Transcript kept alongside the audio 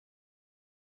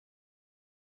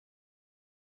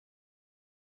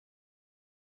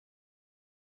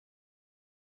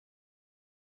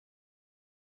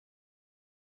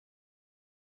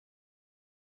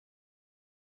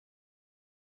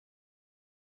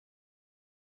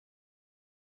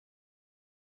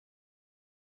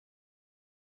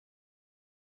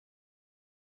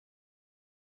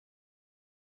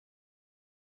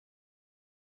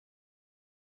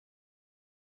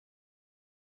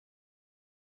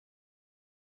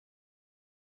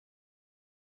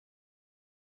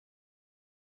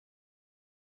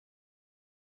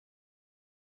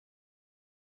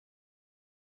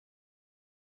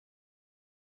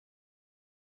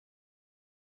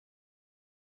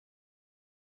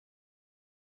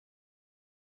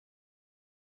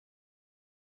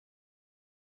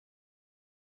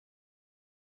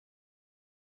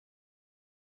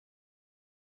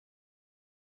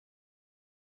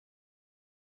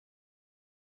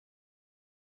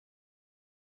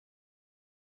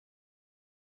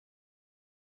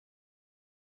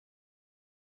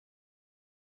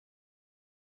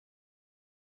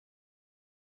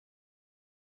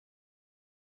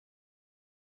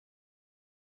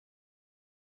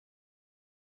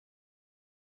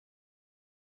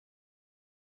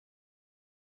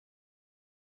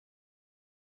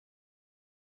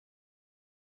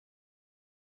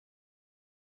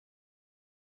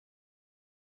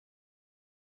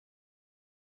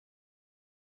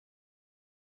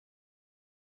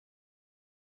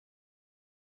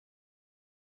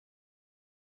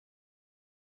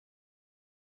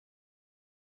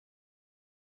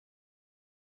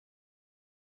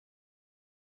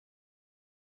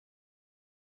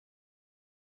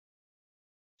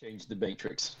Change the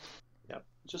matrix. Yeah,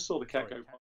 just saw the cat go.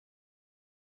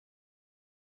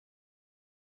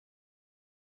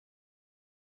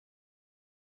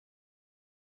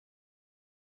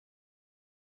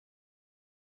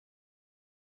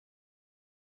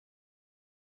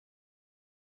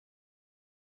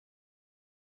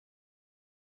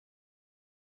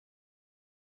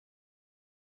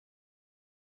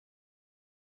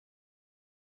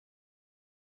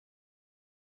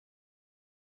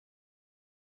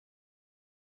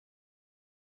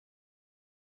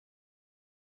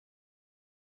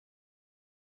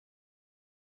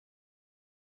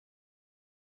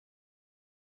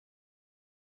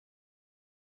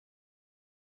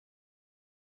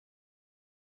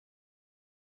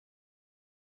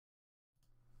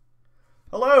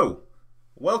 Hello!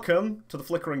 Welcome to the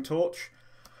Flickering Torch.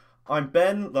 I'm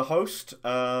Ben, the host,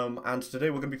 and today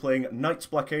we're going to be playing Knights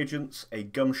Black Agents, a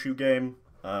gumshoe game.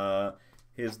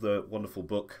 Here's the wonderful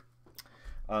book.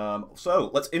 So,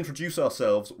 let's introduce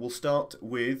ourselves. We'll start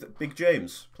with Big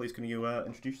James. Please, can you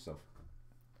introduce yourself?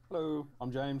 Hello,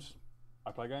 I'm James.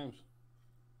 I play games.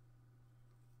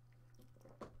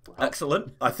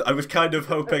 Excellent. I was kind of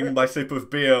hoping my sip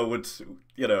of beer would,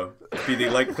 be the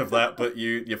length of that, but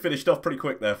you finished off pretty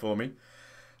quick there for me.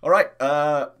 All right,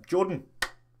 Jordan,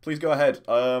 please go ahead.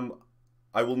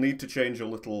 I will need to change a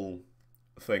little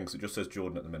thing, so it just says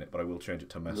Jordan at the minute, but I will change it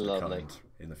to Masterkind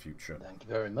in the future. Thank you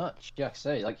very much. Yeah,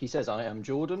 like he says, I am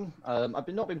Jordan. I've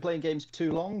not been playing games for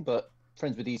too long, but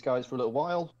friends with these guys for a little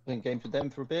while, playing games with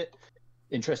them for a bit.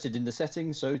 Interested in the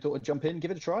setting, so thought I'd jump in and give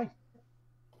it a try.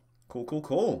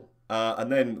 Cool. And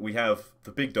then we have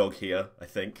the big dog here, I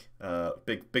think.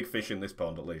 Big fish in this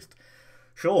pond, at least.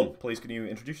 Sean, please, can you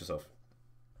introduce yourself?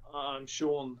 I'm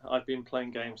Sean. I've been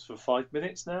playing games for 5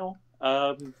 minutes now.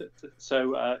 I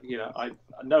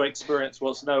no experience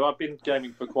whatsoever. I've been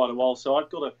gaming for quite a while, so I've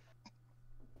got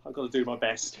to do my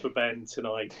best for Ben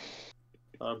tonight.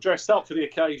 I'm dressed up for the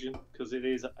occasion because it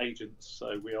is Agents,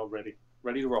 so we are ready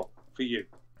to roll for you.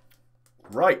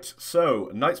 Right,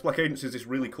 so Knights Black Agents is this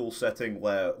really cool setting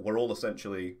where we're all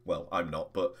essentially, well, I'm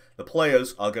not, but the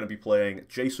players are going to be playing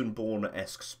Jason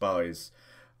Bourne-esque spies,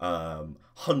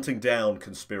 hunting down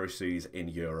conspiracies in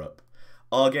Europe.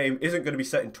 Our game isn't going to be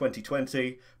set in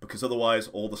 2020, because otherwise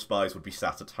all the spies would be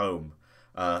sat at home.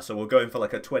 So we're going for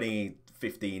like a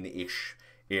 2015-ish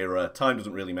era. Time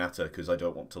doesn't really matter, because I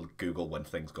don't want to Google when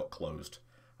things got closed.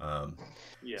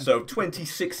 So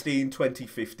 2016,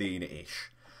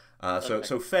 2015-ish.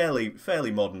 So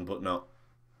fairly modern, but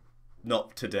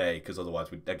not today, because otherwise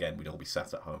we'd all be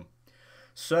sat at home.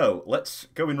 So let's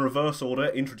go in reverse order,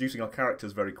 introducing our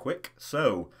characters very quick.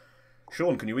 So,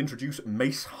 Sean, can you introduce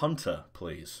Mace Hunter,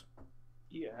 please?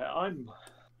 Yeah, I'm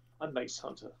Mace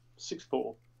Hunter,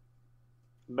 6'4",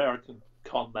 American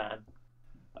con man.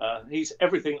 He's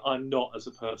everything I'm not as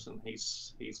a person.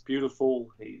 He's beautiful.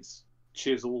 He's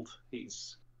chiseled.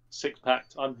 He's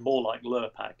six-packed. I'm more like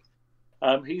Lurpak.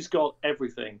 He's got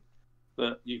everything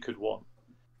that you could want.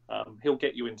 He'll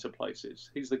get you into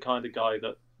places. He's the kind of guy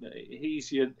that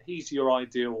he's your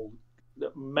ideal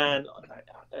man,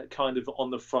 kind of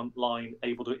on the front line,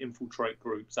 able to infiltrate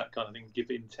groups, that kind of thing, give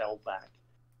intel back.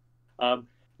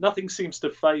 Nothing seems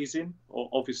to phase him, or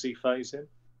obviously phase him.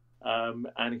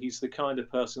 And he's the kind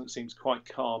of person that seems quite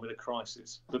calm in a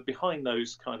crisis. But behind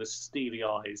those kind of steely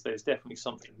eyes, there's definitely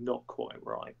something not quite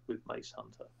right with Mace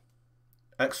Hunter.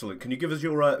 Excellent. Can you give us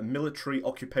your military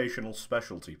occupational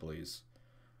specialty, please?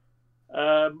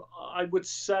 I would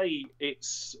say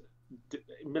it's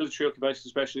military occupation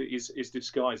specialty is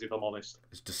disguise, if I'm honest.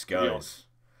 It's disguise.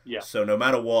 Yeah. So no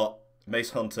matter what,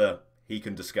 Mace Hunter, he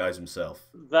can disguise himself.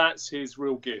 That's his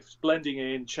real gift. Blending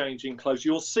in, changing clothes.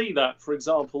 You'll see that, for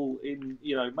example, in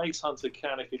Mace Hunter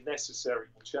can, if it's necessary,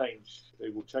 change.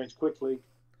 It will change quickly.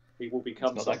 He will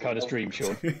become not that kind of stream,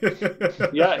 Sean.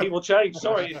 Yeah, he will change.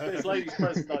 Sorry, it's ladies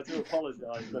present. I do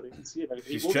apologise, but it's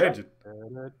he's changing.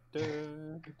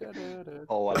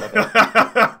 Oh, I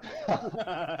love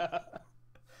it.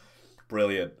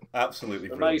 Brilliant, absolutely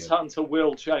the brilliant. Mace Hunter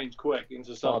will change quick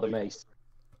into something.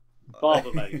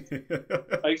 Father Mace,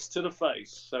 face to the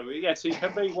face. So yes, he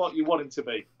can be what you want him to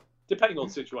be, depending on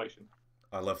the situation.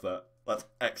 I love that. That's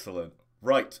excellent.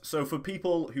 Right, so for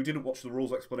people who didn't watch the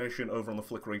rules explanation over on the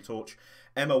Flickering Torch,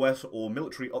 MOS, or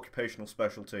Military Occupational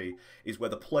Specialty, is where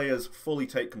the players fully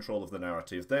take control of the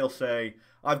narrative. They'll say,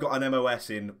 I've got an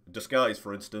MOS in disguise,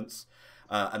 for instance,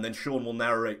 and then Sean will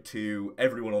narrate to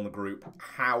everyone on the group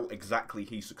how exactly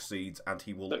he succeeds, and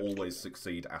he will always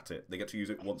succeed at it. They get to use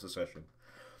it once a session.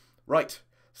 Right,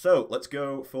 so let's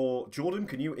go for Jordan.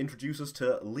 Can you introduce us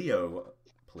to Leo,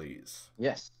 please?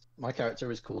 Yes, my character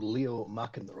is called Leo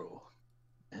McEnroe.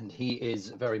 and he is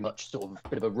very much sort of a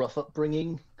bit of a rough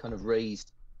upbringing, kind of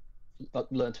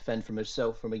learned to fend for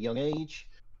himself from a young age.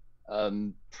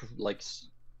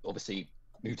 Obviously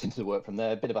moved into the work from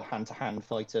there. Bit of a hand-to-hand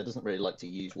fighter, doesn't really like to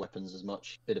use weapons as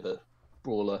much. Bit of a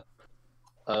brawler,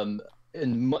 and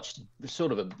much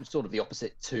sort of the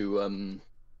opposite to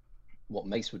what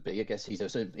Mace would be. I guess he's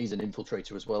an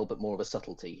infiltrator as well, but more of a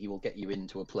subtlety. He will get you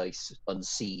into a place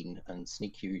unseen and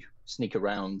sneak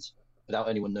around without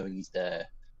anyone knowing he's there.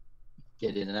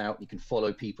 Get in and out. You can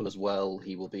follow people as well.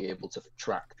 He will be able to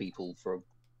track people from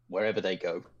wherever they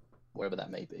go, wherever that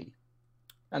may be,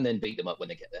 and then beat them up when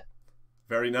they get there.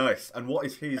 Very nice. And what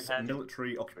is his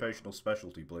military occupational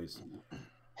specialty, please?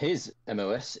 His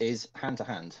MOS is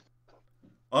hand-to-hand.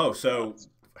 Oh, so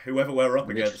whoever we're up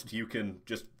against, you can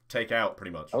just take out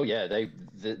pretty much. Oh yeah,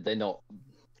 they're not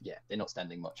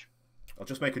standing much. I'll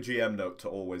just make a GM note to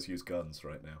always use guns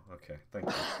right now. Okay, thank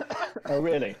you. Oh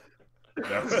really?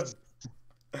 Yeah.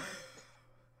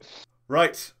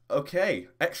 Right. Okay.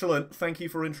 Excellent. Thank you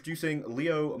for introducing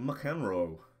Leo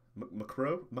McEnroe.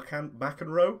 McEnroe.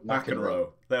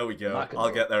 There we go. McEnroe.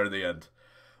 I'll get there in the end.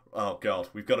 Oh God,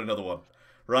 we've got another one.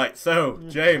 Right. So,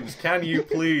 James, can you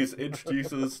please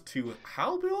introduce us to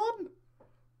Halbjorn?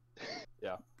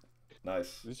 Yeah.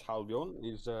 Nice. This is Halbjorn.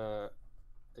 He's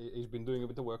been doing a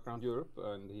bit of work around Europe,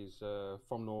 and he's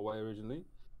from Norway originally.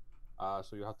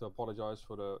 So you have to apologize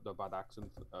for the bad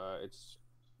accent. It's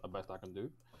the best I can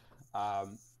do.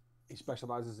 He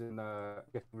specializes in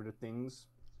getting rid of things.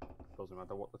 Doesn't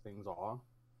matter what the things are,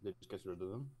 they just get rid of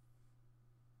them.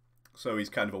 So he's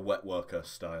kind of a wet worker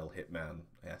style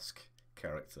hitman-esque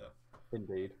character.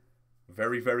 Indeed.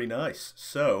 Very, very nice.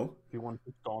 So If you want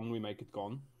it gone, we make it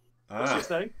gone. What's his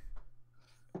name?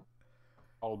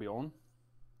 Albion.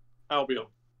 Albion.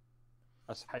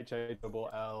 That's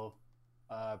HALLBJORN.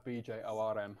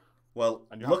 Well,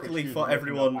 And you have to luckily excuse for me,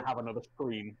 everyone, I have another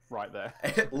screen right there.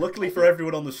 luckily for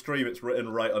everyone on the stream, it's written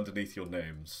right underneath your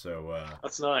names. So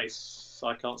That's nice.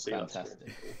 I can't see Fantastic.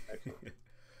 that. Okay. And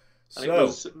so it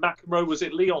was McEnroe. Was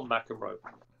it Leon McEnroe?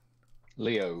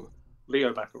 Leo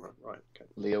McEnroe. Right. Okay.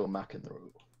 Leo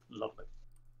McEnroe. Lovely.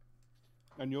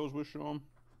 And yours was Sean?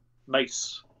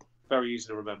 Mace. Very easy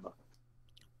to remember.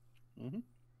 Mm-hmm.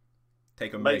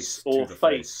 take a Mace mace or to the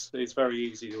face is very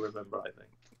easy to remember, I think.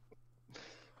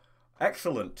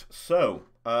 Excellent. So,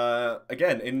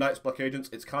 again, in Night's Black Agents,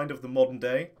 it's kind of the modern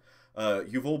day.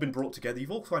 You've all been brought together.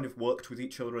 You've all kind of worked with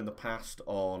each other in the past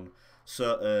on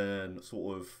certain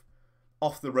sort of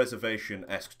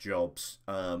off-the-reservation-esque jobs.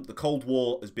 The Cold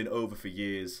War has been over for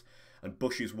years, and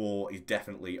Bush's War is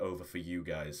definitely over for you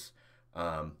guys.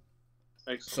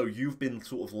 So you've been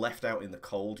sort of left out in the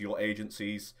cold. Your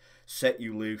agencies set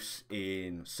you loose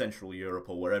in Central Europe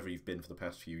or wherever you've been for the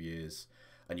past few years,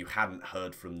 and you hadn't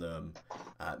heard from them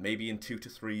maybe in 2 to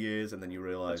 3 years, and then you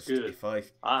realised if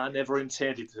I never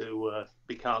intended to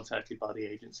be contacted by the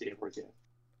agency ever again.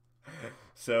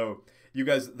 So you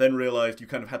guys then realised you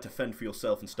kind of had to fend for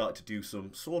yourself and start to do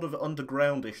some sort of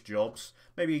undergroundish jobs,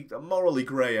 maybe a morally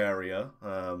grey area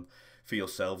for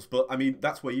yourselves. But I mean,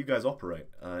 that's where you guys operate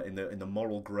in the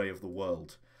moral grey of the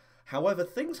world. However,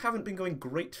 things haven't been going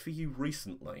great for you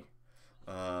recently.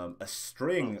 A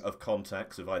string of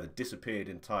contacts have either disappeared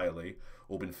entirely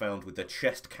or been found with their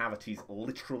chest cavities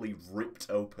literally ripped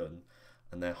open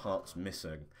and their hearts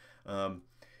missing.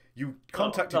 You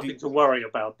contacted... nothing to worry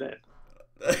about then.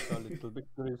 A little bit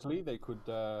curiously, they could,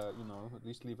 at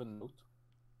least leave a note.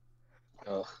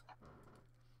 Ugh.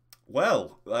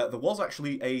 Well, there was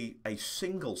actually a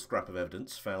single scrap of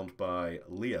evidence found by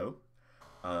Leo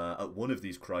at one of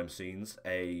these crime scenes.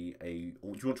 Do you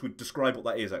want to describe what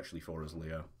that is actually for us,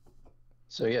 Leo?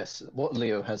 So yes, what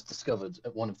Leo has discovered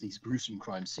at one of these gruesome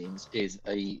crime scenes is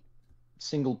a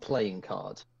single playing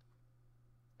card.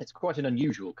 It's quite an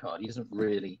unusual card.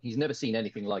 He's never seen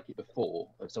anything like it before.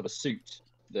 It's of a suit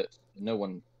that no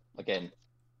one, again,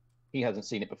 he hasn't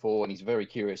seen it before, and he's very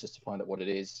curious as to find out what it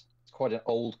is. It's quite an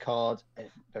old card,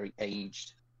 very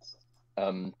aged,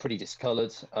 pretty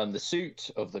discoloured. The suit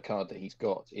of the card that he's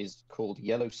got is called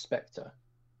Yellow Spectre,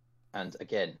 and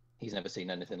again, he's never seen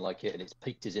anything like it, and it's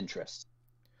piqued his interest.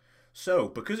 So,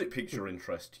 because it piqued your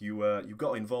interest, you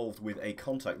got involved with a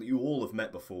contact that you all have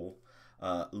met before,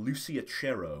 Lucia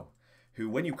Chero, who,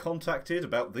 when you contacted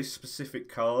about this specific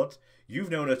card,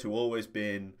 you've known her to always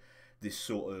been this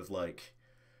sort of, like,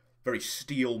 very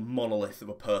steel monolith of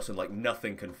a person, like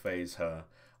nothing can faze her.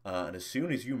 And as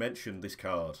soon as you mentioned this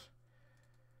card,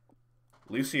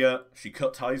 Lucia, she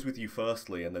cut ties with you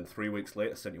firstly, and then 3 weeks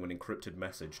later sent you an encrypted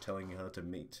message telling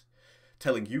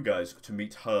you guys to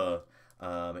meet her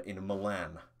in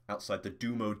Milan, outside the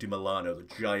Duomo di Milano, the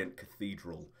giant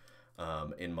cathedral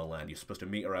in Milan. You're supposed to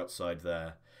meet her outside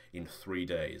there in 3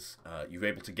 days. You're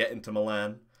able to get into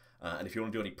Milan, and if you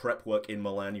want to do any prep work in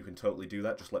Milan, you can totally do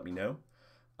that. Just let me know.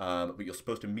 But you're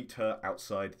supposed to meet her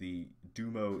outside the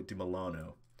Duomo di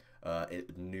Milano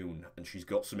at noon, and she's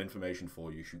got some information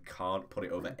for you. She can't put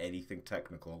it over anything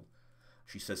technical.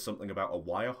 She says something about a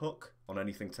wire hook on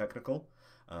anything technical.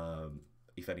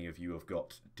 If any of you have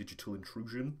got digital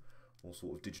intrusion or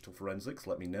sort of digital forensics,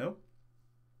 let me know.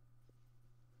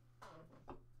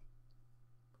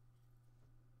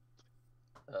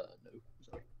 No,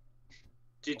 sorry.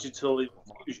 Digital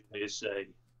infusion is a.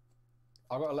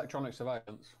 I've got electronic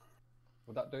surveillance.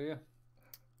 Would that do you?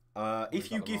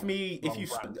 If you give me,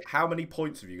 how many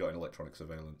points have you got in electronic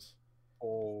surveillance?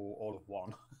 All of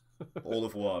one. All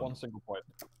of one. One single point.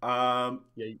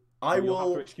 Yeah, You'll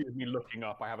have to excuse me looking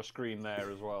up. I have a screen there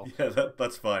as well. Yeah,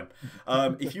 that's fine.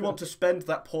 If you want to spend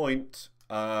that point,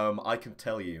 I can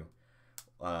tell you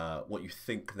what you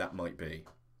think that might be.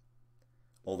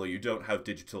 Although you don't have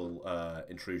digital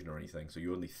intrusion or anything, so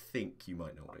you only think you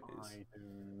might know what it is. I do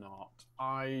not.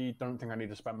 I don't think I need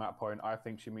to spend that point. I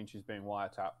think she means she's being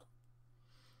wiretapped.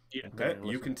 Yeah. Okay,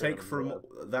 you can take from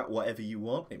that whatever you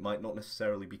want. It might not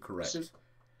necessarily be correct.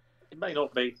 It may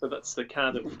not be, but that's the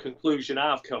kind of conclusion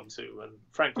I've come to. And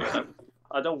frankly,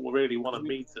 I don't really want to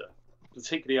meet her,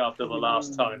 particularly after the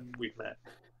last time we've met.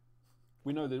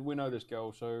 We know this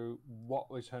girl. So, what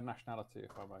was her nationality,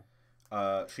 if I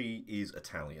may? She is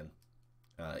Italian.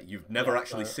 You've never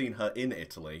actually seen her in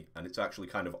Italy, and it's actually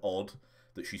kind of odd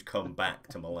that she's come back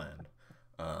to Milan.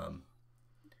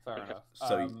 Fair enough.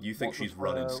 So you think she's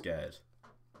running scared?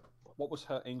 What was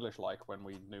her English like when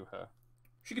we knew her?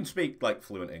 She can speak like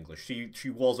fluent English. She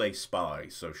was a spy,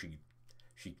 so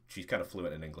she's kind of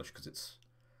fluent in English because it's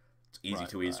easy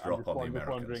to eavesdrop on the Americans.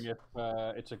 I'm wondering if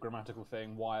it's a grammatical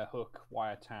thing: wire hook,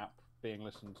 wire tap, being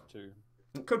listened to.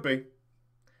 It could be.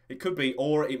 It could be,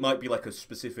 or it might be like a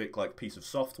specific like piece of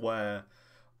software,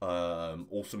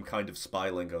 or some kind of spy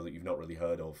lingo that you've not really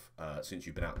heard of since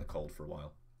you've been out in the cold for a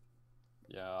while.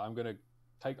 Yeah, I'm gonna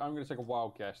take a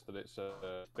wild guess that it's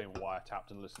being wiretapped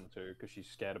and listened to because she's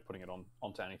scared of putting it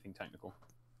onto anything technical.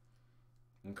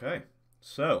 Okay,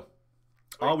 so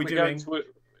are we going doing to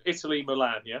Italy,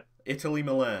 Milan? Yeah. Italy,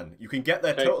 Milan. You can get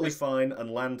there totally fine and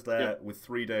land there with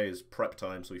 3 days prep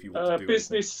time. So if you want to do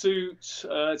business suit,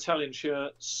 Italian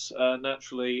shirts,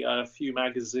 naturally a few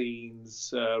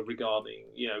magazines regarding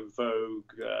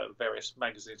Vogue, various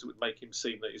magazines that would make him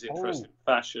seem that he's interested in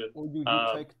fashion. Well,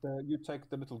 you take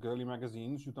the little girly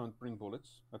magazines. You don't bring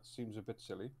bullets. That seems a bit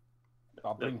silly.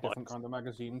 I'll bring different kind of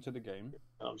magazine to the game.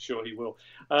 I'm sure he will.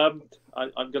 I'm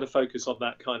going to focus on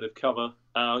that kind of cover.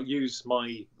 I'll use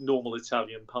my normal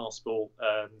Italian passport,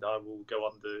 and I will go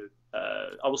under.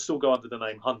 I will still go under the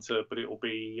name Hunter, but it will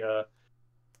be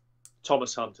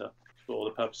Thomas Hunter for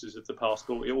the purposes of the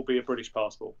passport. It will be a British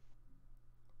passport.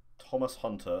 Thomas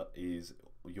Hunter is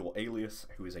your alias,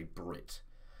 who is a Brit.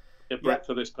 A Brit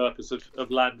for this purpose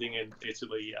of landing in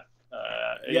Italy.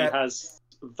 He has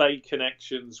vague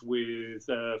connections with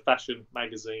fashion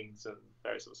magazines and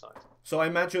various other sites. So I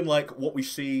imagine like what we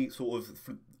see sort of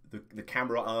the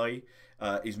camera eye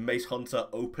is Mace Hunter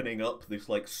opening up this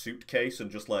like suitcase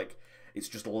and just like it's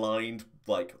just lined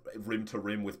like rim to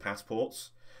rim with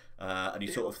passports, and he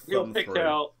sort of thumb pick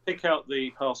out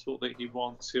the passport that he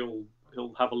wants. He'll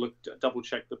have a look, double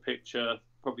check the picture,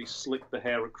 probably slick the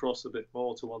hair across a bit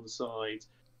more to one side,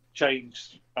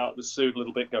 change out the suit a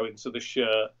little bit, go into the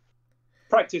shirt.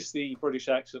 Practice the British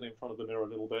accent in front of the mirror a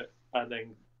little bit, and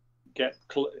then get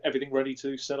everything ready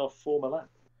to set off for Milan.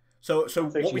 So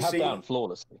what we see down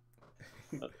flawlessly.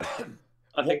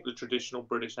 I think the traditional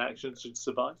British accent should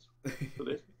suffice for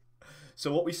this.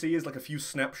 So what we see is like a few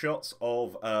snapshots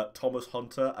of Thomas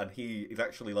Hunter, and he is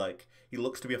actually like he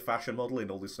looks to be a fashion model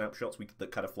in all these snapshots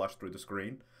that kind of flash through the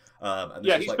screen. And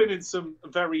he's been in some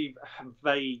very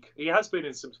vague. He has been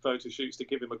in some photo shoots to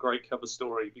give him a great cover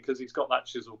story because he's got that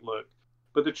chiseled look.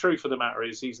 But the truth of the matter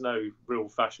is, he's no real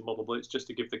fashion model. But it's just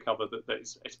to give the cover that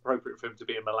it's appropriate for him to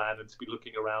be in Milan and to be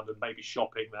looking around and maybe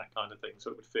shopping, that kind of thing.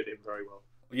 So it would fit in very well.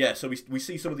 Yeah, so we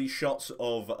see some of these shots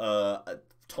of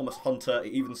Thomas Hunter.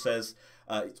 It even says,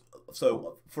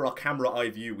 so for our camera eye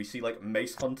view, we see like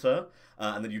Mace Hunter,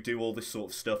 and then you do all this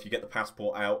sort of stuff. You get the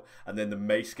passport out, and then the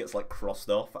mace gets like crossed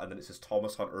off, and then it says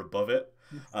Thomas Hunter above it.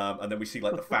 And then we see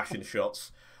like the fashion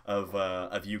shots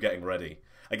of you getting ready.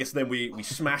 I guess then we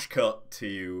smash cut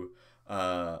to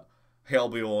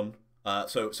Helbjorn.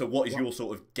 So what is your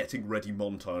sort of getting ready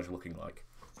montage looking like?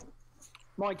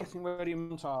 My getting ready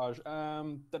montage.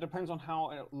 That depends on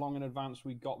how long in advance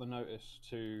we got the notice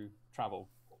to travel.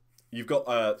 You've got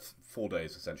 4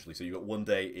 days essentially. So you've got 1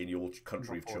 day in your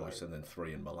country of choice, and then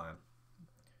 3 in Milan.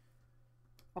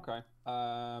 Okay.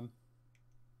 So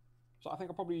I think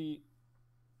I'll probably.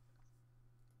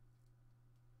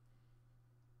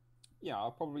 Yeah,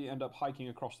 I'll probably end up hiking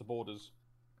across the borders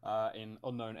in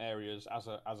unknown areas as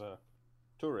a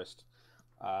tourist.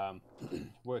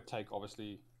 Would take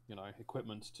obviously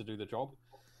equipment to do the job.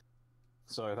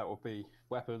 So that would be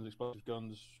weapons, explosive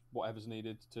guns, whatever's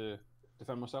needed to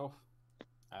defend myself.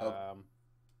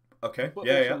 Okay. But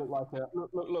Yeah.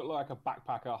 Look like a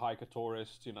backpacker, hiker,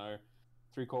 tourist.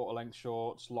 3/4 length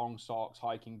shorts, long socks,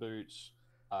 hiking boots,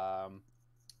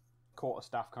 quarter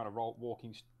staff kind of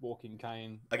walking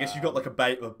cane. I guess you've got like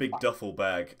a big duffel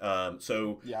bag.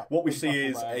 So Yeah, what we big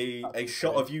see duffel is bag, a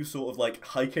shot of you sort of like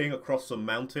hiking across some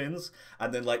mountains,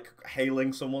 and then like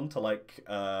hailing someone to like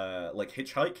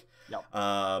hitchhike. Yep.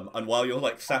 And while you're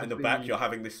like sat in the back, Obviously- you're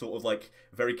having this sort of like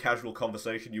very casual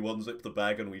conversation. You unzip the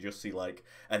bag, and we just see like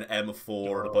an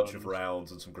M4 and a bunch of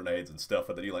rounds and some grenades and stuff,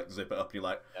 and then you like zip it up, and you're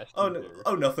like, Yes, oh, you no, do.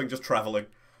 oh, nothing, just traveling.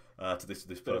 To this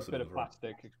person. Bit of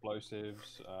plastic,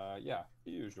 explosives. Yeah,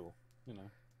 the usual.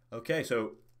 Okay,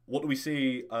 so what do we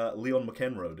see Leon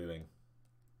McEnroe doing?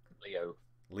 Leo.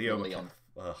 Leo Not Leon.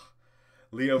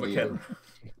 Leo Leo. McEnroe.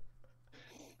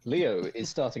 Leo is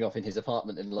starting off in his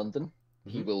apartment in London.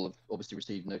 He Mhm. will obviously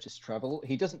receive notice to travel.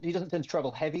 He doesn't tend to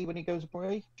travel heavy when he goes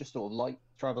away, just sort of light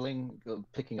traveling,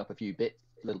 picking up a few bits,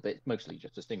 little bits, mostly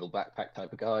just a single backpack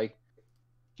type of guy. A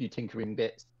few tinkering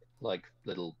bits, like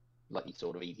little, like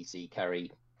sort of EDC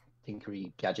carry,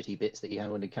 tinkery, gadgety bits that he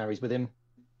only carries with him.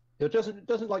 He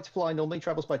doesn't like to fly normally,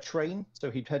 travels by train, so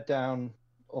he'd head down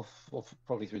off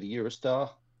probably through the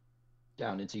Eurostar,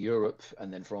 down into Europe,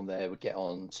 and then from there would get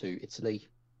on to Italy.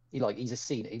 He's a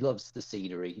scene. He loves the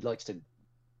scenery. He likes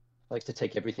to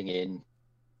take everything in.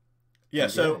 Yeah,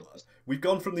 And, so yeah, we've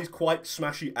gone from these quite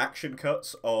smashy action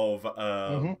cuts of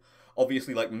Mhm.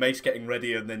 obviously like Mace getting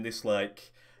ready, and then this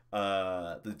like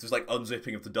there's like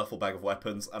unzipping of the duffel bag of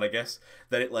weapons, and I guess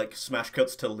then it like smash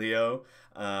cuts to Leo,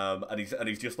 and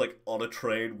he's just like on a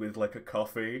train with like a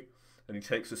coffee, and he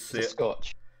takes a it's sip. a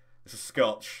Scotch. It's a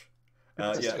Scotch.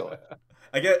 It's a Yeah. Scotch.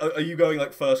 I get. Are you going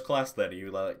like first class then? Are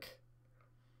you like?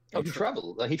 Oh, he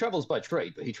travels by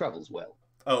trade, but he travels well.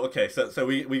 Oh, okay. So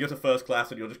we go to first class,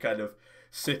 and you're just kind of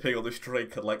sipping on this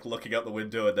drink and like looking out the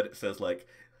window, and then it says like,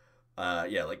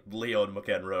 like Leon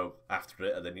McEnroe after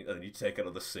it, and then you take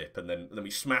another sip, and then we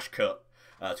smash cut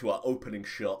to our opening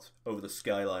shot over the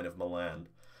skyline of Milan.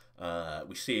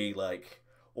 We see like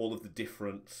all of the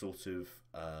different sort of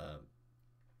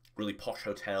really posh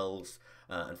hotels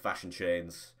and fashion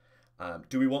chains.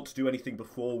 Do we want to do anything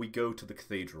before we go to the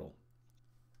cathedral?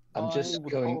 I'm I just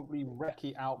would going. probably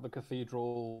recce out the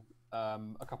cathedral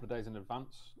a couple of days in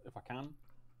advance if I can,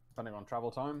 depending on travel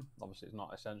time. Obviously, it's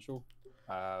not essential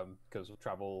because I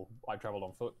traveled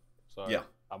on foot, so Yeah.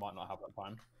 I might not have that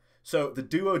time. So the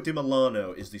Duo di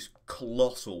Milano is this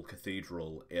colossal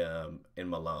cathedral in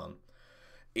Milan.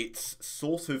 It's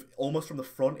sort of almost from the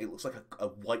front. It looks like a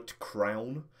white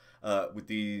crown with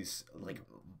these like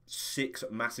 6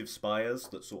 massive spires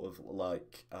that sort of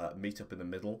like meet up in the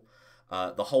middle.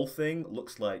 The whole thing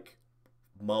looks like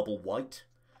marble white,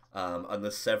 and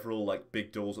there's several like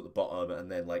big doors at the bottom, and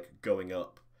then like going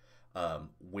up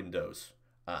windows,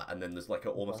 and then there's like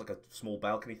almost like a small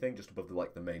balcony thing just above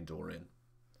the main door in.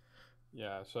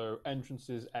 Yeah, so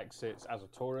entrances, exits as a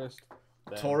tourist.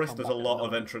 then Tourist, come there's back a at lot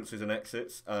of night. entrances and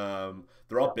exits. There are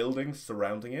Yeah. buildings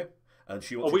surrounding it, and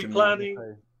she Are wants we you to planning?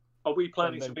 Okay. Are we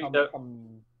planning to Then meet come- there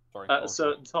sorry, at go a on.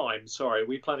 certain time? Sorry, are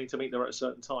we planning to meet there at a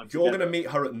certain time? You're going to together? meet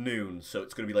her at noon, so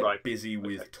it's going to be like Right. busy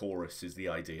with Okay. tourists is the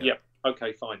idea. Yep.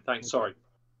 Okay, fine. Thanks. Sorry.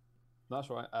 That's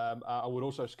right. I would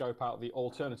also scope out the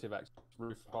alternative exits,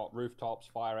 rooftops,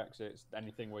 fire exits,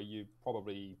 anything where you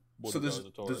probably wouldn't So go as a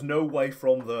tourist. there's no way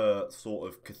from the sort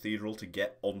of cathedral to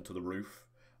get onto the roof,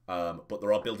 but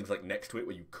there are buildings like next to it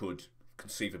where you could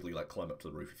conceivably like climb up to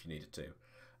the roof if you needed to,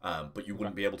 but you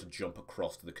wouldn't be able to jump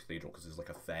across to the cathedral because there's like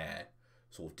a fair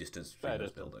sort of distance between Fair those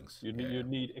distance. buildings. You'd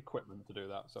need equipment to do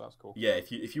that, so that's cool. Yeah,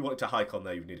 if you wanted to hike on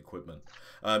there, you'd need equipment.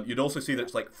 You'd also see that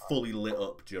it's like fully lit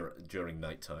up during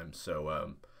nighttime.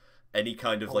 So any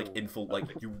kind of like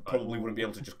you probably wouldn't be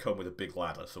able to just come with a big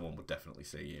ladder. Someone would definitely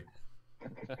see you.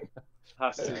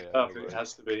 Has to. Yeah, It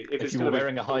has to be. If it's you gonna were be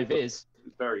wearing a high vis.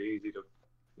 it's very easy to.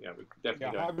 Yeah, we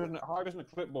definitely Yeah, don't. high-vis and a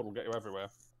clipboard will get you everywhere.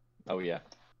 Oh yeah.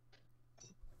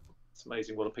 It's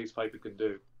amazing what a piece of paper can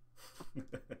do.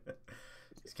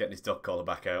 He's getting his dog collar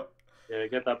back out. Yeah,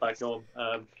 get that back on.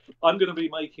 I'm going to be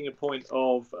making a point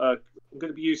of. I'm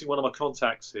going to be using one of my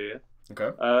contacts here.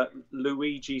 Okay.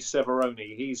 Luigi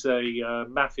Severoni. He's a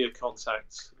mafia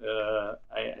contact.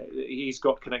 He's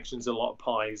got connections in a lot of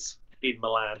pies in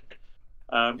Milan.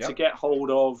 To get hold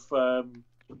of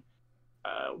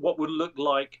what would look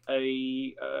like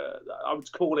I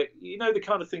would call it, the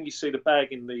kind of thing you see the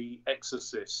bag in The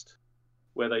Exorcist,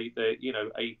 where they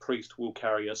a priest will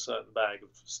carry a certain bag of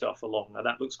stuff along, and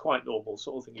that looks quite normal,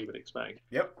 sort of thing you would expect.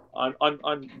 Yep. I'm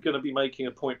going to be making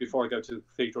a point before I go to the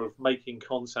cathedral of making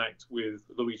contact with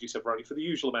Luigi Severoni for the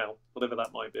usual amount, whatever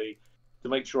that might be, to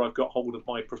make sure I've got hold of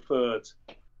my preferred.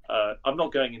 I'm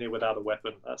not going in here without a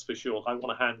weapon, that's for sure. I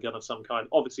want a handgun of some kind,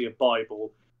 obviously a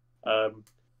Bible. I'll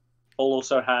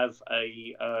also have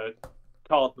a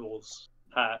cardinal's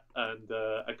hat and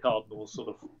a cardinal's sort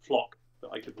of flock that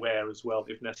I could wear as well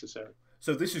if necessary.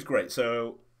 So this is great.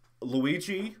 So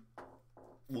Luigi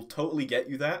will totally get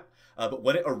you that. But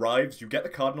when it arrives, you get the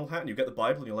cardinal hat and you get the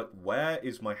Bible, and you're like, where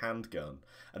is my handgun?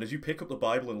 And as you pick up the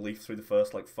Bible and leaf through the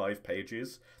first, 5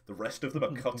 pages, the rest of them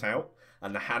are cut out,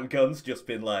 and the handgun's just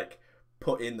been,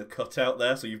 put in the cutout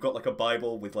there. So you've got, a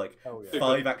Bible with,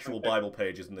 5 actual Bible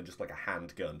pages and then just, a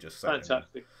handgun just sat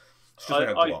Fantastic. It's just like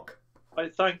a Glock. I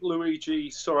thank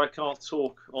Luigi. Sorry I can't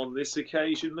talk on this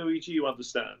occasion. Luigi, you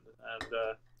understand. And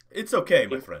it's okay,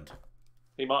 my friend.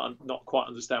 He might not quite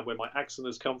understand where my accent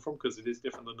has come from, because it is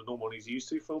different than the normal one he's used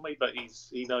to for me, but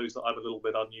he knows that I'm a little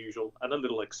bit unusual and a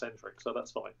little eccentric, so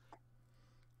that's fine.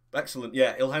 Excellent.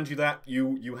 Yeah, he'll hand you that.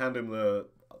 You hand him the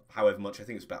however much. I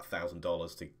think it's about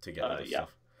 $1,000 to get all this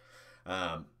stuff.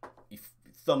 He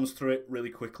thumbs through it really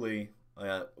quickly,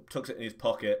 tucks it in his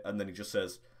pocket, and then he just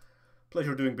says,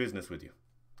 "Pleasure doing business with you,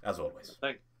 as always."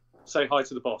 Say hi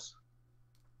to the boss.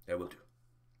 Yeah, will do.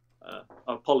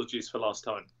 Apologies for last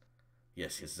time.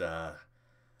 Yes,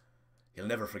 he'll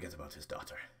never forget about his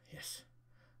daughter. Yes.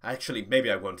 Actually,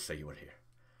 maybe I won't say you were here.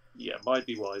 Yeah, might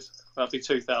be wise. That'd be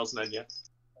 2,000 then, yeah?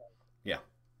 Yeah.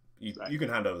 You can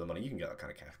hand over the money. You can get that kind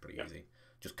of cash pretty easy.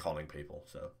 Just conning people,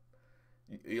 so...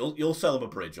 You'll sell them a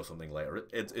bridge or something later.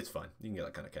 It's fine. You can get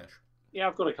that kind of cash. Yeah,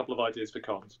 I've got a couple of ideas for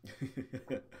cons.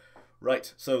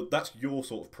 Right, so that's your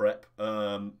sort of prep.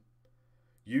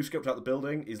 You scoped out the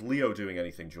building. Is Leo doing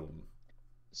anything, Jordan?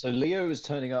 So Leo is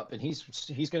turning up, and he's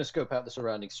going to scope out the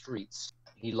surrounding streets.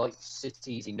 He likes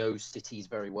cities. He knows cities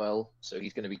very well. So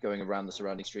he's going to be going around the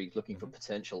surrounding streets looking for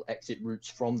potential exit routes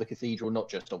from the cathedral, not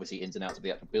just obviously ins and outs of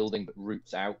the actual building, but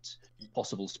routes out,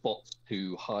 possible spots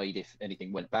to hide if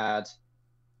anything went bad,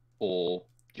 or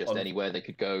just anywhere they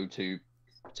could go to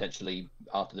potentially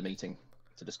after the meeting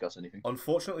to discuss anything.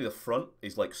 Unfortunately, the front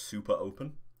is super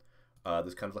open.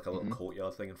 There's kind of a little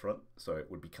courtyard thing in front, so it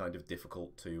would be kind of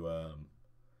difficult to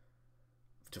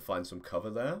find some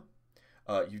cover there.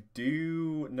 You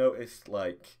do notice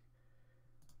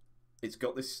it's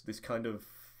got this kind of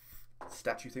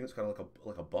statue thing that's kind of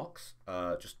like a box,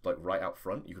 just right out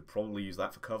front. You could probably use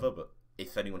that for cover, but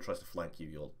if anyone tries to flank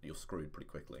you, you're screwed pretty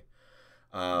quickly.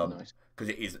 Nice. Because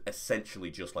it is essentially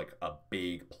just a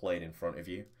big plane in front of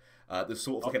you. There's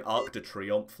sort of an Arc de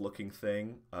Triomphe looking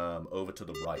thing over to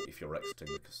the right if you're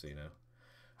exiting the casino.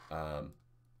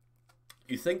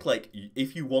 You think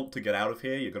if you want to get out of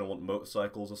here, you're going to want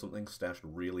motorcycles or something stashed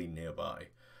really nearby,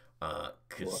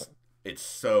 because it's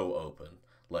so open.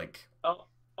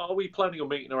 Are we planning on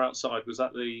meeting her outside? Was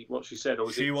that what she said, or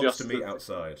was she it wants just to meet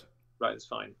outside? Right, it's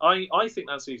fine. I think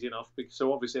that's easy enough, because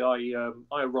so obviously I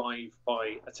arrive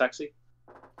by a taxi,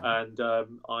 and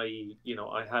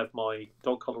I have my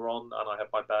dog collar on, and I have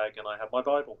my bag, and I have my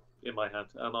Bible in my hand,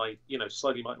 and I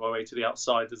slowly make my way to the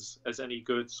outside as any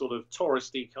good sort of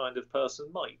touristy kind of person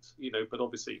might, but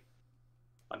obviously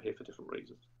I'm here for different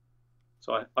reasons.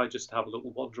 So I just have a little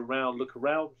wander around, look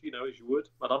around, as you would,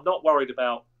 and I'm not worried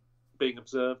about being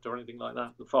observed or anything like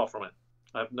that. Far from it.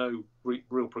 I have no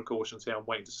real precautions here. I'm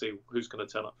waiting to see who's going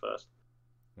to turn up first.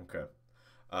 Okay.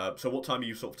 So what time are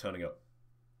you sort of turning up?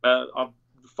 I'm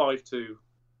 5 to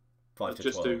 5 to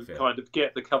just 12, to kind of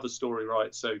get the cover story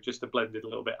right. So just to blend it a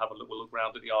little bit, have a little look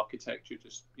around at the architecture,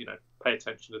 just pay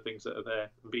attention to things that are there,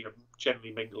 and be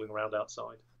generally mingling around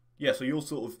outside. Yeah, so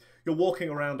you're walking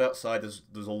around outside. There's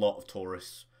a lot of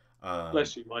tourists.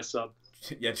 Bless you, my son.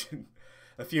 Yeah,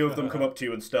 a few of them come up to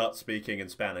you and start speaking in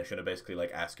Spanish and are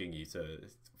basically asking you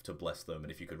to bless them,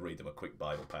 and if you could read them a quick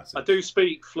Bible passage. I do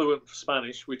speak fluent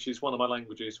Spanish, which is one of my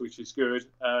languages, which is good.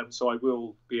 So I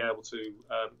will be able to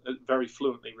very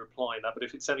fluently reply in that. But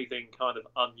if it's anything kind of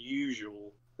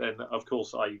unusual, then of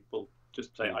course I will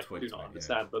just say I do not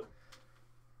understand. But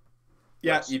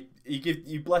yeah,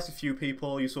 you bless a few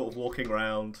people. You're sort of walking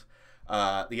around.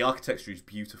 The architecture is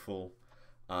beautiful.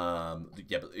 Yeah,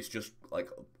 but it's just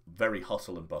very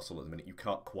hustle and bustle at the minute. You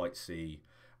can't quite see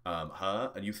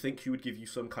her, and you think she would give you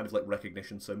some kind of like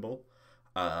recognition symbol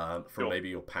from Sure. maybe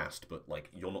your past, but like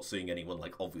you're not seeing anyone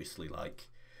like obviously like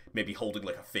maybe holding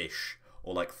like a fish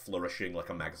or like flourishing like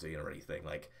a magazine or anything.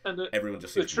 Like And everyone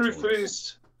just the seems to be truth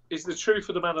tourists. is the truth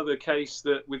of the matter of the case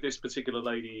that with this particular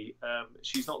lady,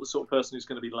 she's not the sort of person who's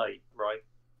going to be late, right?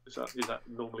 Is that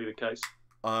normally the case?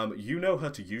 You know her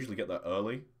to usually get there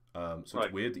early, so Right.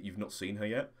 it's weird that you've not seen her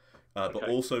yet. But Okay.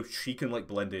 also she can like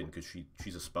blend in because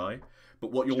she's a spy.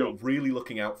 But what you're Sure. really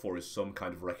looking out for is some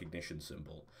kind of recognition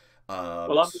symbol.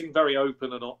 Well, I'm being very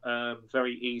open and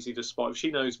very easy to spot. If she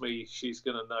knows me, she's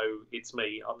going to know it's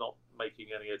me. I'm not making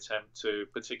any attempt to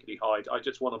particularly hide. I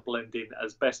just want to blend in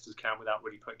as best as can without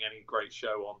really putting any great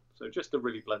show on. So just to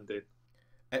really blend in.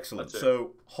 Excellent. That's it.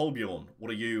 So Holbjorn,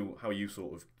 how are you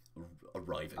sort of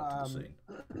arriving to the scene?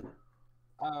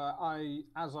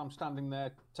 As I'm standing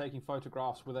there taking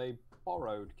photographs with a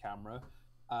borrowed camera,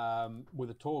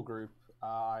 with a tour group,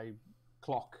 I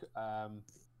clock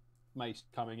Mace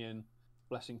coming in,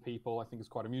 blessing people. I think it's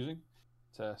quite amusing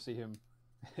to see him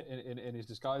in his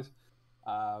disguise.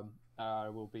 I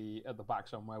will be at the back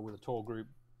somewhere with a tour group,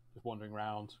 just wandering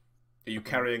around. Are you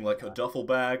carrying like a duffel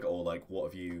bag, or like what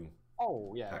have you?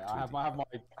 Oh yeah, packed I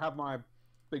with have my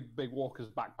big walker's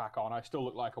backpack on. I still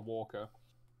look like a walker,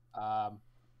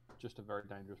 just a very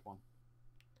dangerous one.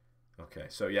 Okay,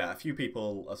 so yeah, a few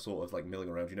people are sort of like milling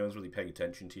around. No one's really paying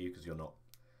attention to you because you're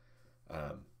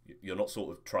not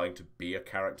sort of trying to be a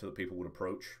character that people would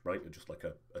approach, right? You're just like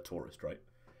a tourist, right?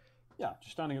 Yeah,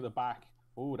 just standing at the back.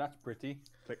 Oh, that's pretty.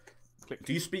 Click, click.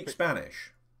 Do you speak click.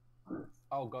 Spanish?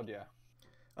 Oh God, yeah.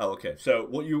 Oh, okay. So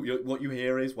what you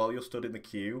hear is while you're stood in the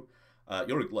queue,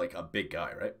 you're like a big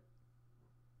guy, right?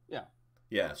 Yeah.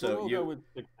 Yeah. So we'll go with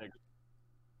click, click.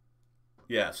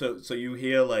 yeah. So you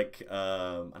hear like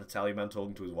an Italian man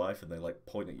talking to his wife, and they like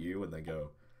point at you, and they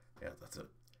go, "Yeah, that's a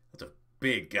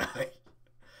big guy,"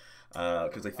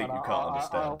 because they think And you can't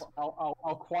understand.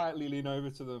 I'll quietly lean over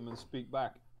to them and speak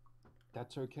back.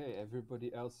 That's okay.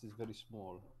 Everybody else is very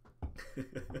small.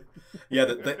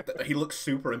 Yeah, he looks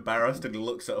super embarrassed, and he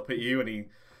looks up at you,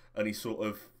 and he sort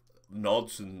of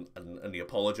nods and he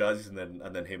apologizes, and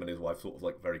then him and his wife sort of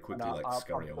like very quickly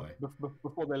scurry away.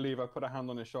 Before they leave, I put a hand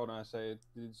on his shoulder and I say,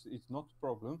 "It's not a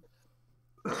problem.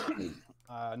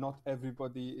 Not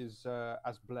everybody is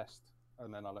as blessed."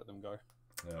 And then I let them go.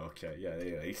 Okay,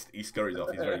 yeah. He scurries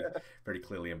off. He's very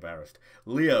clearly embarrassed.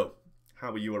 Leo,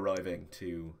 how are you arriving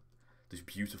to this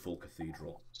beautiful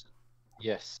cathedral?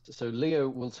 Yes, so Leo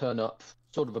will turn up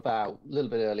sort of about a little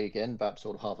bit early again, about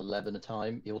sort of 11:30 a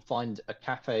time. He'll find a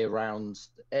cafe around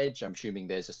the edge. I'm assuming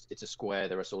it's a square.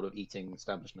 There are sort of eating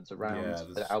establishments around. Yeah,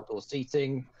 There are outdoor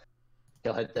seating.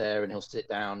 He'll head there and he'll sit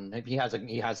down. He has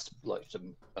like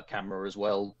a camera as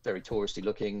well, very touristy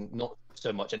looking. Not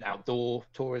so much an outdoor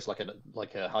tourist like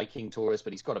a hiking tourist,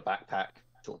 but he's got a backpack,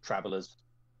 sort of travelers.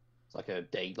 It's like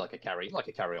a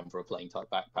carry on for a plane type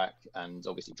backpack, and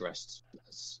obviously dressed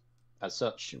as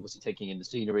such, was he taking in the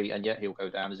scenery, and yet he'll go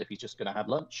down as if he's just going to have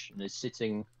lunch, and is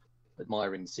sitting,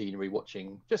 admiring the scenery,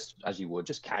 watching, just as you would,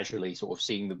 just casually, sort of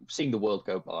seeing the world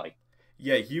go by.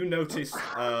 Yeah, you notice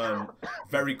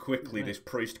very quickly this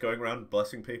priest going around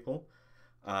blessing people,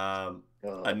 and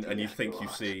you think you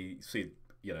see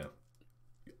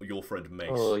your friend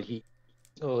Mace.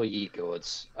 Oh ye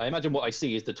gods! I imagine what I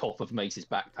see is the top of Mace's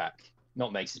backpack,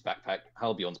 not Mace's backpack,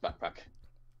 Halbjorn's backpack.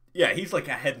 Yeah, he's like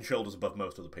a head and shoulders above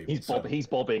most of the people. He's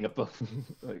bobbing above.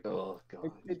 Like, oh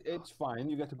god! It's fine.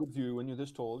 You get a good view when you're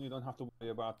this tall. You don't have to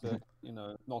worry about not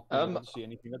being able to see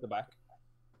anything at the back.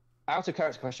 Out of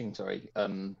character question, sorry,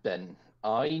 Ben.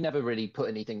 I never really put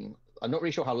anything. I'm not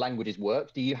really sure how languages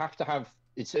work. Do you have to have?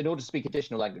 It's in order to speak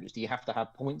additional languages. Do you have to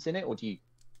have points in it, or do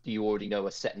you already know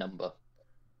a set number,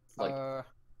 like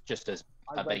just as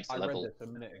a base level? I read this a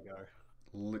minute ago.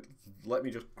 Let me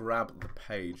just grab the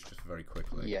page just very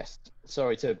quickly. Yes.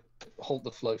 Sorry to halt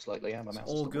the flow slightly. I'm a mouse.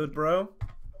 All good, bro.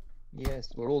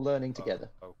 Yes, we're all learning together.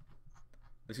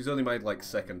 This is only my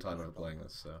second time ever playing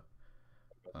this, so.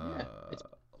 It's...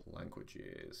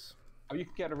 Languages. Oh, you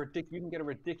can get a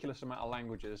ridiculous amount of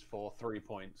languages for 3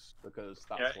 points because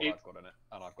that's what I've got in it,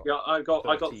 and I've got. Yeah, I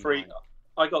got three.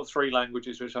 I got 3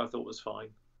 languages, which I thought was fine.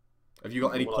 Have you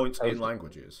got any points in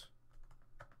languages?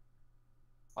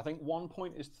 I think 1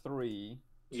 point is 3,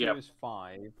 2 is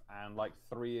 5, and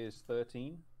 3 is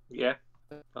 13. Yeah,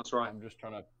 that's right. I'm just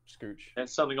trying to scooch.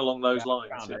 It's something along those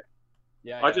lines.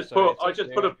 Yeah. I just put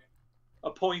a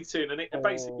point in, and it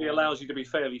basically allows you to be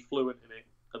fairly fluent in it,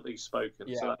 at least spoken.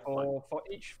 Yeah. So that's fine.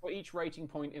 For each rating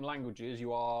point in languages,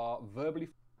 you are verbally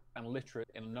and literate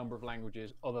in a number of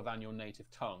languages other than your native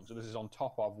tongue. So this is on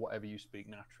top of whatever you speak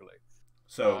naturally.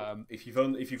 So if you've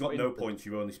got no instance- points,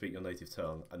 you only speak your native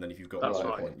tongue, and then if you've got That's one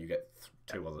right. point, you get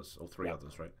two others or three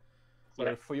others, right? So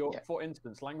Yeah. for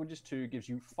instance, languages 2 gives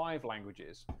you 5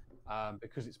 languages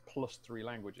because it's plus 3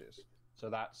 languages. So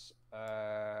that's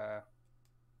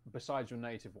besides your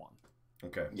native one.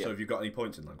 Okay. Yeah. So have you got any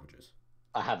points in languages?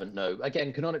 I haven't, no.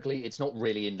 Again, canonically, it's not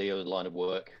really in Leo's line of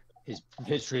work. His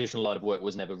traditional line of work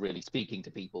was never really speaking to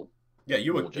people. Yeah,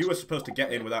 you More were just- supposed to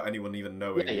get in without anyone even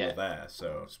knowing you Yeah. were there.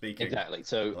 So speaking Exactly.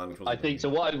 So language I wasn't think so.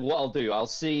 really- What I'll do, I'll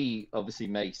see obviously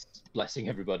Mace blessing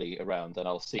everybody around, and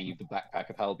I'll see the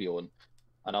backpack of Halbjorn,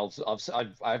 and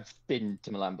I've been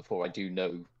to Milan before. I do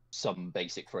know some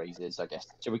basic phrases, I guess.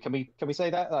 Can we say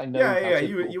that? I know. Yeah, how yeah. to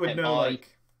You would get know by.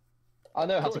 like I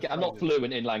know how to Tourist get. I'm not phrases.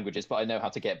 fluent in languages, but I know how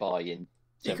to get by in.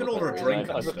 You can several order a countries. drink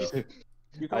I- and I- stuff.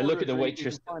 You can I order look a at the drink, you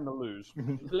waitress. can find the lose.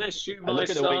 Bless you, I my look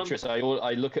at the son. waitress. I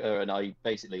look at her, and I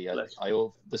basically Bless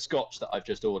the scotch that I've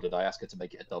just ordered. I ask her to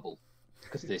make it a double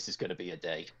because this is going to be a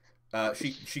day.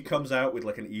 She comes out with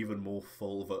like an even more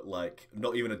full, but like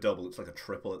not even a double. It's like a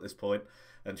triple at this point,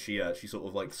 and she sort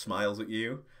of like smiles at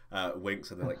you,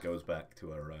 winks, and then like goes back to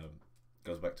her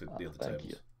the other Thank tables.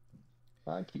 you.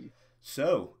 Thank you.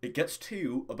 So it gets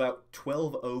to about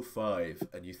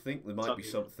 12:05, and you think there might be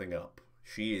something up.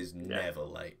 She is never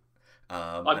late.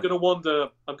 I'm And- going to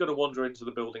wander. I'm going to wander into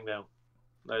the building now.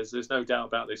 There's no doubt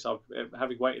about this.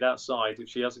 Having waited outside, if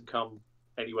she hasn't come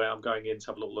anywhere, I'm going in to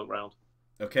have a little look round.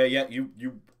 Okay, yeah,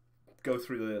 you go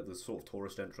through the sort of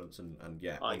tourist entrance, and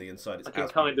yeah, I on the inside it's I can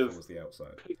as kind beautiful of as the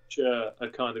outside. Picture a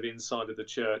kind of inside of the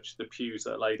church, the pews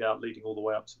that are laid out, leading all the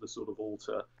way up to the sort of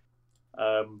altar.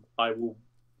 I will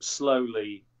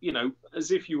slowly,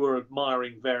 as if you were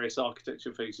admiring various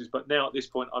architecture pieces, but now at this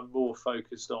point I'm more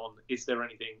focused on, is there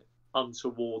anything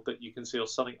untoward that you can see, or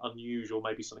something unusual,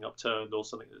 maybe something upturned or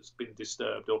something that's been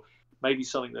disturbed, or maybe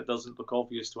something that doesn't look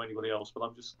obvious to anybody else, but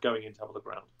I'm just going in to have a look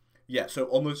around. Yeah, so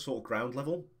on the sort of ground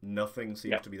level, nothing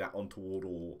seems Yeah. to be that untoward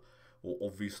or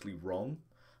obviously wrong.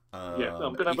 Yeah,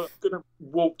 I'm gonna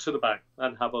walk to the back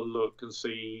and have a look and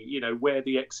see, where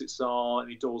the exits are,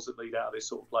 any doors that lead out of this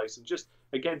sort of place, and just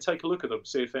again take a look at them,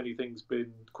 see if anything's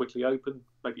been quickly opened,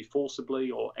 maybe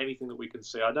forcibly, or anything that we can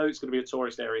see. I know it's going to be a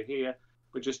tourist area here,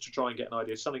 but just to try and get an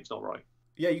idea, something's not right.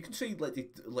 Yeah, you can see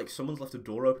like someone's left a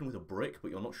door open with a brick,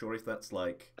 but you're not sure if that's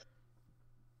like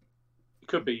It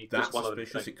could be that just one of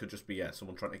suspicious. them. It could just be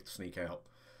someone trying to sneak out.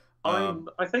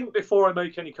 I think before I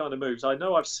make any kind of moves, I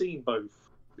know I've seen both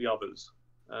the others.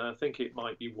 I think it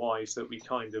might be wise that we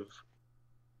kind of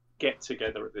get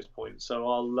together at this point. So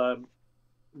I'll,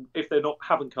 if they're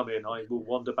haven't come in, I will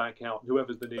wander back out.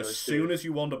 Whoever's the nearest. As soon as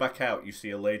you wander back out, you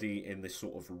see a lady in this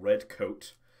sort of red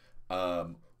coat,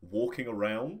 walking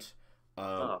around,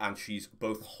 and she's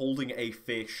both holding a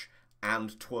fish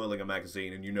and twirling a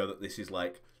magazine, and you know that this is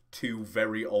like two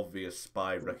very obvious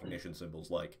spy recognition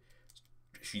symbols. Like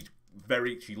she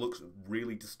looks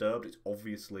really disturbed. It's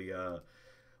obviously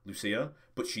Lucia,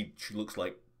 but she looks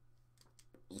like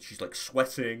she's like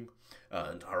sweating,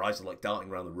 and her eyes are like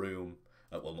darting around the room.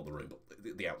 Well, not the room,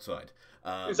 but the outside.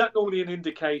 Is that normally an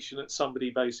indication that somebody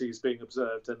basically is being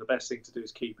observed, and the best thing to do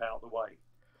is keep out of the way?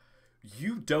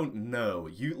 You don't know.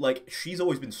 She's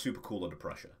always been super cool under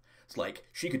pressure. It's like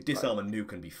she could disarm a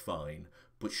nuke and be fine,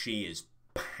 but she is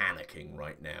panicking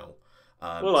right now.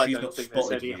 Well, I she's don't not think there's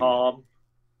spotted any you. harm.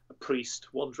 A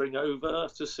priest wandering over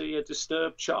to see a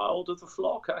disturbed child of the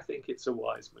flock. I think it's a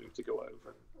wise move to go over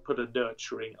and put a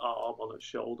nurturing arm on her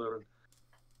shoulder and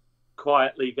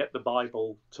quietly get the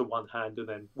Bible to one hand and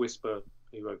then whisper, "Are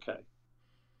you okay?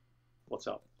 What's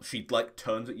up?" She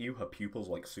turns at you, her pupils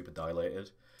super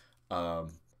dilated, and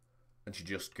she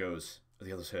just goes, "Are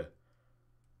the others here?"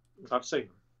 I've seen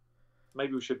them.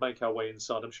 Maybe we should make our way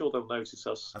inside. I'm sure they'll notice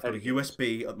us. I've got a heading in.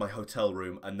 USB at my hotel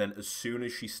room, and then as soon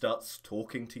as she starts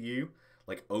talking to you,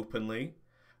 openly,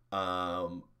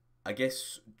 I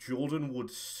guess Jordan would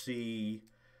see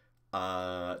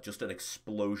just an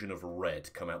explosion of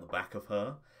red come out the back of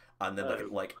her, and then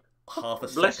half a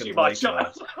Bless second you, my later,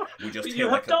 child. we just You hear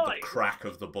have the died. crack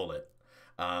of the bullet.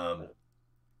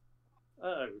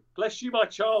 Oh, bless you, my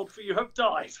child, for you have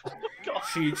died. God.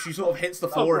 She sort of hits the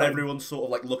floor, and right. everyone's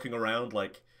sort of looking around,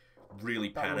 really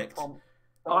That would panicked.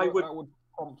 that would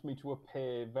prompt me to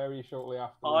appear very shortly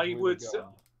afterwards.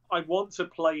 I want to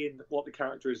play in what the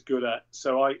character is good at,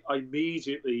 so I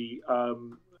immediately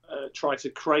try to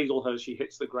cradle her as she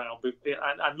hits the ground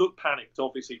and look panicked.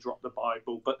 Obviously, drop the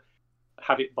Bible, but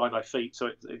have it by my feet so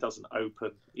it doesn't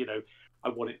open. I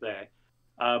want it there,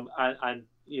 and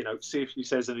see if she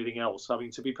says anything else. I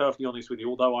mean, to be perfectly honest with you,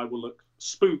 although I will look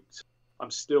spooked,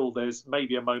 there's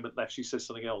maybe a moment left. She says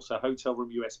something else. A hotel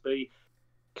room USB.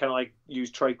 can I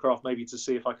use tradecraft maybe to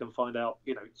see if I can find out?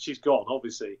 You know, she's gone,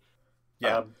 obviously.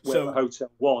 Yeah. Where the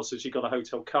hotel was. Has she got a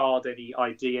hotel card? Any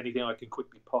ID? Anything I can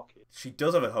quickly pocket? She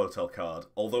does have a hotel card,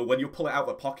 although when you pull it out of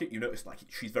the pocket, you notice like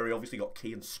she's very obviously got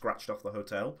key and scratched off the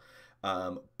hotel.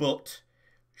 But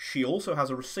she also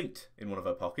has a receipt in one of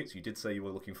her pockets. You did say you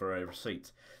were looking for a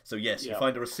receipt. So yes, you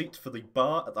find a receipt for the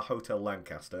bar at the Hotel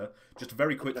Lancaster. Just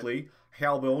very quickly,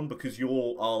 Halborn, because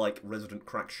you are like resident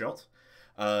crack shot,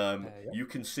 you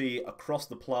can see across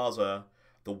the plaza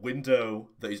the window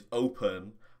that is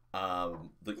open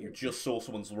that you just saw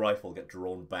someone's rifle get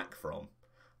drawn back from,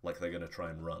 like they're going to try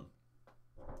and run.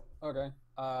 Okay.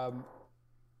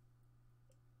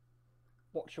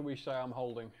 What should we say I'm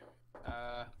holding?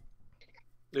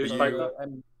 Newspaper.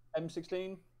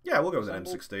 M16? Yeah, we'll go with an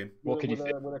M16. What can you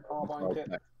fit? With a carbine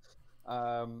kit.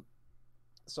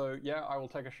 So yeah, I will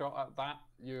take a shot at that.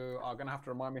 You are going to have to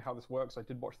remind me how this works. I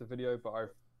did watch the video, but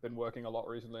I've been working a lot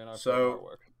recently, and I've seen how it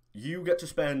works. You get to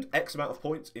spend X amount of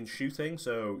points in shooting.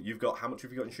 So you've got, how much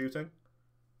have you got in shooting?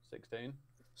 16.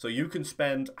 So you can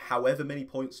spend however many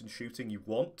points in shooting you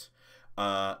want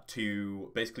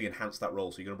to basically enhance that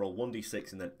roll. So you're going to roll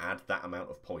 1d6 and then add that amount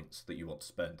of points that you want to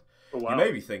spend. Oh, wow. You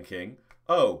may be thinking,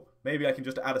 oh, maybe I can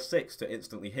just add a 6 to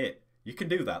instantly hit. You can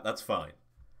do that. That's fine.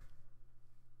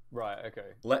 Right,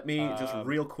 okay. Let me just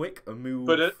real quick move...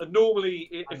 But normally,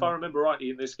 if I remember rightly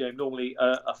in this game, normally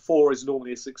a 4 is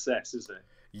normally a success, isn't it?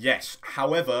 Yes.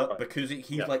 However, because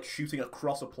he's like shooting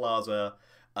across a plaza,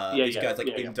 this guy's like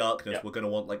in darkness, we're going to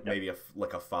want like maybe a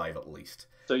 5 at least.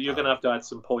 So you're going to have to add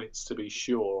some points to be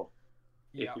sure.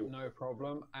 Yeah, no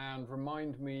problem. And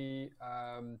remind me,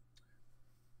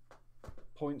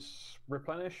 points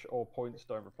replenish or points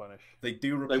don't replenish? They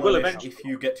do replenish if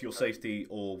you get to your safety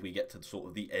or we get to sort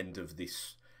of the end of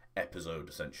this episode,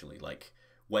 essentially. Like,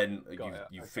 when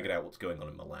you've figured out what's going on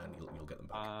in Milan, you'll get them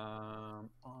back.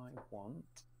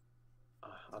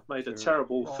 I've made a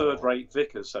terrible third-rate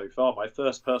vicar so far. My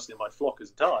first person in my flock has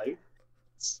died.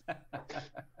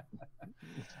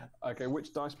 Okay,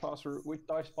 which dice spot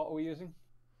are we using?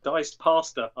 Dice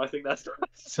pasta. I think that's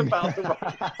about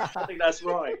right. I think that's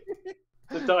right.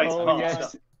 The dice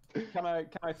pasta. Yes. Can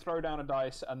I throw down a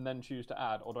dice and then choose to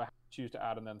add, or do I have to choose to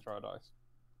add and then throw a dice?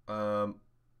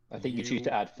 I think you choose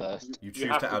to add first. You choose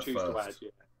to add first.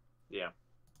 Yeah.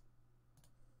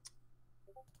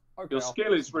 Okay, Your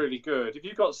skill is really good. If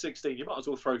you've got 16, you might as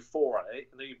well throw 4 at it,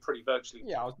 and then you're pretty virtually.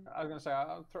 Yeah, I was going to say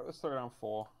let's throw down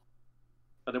 4.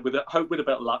 And then with a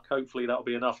bit of luck, hopefully that'll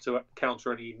be enough to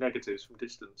counter any negatives from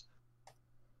distance.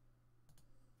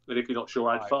 But if you're not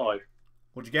sure, add 5.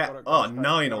 What'd you get?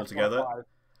 9 altogether.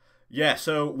 Yeah,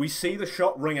 so we see the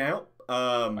shot ring out.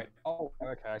 Wait. Oh,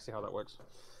 okay, I see how that works.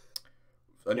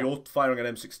 And you're firing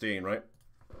an M16, right?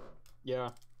 Yeah.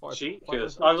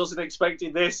 Cheekers. I wasn't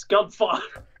expecting this gunfire.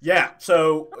 Yeah,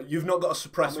 so you've not got a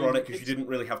suppressor on it because you didn't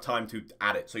really have time to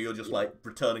add it. So you're just like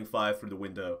returning fire through the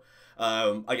window.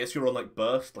 I guess you're on like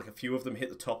burst. Like a few of them hit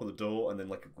the top of the door, and then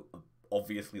like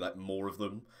obviously like more of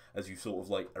them as you sort of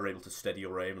like are able to steady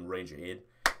your aim and range it in.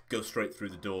 Go straight through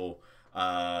the door.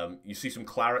 You see some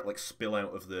claret like spill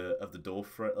out of the door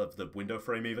of the window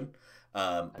frame even.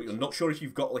 But you're not sure if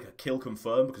you've got like a kill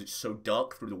confirmed because it's so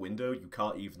dark through the window you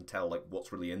can't even tell like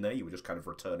what's really in there. You were just kind of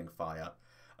returning fire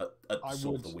at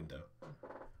sort of the window.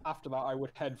 After that, I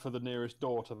would head for the nearest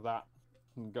door to that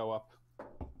and go up.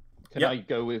 Can I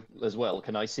go with as well?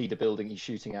 Can I see the building he's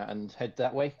shooting at and head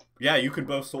that way? Yeah, you can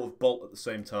both sort of bolt at the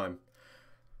same time.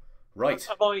 Right.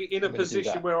 Am I in a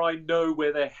position where I know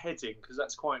where they're heading? Because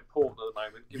that's quite important at the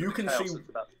moment.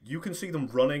 You can see them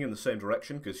running in the same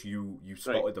direction because you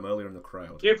spotted them earlier in the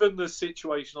crowd. Given the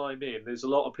situation I'm in, there's a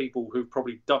lot of people who are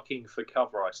probably ducking for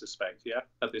cover, I suspect. Yeah,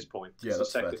 at this point. Yeah,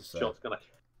 that's fair to say.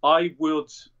 I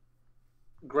would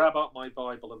grab up my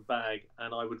Bible and bag,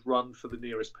 and I would run for the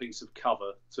nearest piece of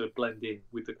cover to blend in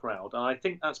with the crowd. And I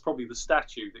think that's probably the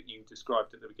statue that you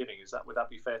described at the beginning. Would that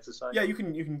be fair to say? Yeah, you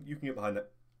can get behind it.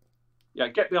 Yeah,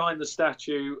 get behind the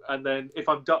statue, and then if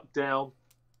I'm ducked down,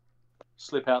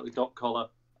 slip out the dock collar,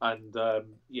 and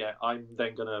I'm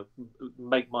then going to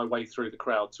make my way through the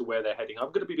crowd to where they're heading.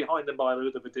 I'm going to be behind them by a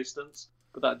little bit of a distance,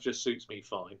 but that just suits me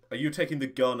fine. Are you taking the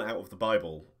gun out of the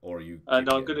Bible, or are you... And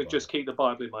I'm going to just keep the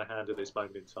Bible in my hand at this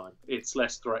moment in time. It's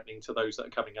less threatening to those that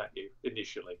are coming at you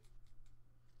initially.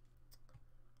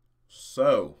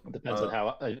 So... It depends on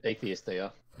how atheist they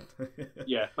are.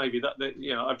 Yeah, maybe that.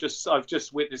 I've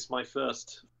just witnessed my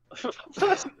first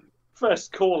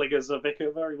calling as a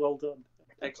vicar. Very well done,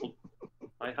 excellent.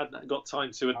 I hadn't got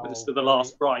time to administer the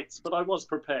last rites, but I was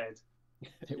prepared.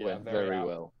 It went very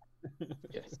well.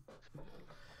 Yes.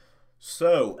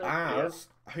 So,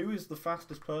 who is the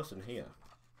fastest person here?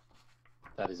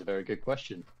 That is a very good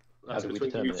question. That's do we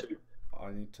between you determine it? two.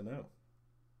 I need to know.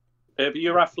 But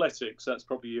your athletics, that's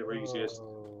probably your easiest.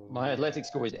 My athletic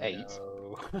score is 8.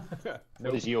 No.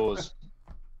 What is yours?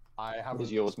 I haven't. What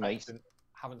is yours, mate?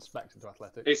 Haven't spec'd into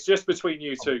athletics. It's just between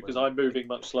you two because I'm moving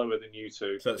much slower than you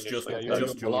two. So it's just, initially. Yeah,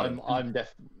 just Well, Jordan.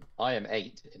 I am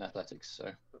 8 in athletics,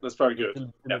 so That's very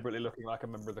good. Deliberately looking like a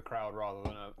member of the crowd rather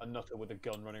than a nutter with a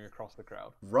gun running across the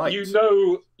crowd. Right.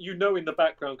 You know in the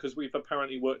background because we've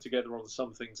apparently worked together on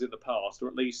some things in the past, or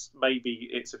at least maybe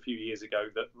it's a few years ago,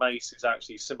 that Mace is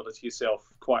actually similar to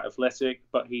yourself, quite athletic,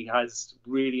 but he has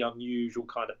really unusual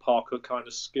kind of parkour kind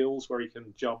of skills where he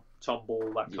can jump, tumble,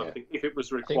 that kind of thing. If it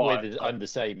was I think required, I'm the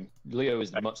same. Leo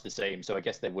is much the same, so I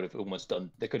guess they would have almost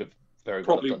done. They could have very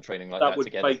well probably have done training like that that would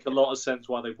together. make a lot of sense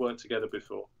why they've worked together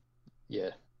before.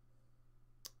 Yeah.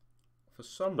 For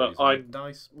some But reason, I'm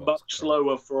dice much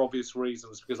slower for obvious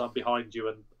reasons because I'm behind you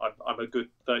and I'm a good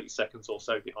 30 seconds or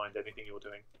so behind anything you're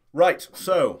doing. Right,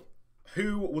 so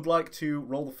who would like to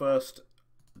roll the first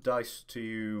dice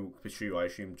to pursue? I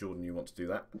assume, Jordan, you want to do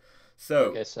that.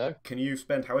 So, I guess so. can you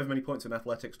spend however many points in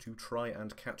athletics to try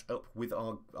and catch up with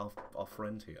our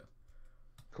friend here?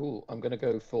 Cool. I'm going to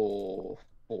go for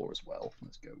 4 as well.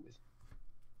 Let's go with.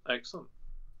 Excellent.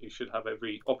 You should have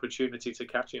every opportunity to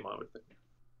catch him, I would think.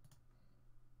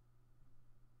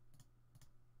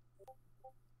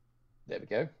 There we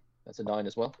go. That's a 9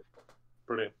 as well.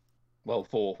 Brilliant. Well,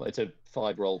 4. It's a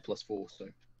 5 roll plus 4, so.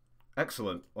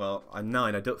 Excellent. Well, a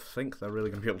 9. I don't think they're really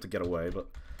going to be able to get away, but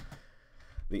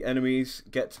the enemies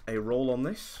get a roll on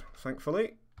this,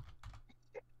 thankfully.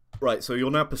 Right, so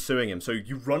you're now pursuing him. So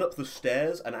you run up the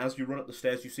stairs, and as you run up the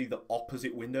stairs, you see the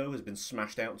opposite window has been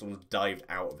smashed out and someone's dived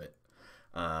out of it.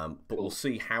 But we'll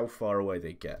see how far away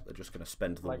they get. They're just going to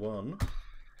spend the 1.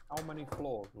 How many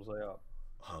floors was they up?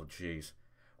 Oh, jeez.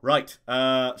 Right,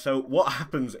 so what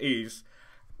happens is,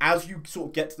 as you sort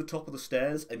of get to the top of the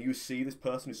stairs and you see this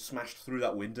person who's smashed through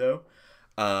that window,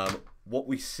 what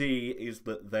we see is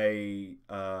that they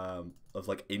have,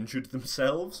 like, injured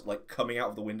themselves, like, coming out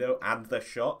of the window, and they're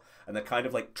shot, and they're kind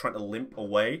of, like, trying to limp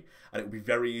away, and it would be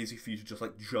very easy for you to just,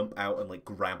 like, jump out and, like,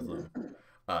 grab them.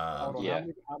 Hold on, yeah.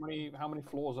 How many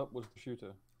floors up was the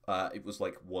shooter? It was,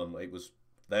 like, 1.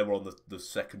 They were on the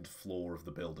second floor of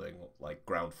the building, like,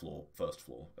 ground floor, first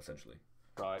floor, essentially.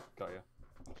 Right, got you.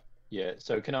 Yeah,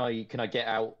 so can I get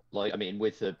out, like, I mean,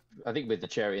 I think with the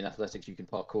cherry in athletics you can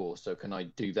parkour, so can I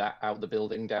do that out the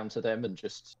building down to them and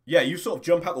just... Yeah, you sort of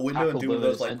jump out the window and Tackle do one of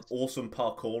those, like, them. awesome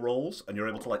parkour rolls, and you're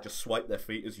able to, like, just swipe their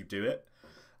feet as you do it.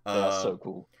 That's so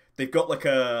cool. They've got, like,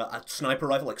 a sniper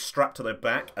rifle, like, strapped to their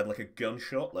back, and, like, a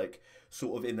gunshot, like,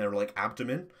 sort of in their, like,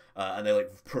 abdomen, and they're,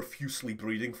 like, profusely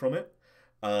bleeding from it.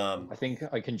 I think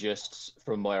I can just,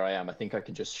 from where I am, I think I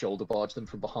can just shoulder barge them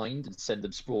from behind and send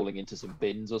them sprawling into some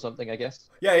bins or something, I guess.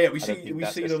 Yeah, we I don't see think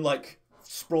that's them, like,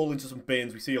 sprawl into some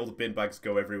bins. We see all the bin bags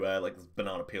go everywhere, like, there's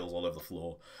banana peels all over the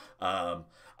floor.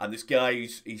 And this guy,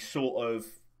 he's sort of,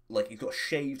 like, he's got a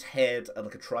shaved head and,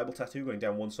 like, a tribal tattoo going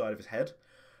down one side of his head.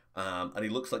 And he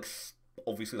looks like,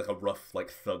 obviously, like a rough, like,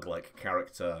 thug-like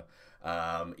character.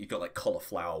 He's got, like,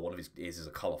 cauliflower. One of his ears is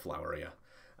a cauliflower ear.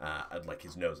 And, like,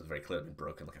 his nose has very clearly been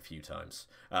broken, like, a few times.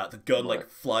 The gun, like,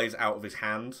 flies out of his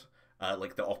hand,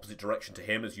 like, the opposite direction to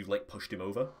him as you've, like, pushed him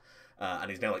over.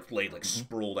 And he's now, like, laid, like,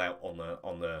 sprawled out on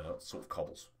the sort of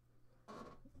cobbles.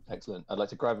 Excellent. I'd like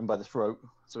to grab him by the throat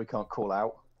so he can't call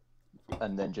out,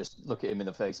 and then just look at him in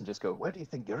the face and just go, "Where do you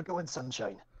think you're going,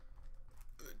 sunshine?"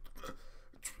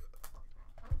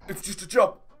 It's just a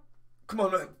job. Come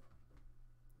on, man.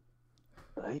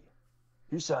 Right?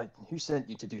 Who sent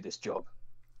you to do this job?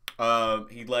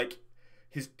 He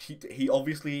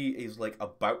obviously is, like,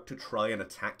 about to try and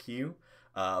attack you,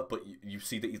 but you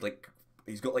see that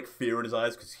he's got, like, fear in his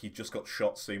eyes because he just got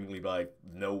shot seemingly by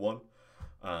no one.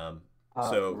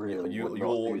 So really you would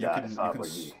not do that if I were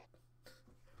s- you.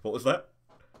 What was that?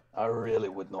 I really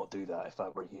would not do that if I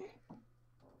were you.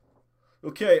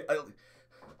 Okay,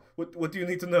 what do you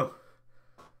need to know?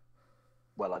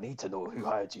 Well, I need to know who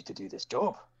hired you to do this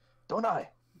job, don't I?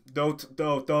 No.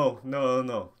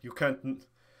 You can't.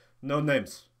 No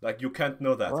names. Like, you can't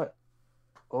know that. What?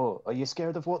 Oh, are you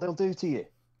scared of what they'll do to you?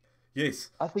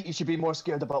 Yes. I think you should be more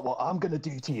scared about what I'm gonna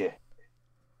do to you.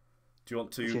 Do you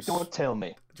want to? If you don't tell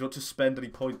me. Do you want to spend any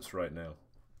points right now?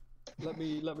 Let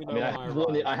me know. I mean, when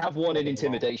I have one in arrive.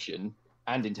 intimidation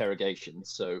and interrogation,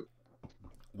 so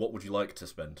What would you like to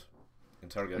spend?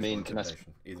 Interrogation or can I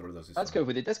intimidation? Either of those is let's fine. go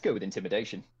with it. Let's go with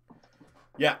intimidation.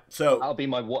 Yeah, so... That'll be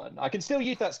my one. I can still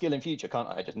use that skill in future, can't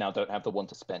I? I just now don't have the one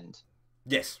to spend.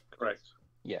 Yes. Correct.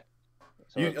 Yeah.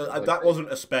 So that wasn't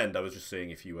a spend. I was just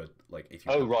seeing if you were like if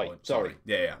you. Oh, had the right. point. Sorry.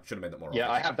 Yeah. Should have made that more Yeah,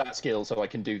 I obvious. have that skill, so I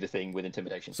can do the thing with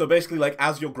intimidation. So basically, like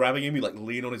as you're grabbing him, you like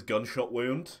lean on his gunshot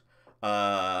wound,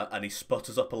 and he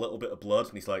sputters up a little bit of blood,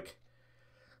 and he's like,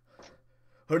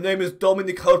 "Her name is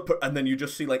Dominic Harper," and then you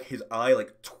just see like his eye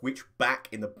like twitch back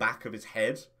in the back of his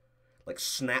head, like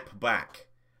snap back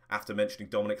after mentioning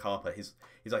Dominic Harper. His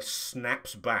eye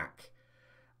snaps back,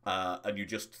 and you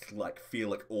just like feel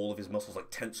like all of his muscles like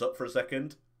tense up for a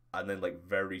second, and then like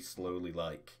very slowly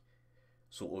like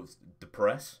sort of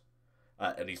depress.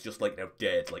 And he's just like now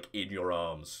dead, like in your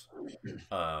arms,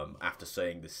 after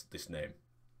saying this name.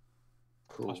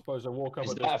 Cool. I suppose I walk up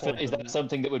Is at this point. that, is that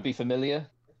something that would be familiar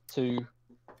to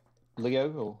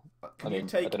Leo? Or Can you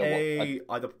take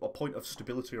either a point of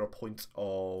stability or a point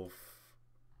of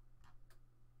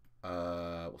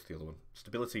what's the other one?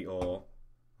 Stability or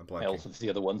I'm blanking. Health is the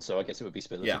other one, so I guess it would be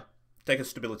stability. Yeah, take a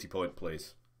stability point,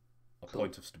 please. A Cool.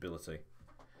 point of stability.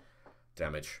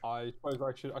 Damage. I suppose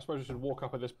I should walk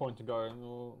up at this point and go,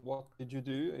 "Oh, what did you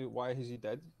do? Why is he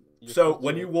dead?" You're So supposed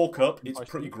when to you walk up, it's advise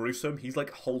pretty me. gruesome. He's like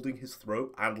holding his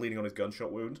throat and leaning on his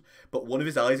gunshot wound, but one of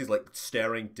his eyes is like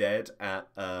staring dead at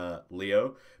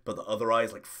Leo, but the other eye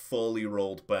is like fully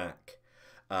rolled back.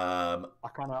 I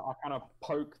kind of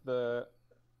poke the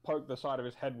side of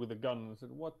his head with a gun and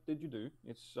said, "What did you do?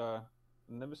 It's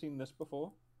never seen this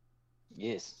before."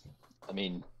 Yes. I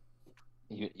mean,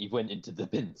 he went into the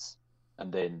bins,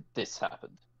 and then this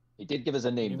happened. He did give us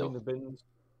a name, You though. mean the bins?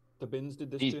 The bins did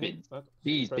this These to him? bins. That's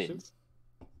These impressive. bins.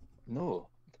 No.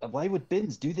 Why would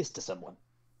bins do this to someone?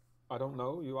 I don't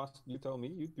know. You tell me.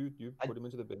 You put him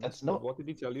into the bins. that's not- What did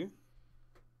he tell you?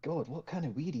 God, what kind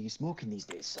of weed are you smoking these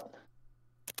days, son?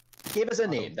 Give us a I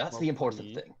don't name. That's smoke the important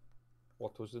weed. thing.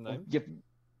 What was the name?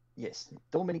 Yes,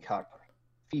 Dominic Harper,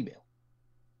 female.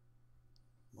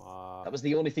 Uh, That was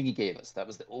the only thing he gave us. That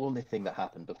was the only thing that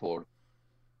happened before.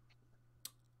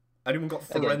 Anyone got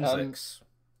Again, forensics?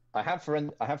 I have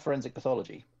forensic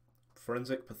pathology.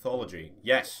 Forensic pathology.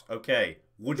 Yes. Okay.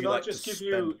 Would Can you I like just to give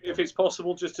spend you, if one? it's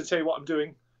possible, just to tell you what I'm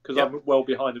doing? Because Yeah. I'm well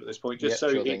behind it at this point, just Yeah,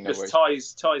 so sure it thing, no just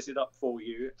worries. ties it up for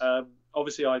you.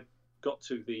 Obviously, I got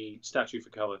to the statue for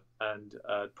cover and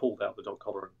pulled out the dog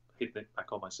collar and hidden it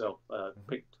back on myself.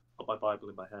 Picked up my Bible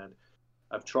in my hand.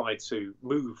 I've tried to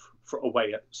move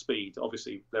away at speed.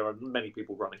 Obviously, there are many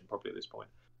people running probably at this point.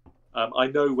 I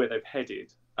know where they've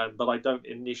headed, but I don't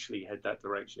initially head that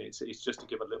direction. It's just to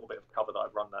give a little bit of cover that I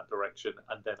run that direction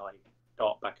and then I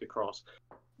dart back across.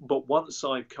 But once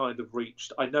I've kind of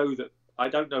reached, I know that I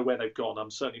don't know where they've gone.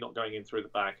 I'm certainly not going in through the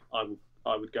back.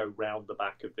 I would go round the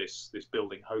back of this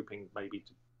building, hoping maybe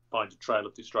to find a trail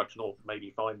of destruction or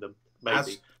maybe find them.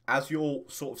 Maybe. As you're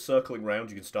sort of circling round,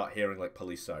 you can start hearing like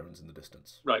police sirens in the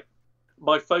distance. Right.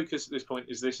 My focus at this point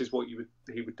is this is what he would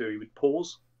do. He would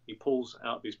pause. He pulls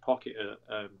out of his pocket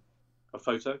a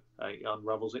photo. He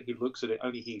unravels it. He looks at it.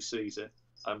 Only he sees it.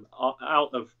 Out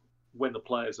of when the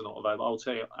players are not available, I'll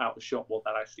tell you out of shot what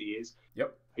that actually is.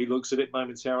 Yep. He looks at it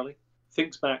momentarily,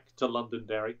 thinks back to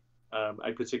Londonderry,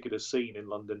 a particular scene in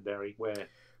Londonderry where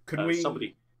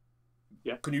somebody.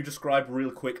 Yeah. Can you describe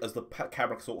real quick as the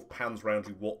camera sort of pans around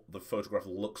you what the photograph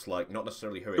looks like? Not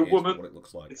necessarily who it is, woman, but what it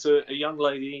looks like. It's a young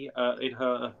lady in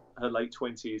her late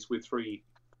 20s with three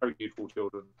very beautiful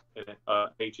children in it,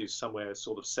 ages somewhere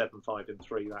sort of 7, 5, and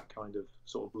 3. That kind of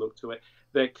sort of look to it.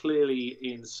 They're clearly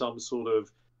in some sort of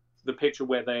the picture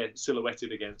where they're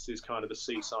silhouetted against is kind of a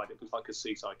seaside. It looks like a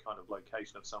seaside kind of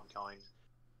location of some kind,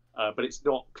 but it's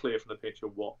not clear from the picture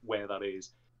where that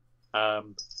is.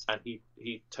 And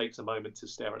he takes a moment to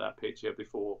stare at that picture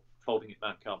before folding it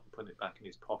back up and putting it back in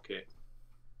his pocket.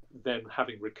 Then,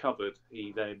 having recovered,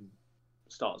 he then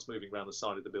starts moving around the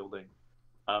side of the building,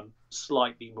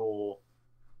 slightly more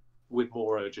with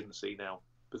more urgency now,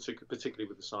 particularly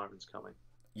with the sirens coming.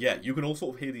 Yeah, you can all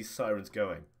sort of hear these sirens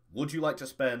going. Would you like to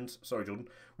spend... Sorry, Jordan.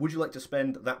 Would you like to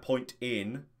spend that point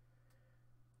in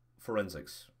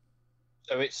forensics?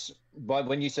 So it's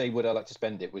when you say would I like to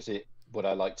spend it, was it would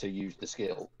I like to use the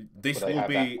skill? This Would I will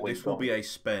have that be point this will be gone? a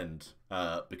spend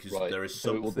because Right. there is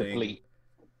So it will something. deplete.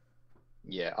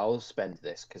 Yeah, I'll spend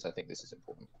this because I think this is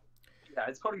important. Yeah,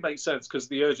 it probably makes sense because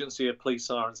the urgency of police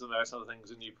sirens and various other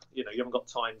things, and you haven't got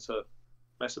time to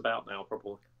mess about now,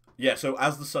 probably. Yeah, so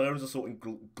as the sirens are sort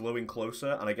of glowing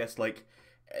closer, and I guess like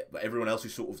everyone else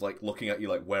is sort of like looking at you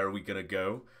like, where are we gonna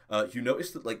go? You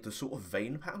notice that like the sort of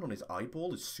vein pattern on his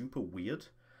eyeball is super weird.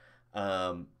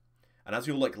 And as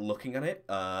you're like looking at it,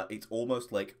 it's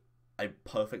almost like a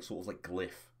perfect sort of like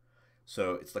glyph.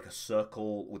 So it's like a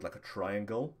circle with like a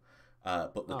triangle,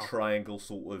 but the triangle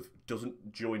sort of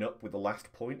doesn't join up with the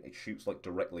last point. It shoots like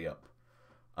directly up.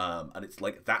 and it's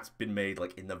like that's been made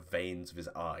like in the veins of his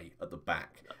eye at the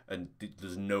back, and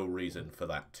there's no reason for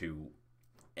that to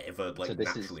ever like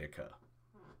naturally occur.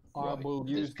 I will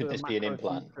use Could the this be an macro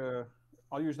implant? feature.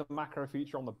 I'll use the macro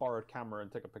feature on the borrowed camera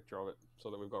and take a picture of it so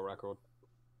that we've got a record.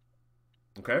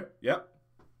 Okay. Yeah.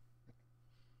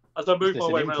 As I Is move this my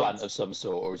an way implant around, of some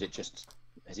sort, or is it just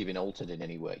has he been altered in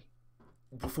any way?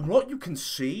 From what you can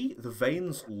see, the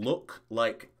veins look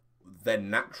like they're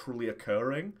naturally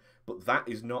occurring, but that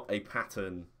is not a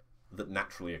pattern that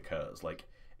naturally occurs. Like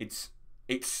it's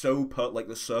so like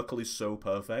the circle is so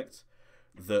perfect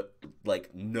that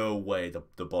like no way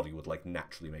the body would like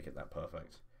naturally make it that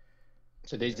perfect.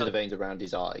 So these are the veins around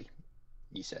his eye,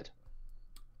 you said.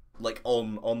 Like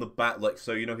on the back, like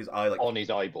so you know his eye, like On his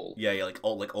eyeball. yeah, like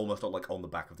almost on like on the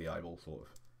back of the eyeball, sort of.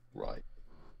 Right.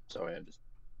 Sorry, I'm just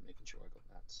making sure I got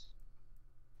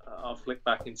that. I'll flick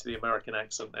back into the American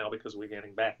accent now because we're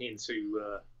getting back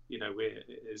into,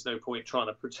 there's no point trying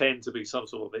to pretend to be some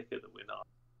sort of vicar that we're not.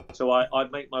 So I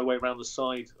make my way around the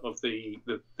side of the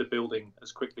building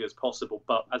as quickly as possible.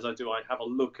 But as I do, I have a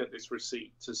look at this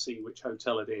receipt to see which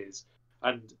hotel it is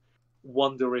and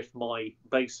wonder if my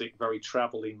basic, very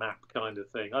travel-y map kind of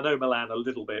thing. I know Milan a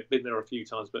little bit, been there a few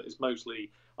times, but it's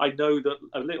mostly, I know that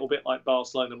a little bit like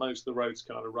Barcelona, most of the roads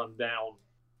kind of run down,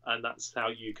 and that's how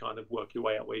you kind of work your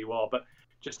way out where you are. But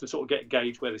just to sort of get a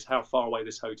gauge where how far away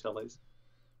this hotel is.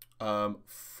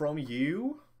 From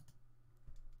you,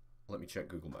 let me check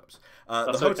Google Maps. The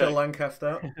That's Hotel okay.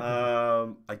 Lancaster.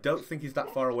 I don't think he's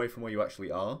that far away from where you actually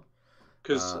are.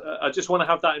 Because I just want to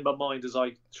have that in my mind as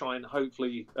I try and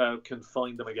hopefully can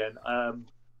find them again.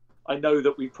 I know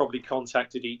that we've probably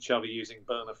contacted each other using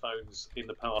burner phones in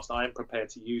the past. I am prepared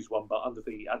to use one, but at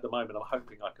the moment, I'm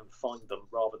hoping I can find them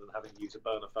rather than having to use a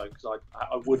burner phone because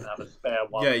I wouldn't have a spare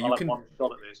one. Yeah, I'll have one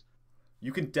shot at this.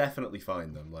 You can definitely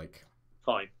find them. Like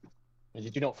Fine. And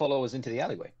did you not follow us into the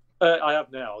alleyway? I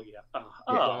have now, yeah.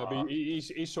 But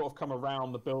he's sort of come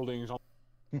around the buildings.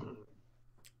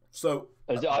 So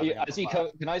As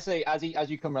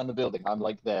you come around the building, I'm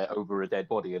like there over a dead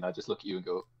body, and I just look at you and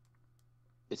go,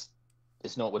 "It's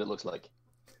not what it looks like."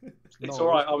 It's all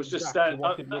right. I was just standing.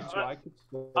 What it looks like.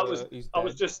 I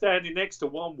was just standing next to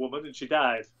one woman, and she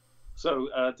died. So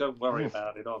don't worry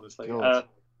about it, honestly.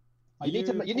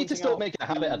 You need to stop making a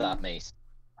habit of that, Mace.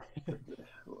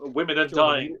 Women are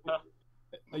dying.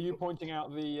 Are you pointing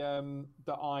out the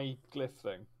eye glyph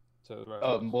thing?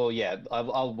 Well, yeah.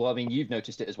 I mean, you've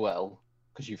noticed it as well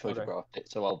because you photographed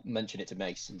it. So I'll mention it to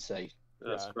Mace and say,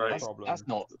 That's great.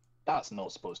 That's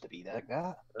not supposed to be like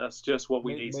that. That's just what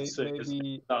we need to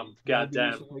see.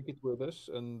 Goddamn. We should take it with us,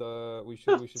 and we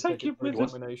should take it for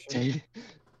examination.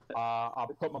 I'll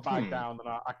put my bag down and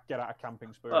I get out a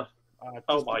camping spoon.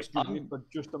 Excuse me for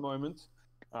just a moment.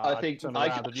 I think turn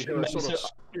around and you hear a sort of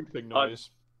scooping noise.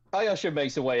 I usher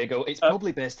Mace away and go, "It's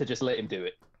probably best to just let him do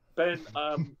it." Ben,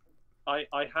 I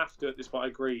have to at this point. I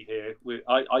agree here.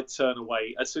 I turn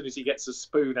away as soon as he gets a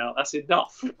spoon out. That's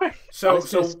enough. So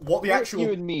what the actual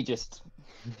you and me just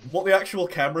what the actual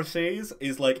camera sees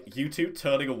is like you two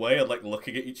turning away and like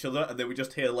looking at each other, and then we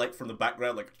just hear like from the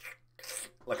background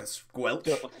like a squelch.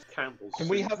 Can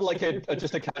we have like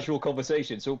just a casual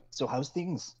conversation? So how's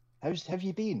things? Have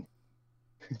you been?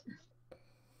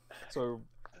 So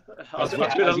as we're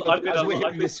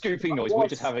hearing the scooping noise, we're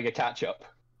just having a catch up.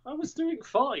 I was doing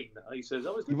fine, he says.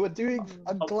 You were doing.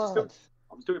 I'm glad.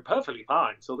 I was doing perfectly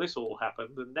fine. So this all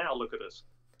happened, and now look at us.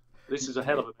 This is a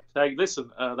hell of a mistake.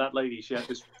 Listen, that lady, she had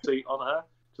this receipt on her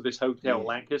to this hotel,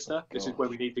 Lancaster. This is where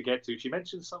we need to get to. She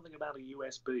mentioned something about a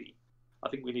USB. I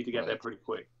think I think we need to get there pretty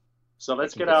quick. So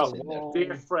let's get our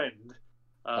dear friend,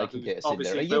 who's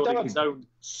obviously building his own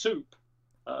soup.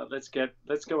 Let's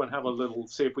go and have a little,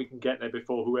 see if we can get there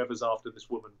before whoever's after this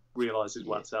woman realizes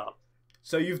what's up.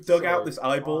 So you've dug out this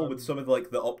eyeball with some of like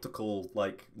the optical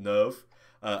like nerve.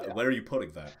 Where are you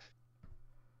putting that?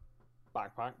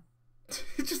 Backpack.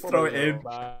 Just throw it in.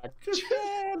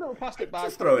 Little plastic bag.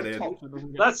 Just throw it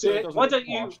in. That's it. Why don't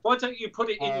you put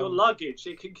it in your luggage?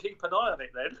 You can keep an eye on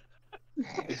it then.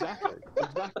 Exactly.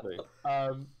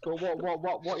 But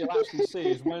what you'll actually see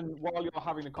is while you're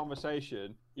having the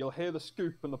conversation, you'll hear the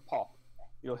scoop and the pop.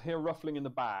 You'll hear ruffling in the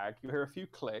bag. You'll hear a few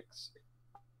clicks,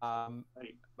 and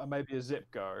maybe a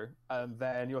zip go, and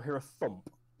then you'll hear a thump.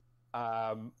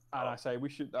 And I say we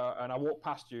should, and I walk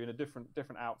past you in a different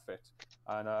outfit,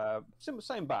 and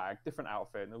same bag, different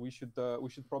outfit, and we should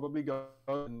probably go.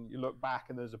 And you look back,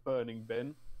 and there's a burning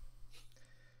bin.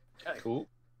 Okay. Cool.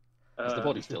 Is the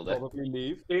body still there? Probably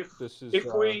leave. If This is,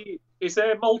 is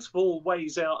there multiple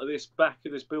ways out of this back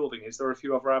of this building? Is there a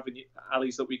few other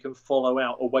alleys that we can follow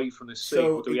out away from this scene,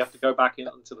 So or do we have to go back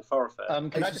into the thoroughfare?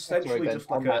 Can I It's just say, essentially Ben, just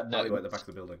like on a that alleyway at the note, back of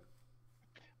the building.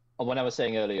 when I was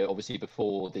saying earlier, obviously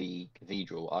before the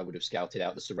cathedral, I would have scouted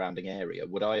out the surrounding area.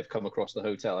 Would I have come across the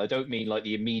hotel? I don't mean like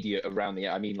the immediate around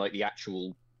I mean like the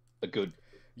actual, a good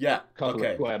Yeah, couple of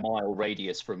okay. square mile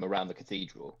radius from around the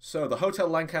cathedral. So the Hotel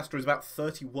Lancaster is about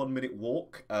 31-minute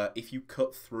walk. If you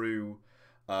cut through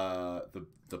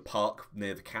the park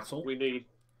near the castle, We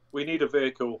need a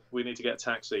vehicle. We need to get a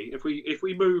taxi. If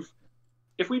we move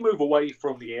away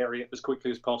from the area as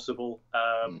quickly as possible,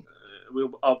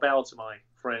 I'll bow to my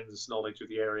friend's knowledge of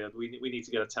the area. We need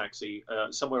to get a taxi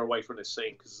somewhere away from this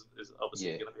scene because there's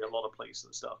obviously going to be a lot of police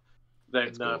and stuff.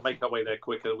 Then make our way there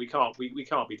quicker. We can't be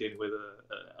dealing with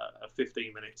a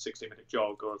 15-minute, 60-minute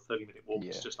jog or a 30-minute walk.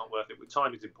 It's just not worth it.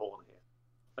 Time is important here.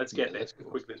 Let's get there as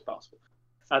quickly as possible.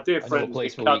 Our dear friend,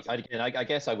 I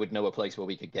guess I would know a place where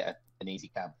we could get an easy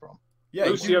cab from. yeah,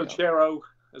 Lucio Chero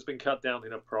has been cut down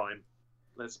in her prime.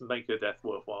 Let's make her death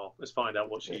worthwhile. Let's find out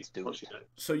what she's doing.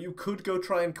 So you could go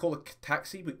try and call a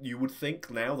taxi, but you would think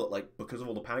now that, like, because of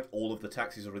all the panic, all of the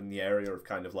taxis are in the area have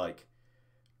kind of like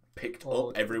picked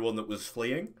up everyone that was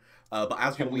fleeing. But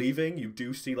as you're leaving, you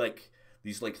do see like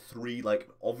these like three like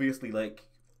obviously like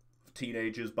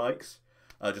teenagers' bikes,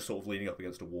 just sort of leaning up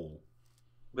against a wall.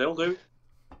 They'll do.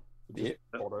 Yeah.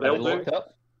 They'll do.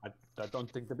 Up? I don't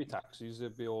think there'd be taxis.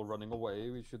 They'd be all running away.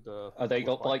 We should. Have they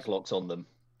got bike locks on them?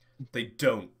 They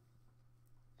don't.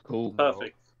 Cool.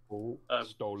 Perfect.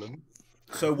 Stolen.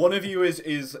 So one of you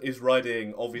is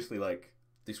riding. Obviously, like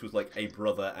this was like a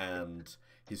brother and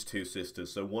his two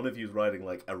sisters. So one of you's riding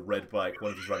like a red bike.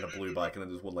 One of you's riding a blue bike, and then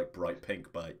there's one like bright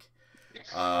pink bike.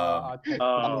 I take the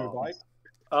blue bike.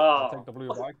 I take the blue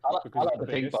bike because I like the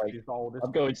pink bike.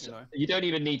 I'm going. You don't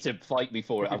even need to fight me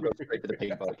for it. I'm going straight for the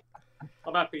pink bike.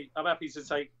 I'm happy to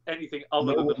take anything other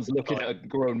than. No one's looking at a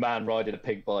grown man riding a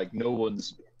pink bike. No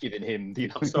one's giving him.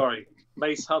 I'm sorry,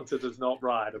 Mace Hunter does not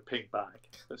ride a pink bike.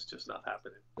 That's just not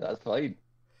happening. That's fine.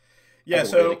 Yeah.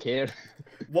 So really care.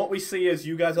 what we see is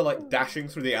you guys are like dashing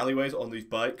through the alleyways on these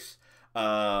bikes,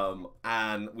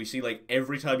 and we see like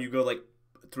every time you go like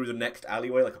through the next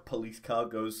alleyway, like a police car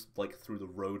goes like through the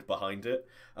road behind it.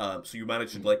 So you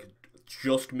manage to like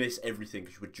just miss everything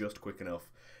because you were just quick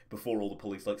enough before all the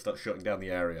police like start shutting down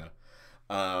the area.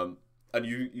 And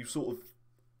you sort of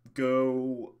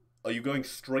go. Are you going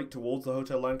straight towards the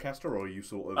Hotel Lancaster, or are you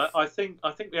sort of? I think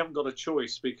we haven't got a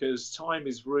choice because time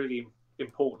is really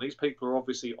important. These people are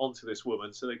obviously onto this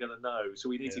woman, so they're going to know. So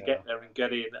we need to get there and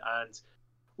get in, and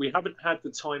we haven't had the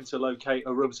time to locate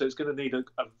a room, so it's going to need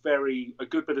a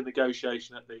good bit of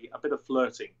negotiation a bit of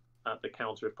flirting at the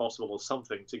counter if possible, or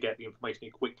something to get the information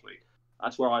in quickly.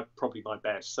 That's where I'm probably my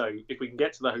best. So if we can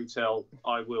get to the hotel,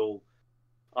 I will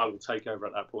take over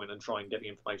at that point and try and get the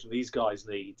information these guys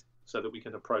need so that we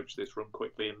can approach this room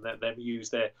quickly and let them use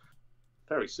their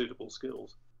very suitable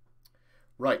skills.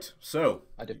 Right, so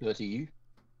I defer to you.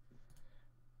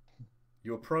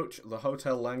 You approach the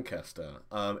Hotel Lancaster.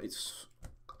 It's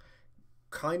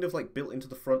kind of like built into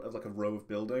the front of like a row of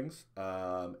buildings.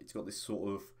 It's got this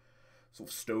sort of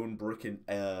stone brick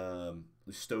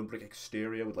this stone brick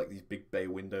exterior with like these big bay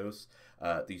windows.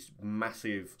 These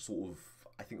massive sort of,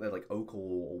 I think they're like oak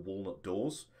or walnut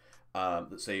doors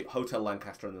that say Hotel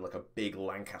Lancaster, and then like a big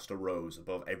Lancaster rose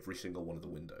above every single one of the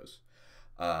windows.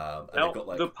 And now, they've got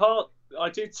like the part I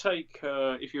did take,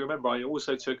 if you remember, I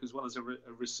also took, as well as a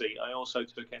receipt, I also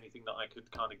took anything that I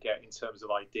could kind of get in terms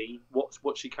of ID.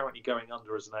 What's she currently going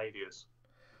under as an alias?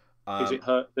 Is it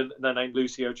her the name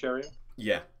Lucio Cherio?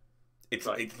 Yeah, it's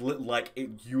like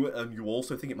you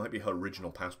also think it might be her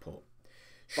original passport.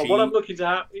 But what I'm looking to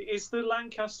have is the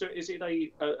Lancaster. Is it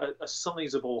a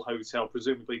sizable hotel?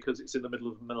 Presumably, because it's in the middle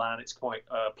of Milan, it's quite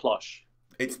plush.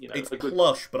 It's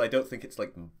plush, but I don't think it's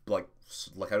like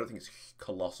I don't think it's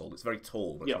colossal. It's very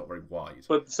tall, but it's not very wide.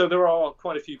 But so there are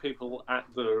quite a few people at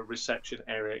the reception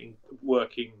area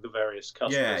working the various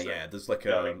customers. Yeah. There's like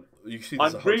you see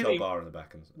there's a hotel bar in the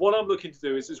back. What I'm looking to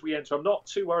do is, as we enter, I'm not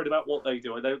too worried about what they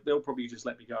do. They'll probably just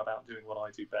let me go about doing what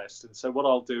I do best. And so what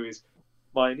I'll do is,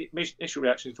 my initial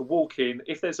reaction is to walk in.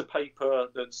 If there's a paper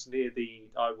that's near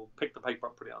I will pick the paper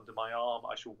up, put it under my arm.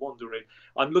 I shall wander in.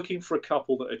 I'm looking for a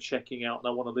couple that are checking out, and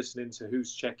I want to listen into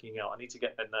who's checking out. I need to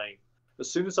get their name.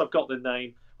 As soon as I've got their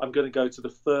name, I'm going to go to the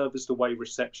furthest away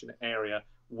reception area,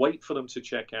 wait for them to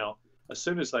check out. As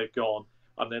soon as they've gone,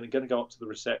 I'm then going to go up to the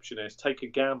receptionist, take a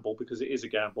gamble, because it is a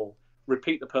gamble,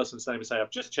 repeat the person's name and say,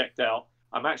 I've just checked out.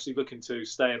 I'm actually looking to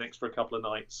stay an extra couple of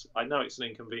nights. I know it's an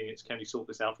inconvenience. Can you sort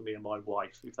this out for me and my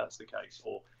wife, if that's the case?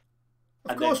 Or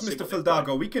Of and then course, see Mr. what they're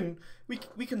Fildago,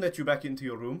 we can let you back into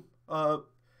your room.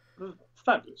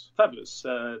 Fabulous, fabulous.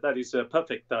 That is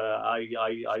perfect. I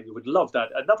would love that.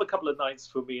 Another couple of nights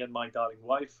for me and my darling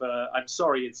wife. I'm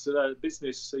sorry, it's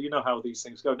business. You know how these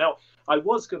things go. Now, I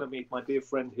was going to meet my dear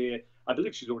friend here. I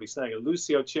believe she's already staying at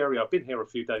Lucio Cherry. I've been here a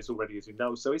few days already, as you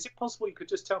know. So is it possible you could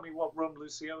just tell me what room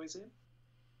Lucio is in?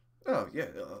 Oh, yeah,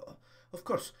 of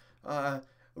course.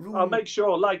 Room... I'll make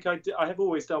sure, like I have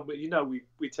always done. But you know,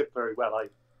 we tip very well. I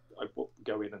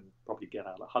go in and probably get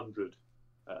out 100.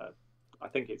 I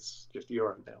think it's just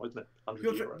euro now, isn't it?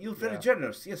 100 euro. You're very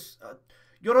generous. Yes.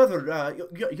 Your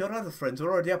other friends are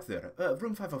already up there.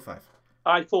 Room 505.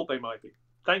 I thought they might be.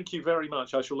 Thank you very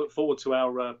much. I shall look forward to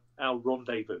our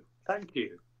rendezvous. Thank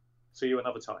you. See you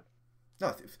another time.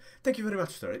 No, thank you very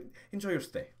much, sir. Enjoy your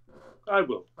stay. I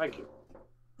will. Thank you.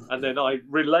 And then I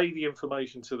relay the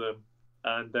information to them,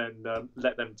 and then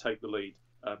let them take the lead.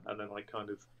 And then I kind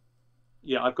of,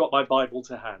 I've got my Bible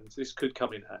to hand. This could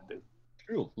come in handy.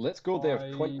 Cool. Let's go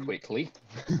there quite quickly.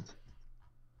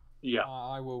 Yeah.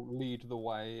 I will lead the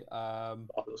way.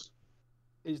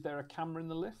 Is there a camera in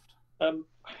the lift?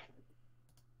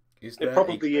 It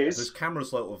probably is. There's cameras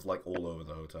sort of like all over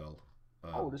the hotel.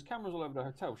 There's cameras all over the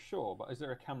hotel, sure, but is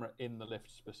there a camera in the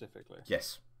lift specifically?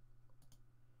 Yes.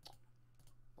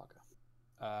 Bugger.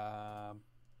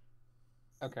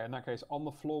 Okay, in that case, on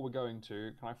the floor we're going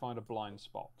to, can I find a blind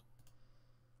spot?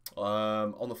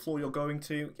 On the floor you're going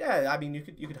to, yeah. I mean,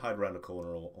 you could hide around a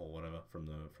corner or whatever from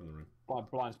the room.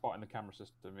 Blind spot in the camera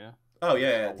system, yeah. Oh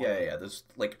yeah. There's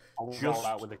like I'll just roll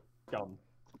out with a gun.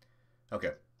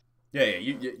 Okay. Yeah.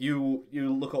 You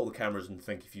look at all the cameras and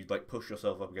think if you like push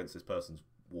yourself up against this person's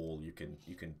wall, you can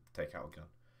take out a gun.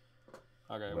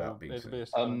 Okay, well, it'll be a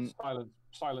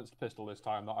silenced pistol this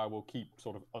time that I will keep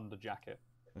sort of under jacket,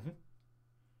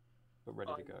 but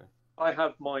ready to go. I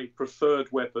have my preferred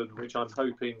weapon, which I'm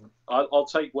hoping I'll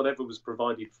take whatever was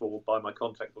provided for by my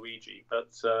contact Luigi,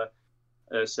 but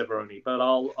Severoni. But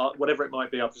I'll whatever it might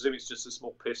be. I presume it's just a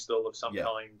small pistol of some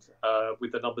kind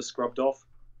with the number scrubbed off.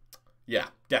 Yeah,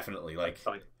 definitely. Like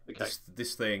okay.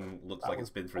 This thing looks like it's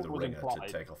been through the ringer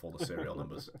to take off all the serial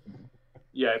numbers.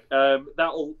 Yeah,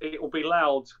 it'll be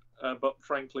loud, but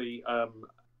frankly,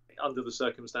 under the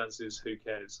circumstances, who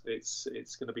cares?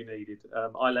 It's going to be needed.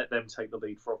 I let them take the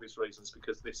lead for obvious reasons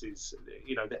because this is,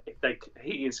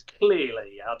 he is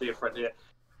clearly our dear friend here,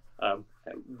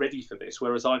 ready for this.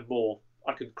 Whereas I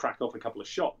could crack off a couple of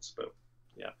shots, but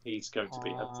yeah, he's going to be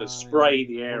able to spray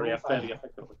the area fairly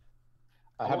effectively.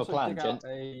 I have a plan, dig gent.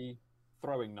 Out a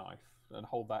throwing knife and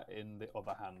hold that in the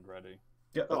other hand, ready.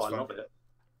 Yeah, that's fine. I love it.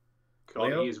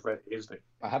 God, he is ready, isn't he?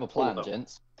 I have a plan,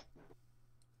 gents.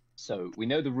 So we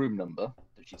know the room number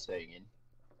that she's staying in.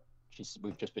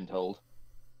 We've just been told.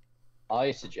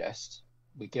 I suggest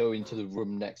we go into the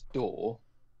room next door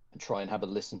and try and have a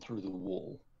listen through the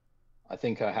wall. I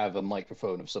think I have a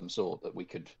microphone of some sort that we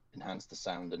could enhance the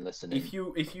sound and listen in.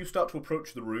 If you start to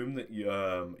approach the room, that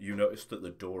you notice that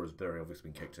the door has very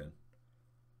obviously been kicked in.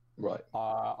 Right.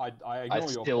 I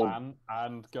ignore your plan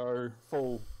and go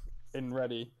full in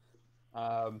ready.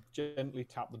 Gently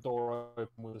tap the door open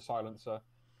with a silencer.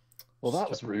 Well, that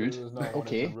was rude.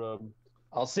 Okay.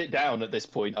 I'll sit down at this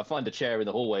point. I'll find a chair in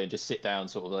the hallway and just sit down,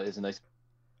 sort of like, isn't it?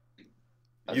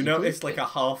 You notice like a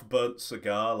half-burnt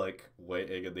cigar, like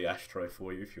waiting in the ashtray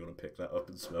for you if you want to pick that up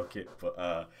and smoke it.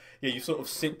 But you sort of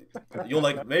sit. You're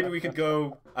like, maybe we could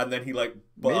go, and then he like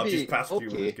barges past you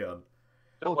with his gun.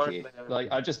 Okay.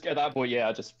 Like I just at that point,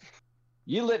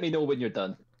 you let me know when you're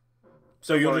done.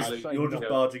 So you're just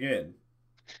barging in.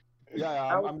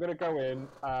 Yeah, I'm gonna go in.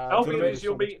 Albion is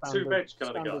your meat two veg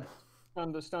kind of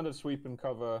guy. Standard sweep and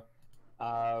cover.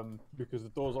 Because the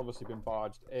door's obviously been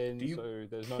barged in, so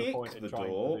there's no point in trying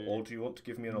to or do you want to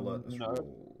give me an alertness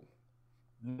roll?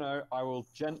 No, I will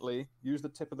gently use the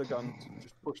tip of the gun to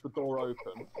just push the door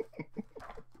open.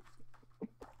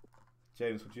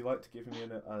 James, would you like to give me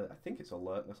an? I think it's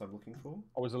alertness I'm looking for.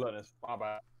 Oh, it's alertness. My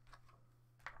bad.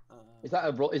 Is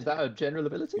that a general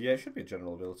ability? Yeah, it should be a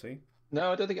general ability.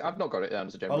 No, I don't think I've not got it down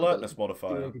as a general alertness ability.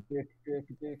 Modifier.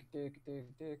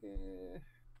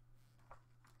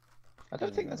 I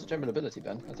don't think that's a general ability,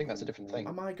 Ben. I think that's a different thing.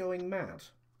 Am I going mad?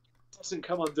 Doesn't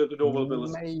come under the normal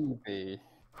ability. Maybe.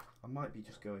 I might be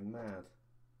just going mad.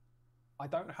 I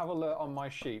don't have alert on my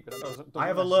sheet, but it doesn't I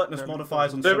have alertness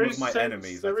modifiers on some of my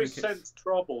enemies. There is sense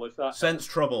trouble if that. Sense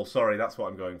trouble. Sorry, that's what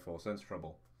I'm going for. Sense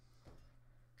trouble.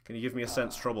 Can you give me a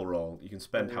sense trouble roll? You can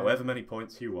spend however many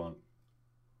points you want.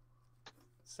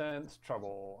 Sense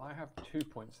trouble. I have 2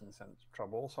 points in sense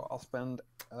trouble, so I'll spend.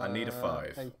 I need a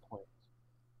 5. 8 points.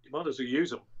 You might as well use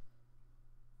them.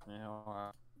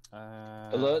 Yeah.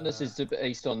 Alertness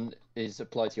is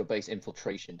applied to your base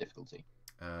infiltration difficulty.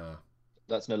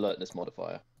 That's an alertness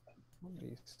modifier.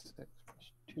 6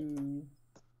 plus 2.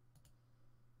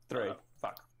 3.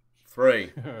 Fuck.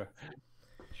 3.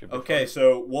 Should be Okay, fun.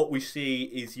 so what we see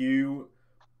is you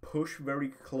push very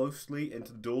closely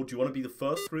into the door. Do you want to be the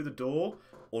first through the door,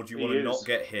 or do you want to not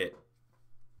get hit?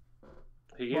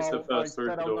 He is the first through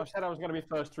the door. I said I was going to be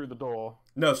first through the door.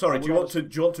 No, sorry. Do you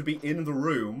want to be in the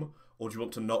room, or do you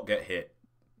want to not get hit?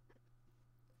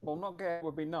 Well, not get hit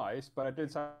would be nice, but I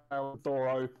did say I would the door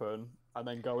open and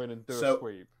then go in and do a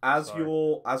sweep. As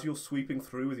you're sweeping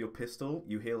through with your pistol,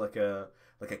 you hear like a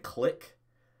click,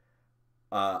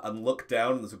 and look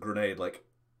down, and there's a grenade like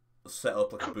set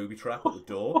up like a booby trap at the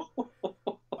door.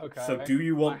 Okay. So do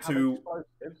you want to?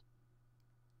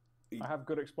 I have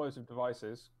good explosive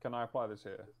devices. Can I apply this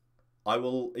here? I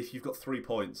will. If you've got 3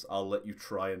 points, I'll let you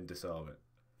try and disarm it.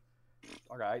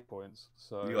 I got 8 points.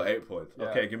 So you got 8 points. Yeah.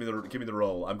 Okay, give me the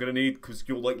roll. I'm gonna need because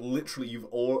you're like literally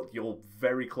you're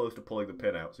very close to pulling the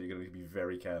pin out, so you're gonna need to be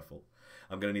very careful.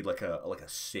 I'm gonna need like a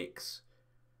 6,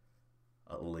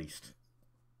 at least.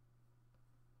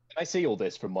 I see all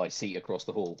this from my seat across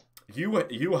the hall. You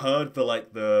heard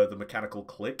the mechanical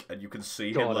click, and you can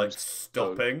see him like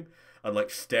stopping and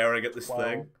like staring at this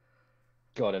thing.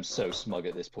 God, I'm so smug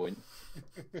at this point.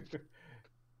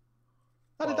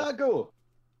 How did that go?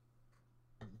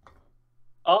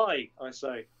 I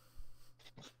say.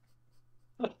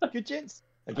 Good gents.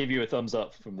 I give you a thumbs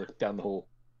up from down the hall.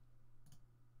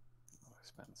 I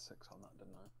spent 6 on that,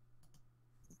 didn't I?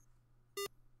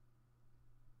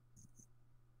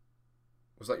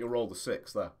 Was that your roll, the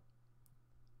 6 there?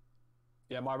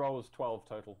 Yeah, my roll was 12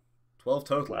 total. 12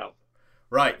 total. Wow.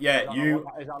 Right, yeah,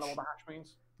 Is that what the hash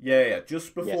means? Yeah.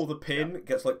 Just before the pin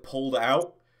gets like pulled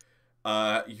out,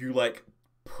 you like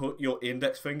put your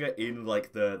index finger in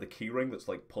like the key ring that's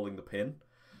like pulling the pin,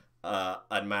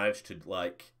 and manage to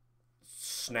like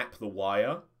snap the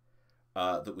wire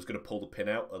that was going to pull the pin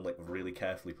out, and like really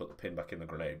carefully put the pin back in the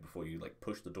grenade before you like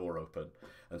push the door open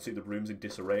and see the room's in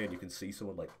disarray, and you can see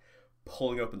someone like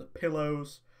pulling open the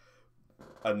pillows,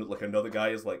 and like another guy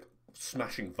is like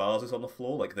smashing vases on the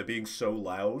floor. Like they're being so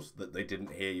loud that they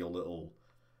didn't hear your little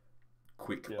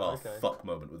quick fuck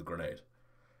moment with the grenade.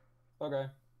 Okay.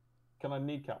 Can I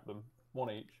kneecap them?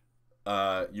 1 each.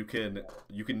 You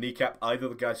can kneecap either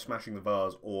the guy smashing the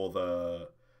vase or the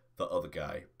other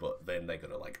guy, but then they're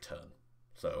gonna like turn.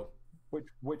 So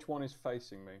which one is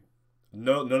facing me?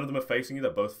 No, none of them are facing you.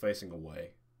 They're both facing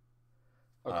away.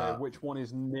 Okay, which one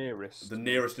is nearest? The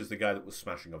nearest is the guy that was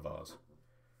smashing a vase.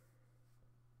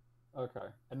 Okay.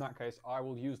 In that case, I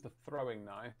will use the throwing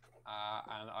knife,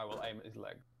 and I will aim at his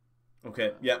leg.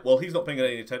 Okay, yeah, well, he's not paying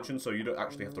any attention, so you don't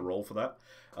actually have to roll for that.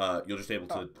 You're just able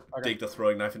to dig the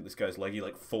throwing knife into this guy's leg. He,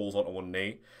 like, falls onto one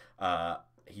knee.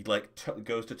 He, like,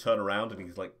 goes to turn around, and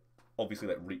he's, like, obviously,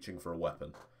 like, reaching for a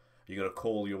weapon. Are you going to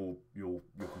call your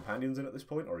companions in at this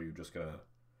point, or are you just going to...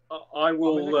 I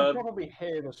will... I mean, they can probably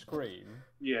hear the scream.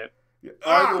 Yeah.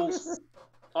 I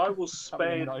will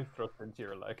spend... knife thrust into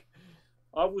your leg.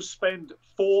 I will spend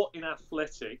 4 in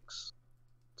athletics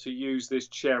to use this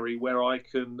cherry, where I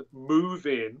can move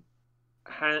in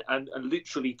and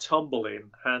literally tumble in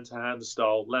hand-to-hand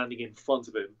style, landing in front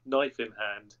of him, knife in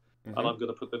hand, and I'm going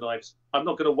to put the knives... I'm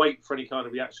not going to wait for any kind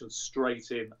of reaction.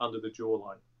 Straight in under the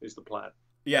jawline is the plan.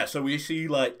 Yeah, so we see,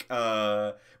 like,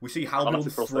 Halbjorn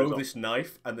throw this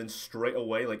knife, and then straight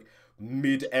away, like,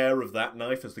 mid-air of that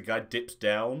knife, as the guy dips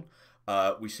down,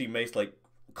 we see Mace, like,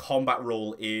 combat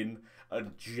roll in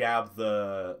and jab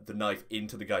the knife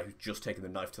into the guy who's just taken the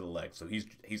knife to the leg. So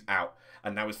he's out,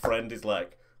 and now his friend is,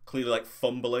 like, clearly, like,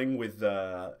 fumbling with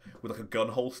like, a gun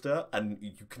holster, and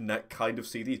you can kind of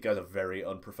see these guys are very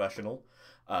unprofessional.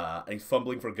 And he's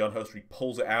fumbling for a gun holster, he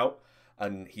pulls it out,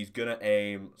 and he's gonna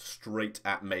aim straight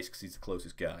at Mace because he's the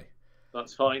closest guy.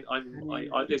 That's fine.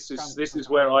 This is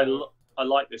where I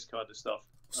like this kind of stuff.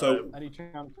 So any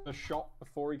chance of a shot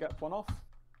before he gets one off?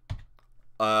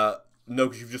 No,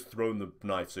 because you've just thrown the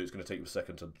knife, so it's gonna take you a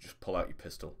second to just pull out your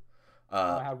pistol.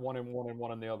 I had one in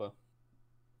the other,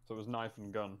 so it was knife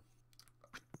and gun.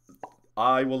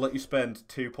 I will let you spend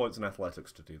 2 points in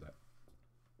athletics to do that.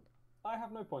 I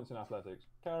have no points in athletics.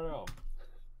 Carry on.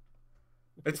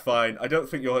 It's fine. I don't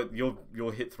think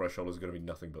your hit threshold is going to be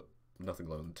nothing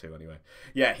lower than 2 anyway.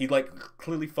 Yeah, he like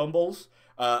clearly fumbles,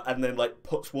 and then like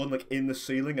puts one like in the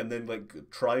ceiling, and then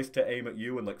like tries to aim at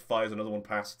you, and like fires another one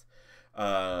past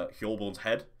Hjolborn's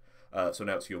head. So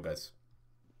now it's your guys.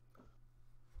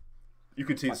 You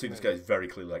can see this guy is very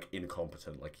clearly like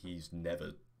incompetent. Like he's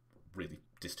never really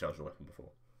discharged a weapon before.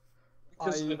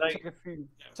 I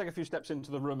take a few steps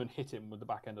into the room and hit him with the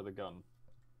back end of the gun.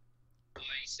 I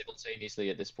simultaneously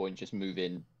at this point just move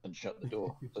in and shut the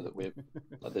door so that we're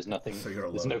like, there's nothing. So you're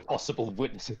There's alone. no possible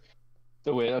witness.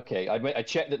 So we're okay. I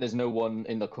check that there's no one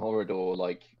in the corridor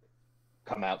like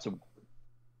come out to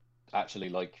actually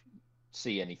like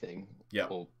see anything. Yeah.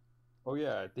 Or Oh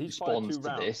yeah, these responds 2 to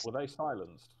rounds. this. Were they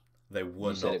silenced? They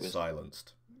were said not it was-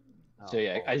 silenced. so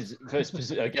yeah,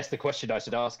 first, I guess the question I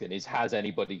should ask is: has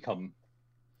anybody come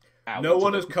out? No into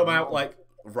one the- has come out like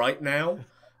right now.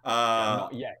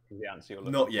 Not yet is the answer you're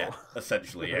looking Not for. yet.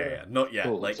 Essentially, yeah. Not yet.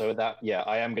 Cool. Like, So that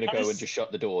I am going to go Has- and just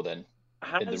shut the door then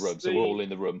in the Has room. So we're all in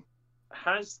the room.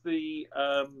 Has the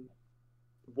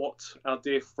what our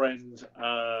dear friend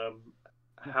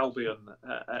Halbion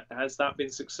has that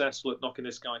been successful at knocking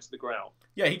this guy to the ground?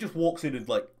 yeah, he just walks in and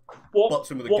like What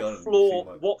butts him with a gun. and floor? she,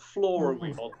 like- What floor are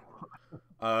we on?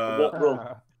 Uh, What room?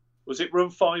 Was it room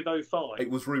 505? it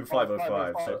was room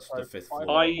 505, so it's the 5th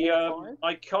floor.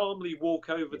 I calmly walk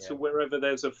over to wherever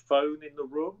there's a phone in the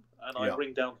room, and I Yeah.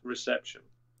 ring down to reception.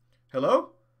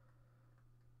 Hello?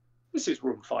 This is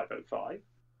room 505.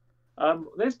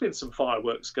 There's been some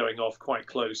fireworks going off quite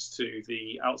close to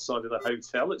the outside of the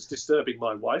hotel. It's disturbing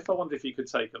my wife. I wonder if you could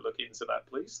take a look into that,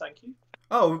 please. Thank you.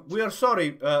 Oh, we are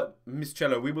sorry, Miss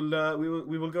Cello. We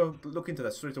will go look into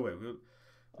that straight away.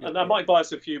 And that might buy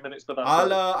us a few minutes, but that's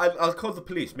all. I'll call the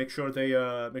police. Make sure they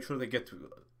get to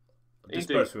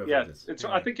disperse whoever yeah, it is.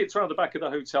 I think it's around the back of the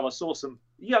hotel. I saw some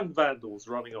young vandals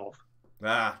running off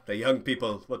The young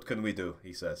people. What can we do?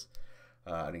 He says.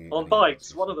 on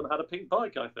bikes. One of them had a pink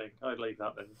bike, I think. I'd leave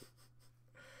that then.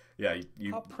 Yeah,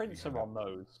 you. Our prints are on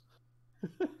those.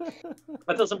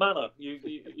 That doesn't matter.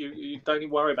 You don't even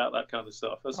worry about that kind of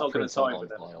stuff. That's not going to tie with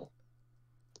them.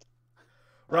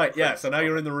 Right, yeah. So now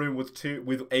you're in the room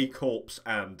with a corpse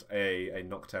and a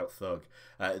knocked out thug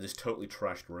in this totally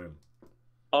trashed room.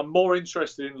 I'm more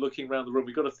interested in looking around the room.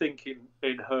 We've got to think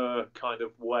in her kind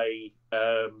of way.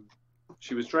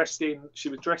 She was dressed in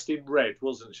red,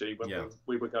 wasn't she? When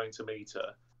we were going to meet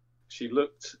her, she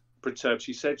looked perturbed.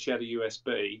 She said she had a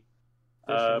USB.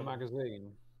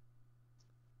 Magazine.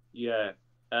 Yeah.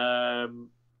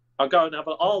 I'll go and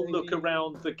I'll look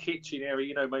around the kitchen area.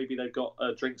 You know, maybe they've got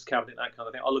a drinks cabinet, that kind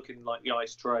of thing. I'll look in like the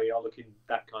ice tray. I'll look in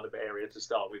that kind of area to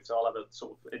start with. So I'll have a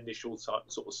sort of initial sort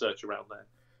of search around there.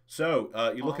 So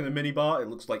you look in the minibar. It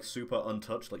looks like super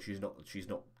untouched. Like she's not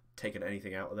taken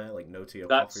anything out of there, like no tea or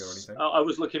coffee or anything. I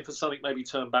was looking for something maybe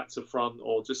turned back to front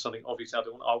or just something obvious.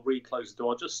 I'll re-close the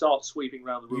door. I'll just start sweeping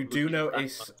around the room. You do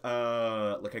notice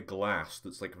like a glass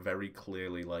that's like very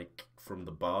clearly like from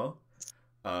the bar,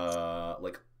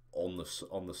 like on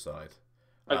the side.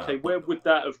 Okay, where would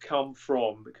that have come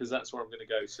from? Because that's where I'm going to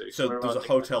go to. So there's a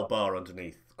hotel bar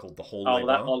underneath called the Hallway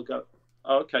Bar. I'll go.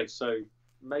 Okay, so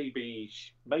maybe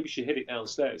she hid it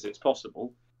downstairs. It's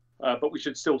possible, but we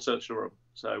should still search the room.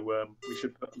 So we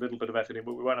should put a little bit of effort in,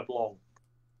 but we won't have long.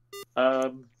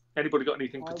 Anybody got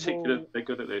anything particularly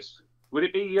good at this? Would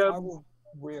it be? I will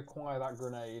reacquire that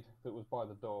grenade that was by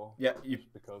the door. Yeah,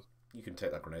 because you can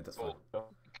take that grenade. That's fine.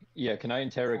 Yeah, can I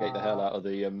interrogate the hell out of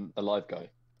the alive guy?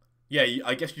 Yeah,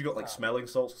 I guess you got like smelling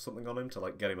salts or something on him to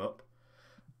like get him up.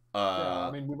 Yeah,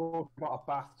 I mean we've all got a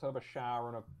bathtub, a shower,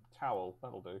 and a towel.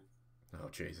 That'll do. Oh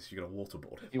Jesus, you're gonna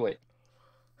waterboard him. You wait.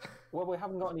 Well, we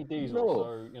haven't got any diesel,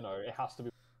 so you know it has to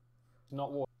be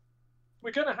not water.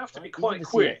 We're going to have to be quite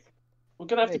quick. We're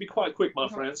going to have to be quite quick, my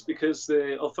friends, because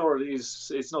the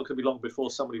authorities. It's not going to be long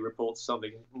before somebody reports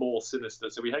something more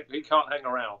sinister. So he can't hang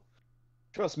around.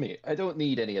 Trust me, I don't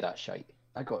need any of that shite.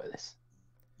 I got this.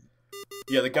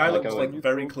 Yeah, the guy looks go like on.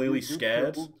 very clearly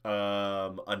scared,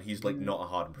 and he's like not a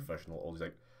hardened professional. He's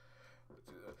like,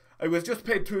 I was just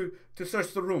paid to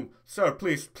search the room, sir.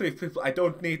 Please, I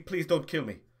don't need. Please don't kill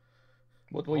me.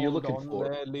 What were you looking Hold on for?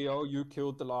 there, Leo, you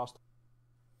killed the last.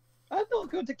 I'm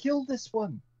not going to kill this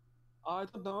one. I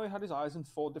don't know. He had his eyes in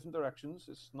 4 different directions.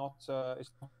 It's not. It's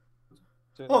not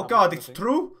Oh God, it's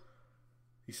true.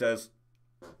 He says.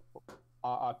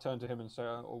 I turn to him and say,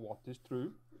 "Oh, what is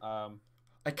true?"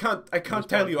 I can't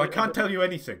tell you. I can't tell you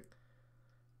anything.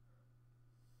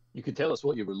 You could tell us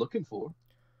what you were looking for.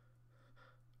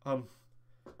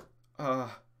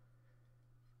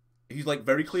 He's like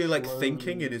very clearly like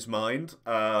thinking in his mind.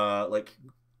 Like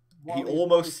While he he's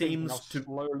almost thinking, seems I'll to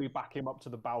slowly back him up to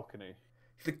the balcony.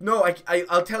 He's like, no,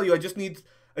 I'll tell you. I just need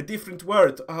a different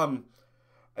word.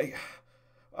 Could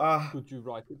you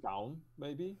write it down,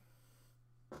 maybe?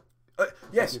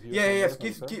 Yes, give you yes. a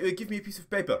pen and Give me a piece of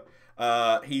paper.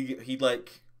 He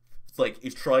like like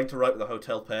he's trying to write with a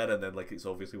hotel pen, and then like it's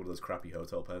obviously one of those crappy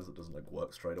hotel pens that doesn't like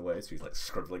work straight away. So he's like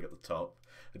scribbling at the top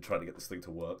and trying to get this thing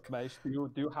to work. Mace, do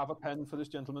you have a pen for this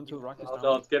gentleman to write this down?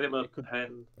 I'll get him a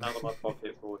pen out of my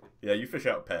pocket for him. Yeah, you fish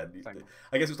out a pen.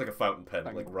 I guess it's like a fountain pen.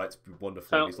 It like writes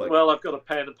wonderfully. He's like, well, I've got a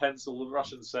pen and pencil. The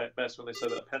Russians say it best when they say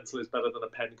that a pencil is better than a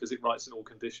pen because it writes in all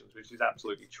conditions, which is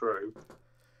absolutely true.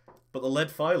 But the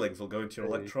lead filings will go into your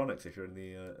electronics if you're in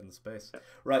the space. Yeah.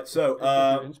 Right, so if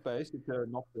you're in space, if you're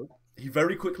not good. He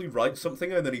very quickly writes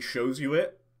something and then he shows you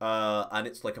it, and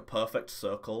it's like a perfect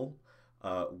circle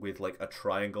with like a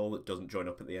triangle that doesn't join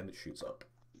up at the end. It shoots up.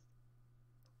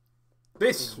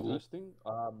 This. Interesting.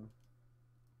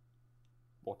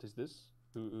 What is this?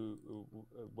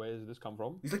 Where does this come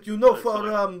from? He's like,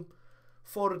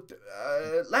 for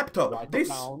laptop.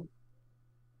 This.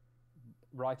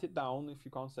 Write it down if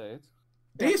you can't say it.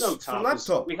 This for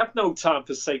laptop. We have no time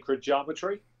for sacred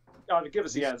geometry. Give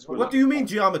us the answer. What do you mean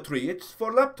geometry? It's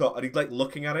for laptop. And he's like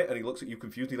looking at it, and he looks at you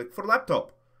confused. He's like, for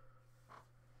laptop.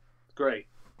 Great.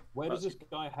 Where does this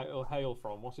guy hail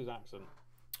from? What's his accent?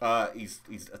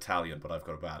 He's Italian, but I've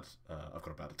got a bad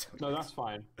Italian. No, that's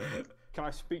fine. Can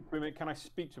I speak to him? Can I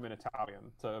speak to him in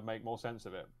Italian to make more sense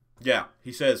of it? Yeah,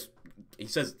 he says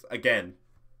again,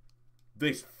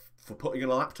 this for putting in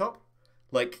a laptop.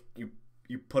 Like you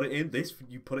put it in this,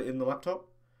 you put it in the laptop,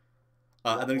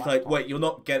 and then he's like, wait, you'll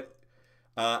not get.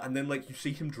 And then like you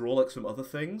see him draw like some other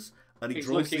things, and he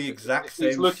draws the exact same.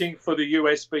 He's looking for the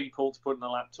USB port to put in the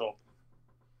laptop.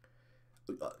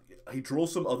 He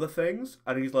draws some other things,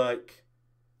 and he's like,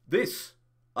 this,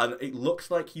 and it looks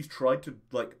like he's tried to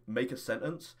like make a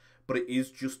sentence, but it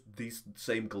is just the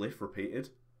same glyph repeated.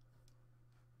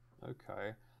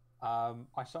 Okay,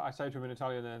 I say to him in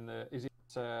Italian, then is it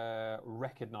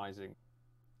recognizing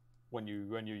when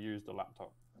you use the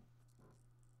laptop?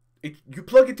 You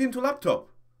plug it into laptop.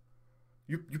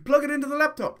 You plug it into the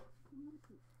laptop.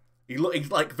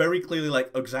 He's like very clearly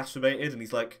like exacerbated, and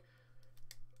he's like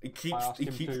he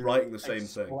keeps writing the same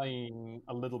thing. Explain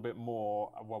a little bit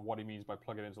more what he means by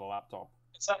plug it into the laptop.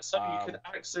 Is that so you can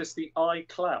access the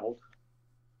iCloud?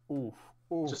 Oof.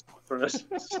 Just for us.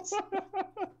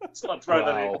 Start throwing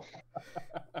that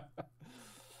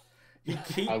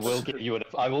in. I will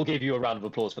give you a round of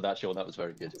applause for that, Sean. That was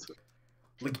very good.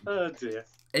 Like, oh dear.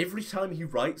 Every time he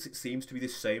writes, it seems to be the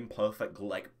same perfect,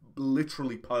 like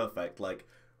literally perfect. Like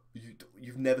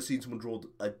you've never seen someone draw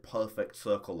a perfect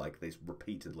circle like this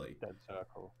repeatedly. Dead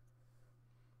circle.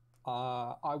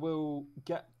 I will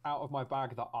get out of my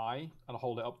bag the eye and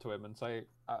hold it up to him and say,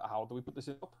 "How do we put this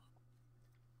up?"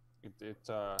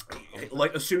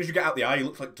 Like as soon as you get out the eye, he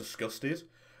looks like disgusted,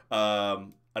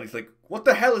 and he's like, "What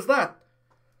the hell is that?"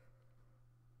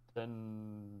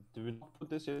 Then do we not put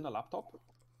this in a laptop?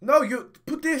 No, you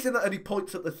put this in, and he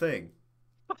points at the thing.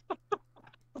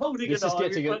 This is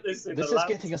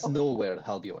getting us nowhere,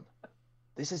 Halbjorn.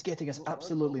 This is getting us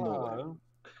absolutely nowhere.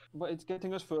 But it's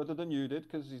getting us further than you did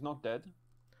because he's not dead.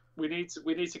 We need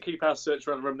to keep our search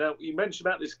around the room. Now, you mentioned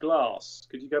about this glass.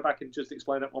 Could you go back and just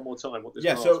explain that one more time? What this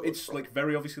glass so was it's from? like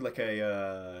very obviously like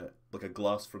a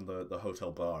glass from the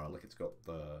hotel bar. Like it's got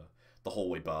the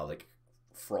hallway bar like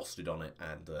frosted on it,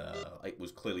 and it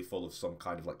was clearly full of some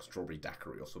kind of like strawberry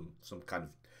daiquiri or some kind of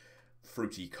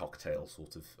fruity cocktail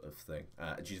sort of thing.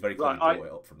 And she's very clearly brought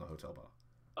it up from the hotel bar.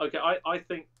 Okay, I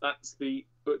think that's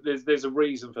there's a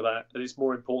reason for that, and it's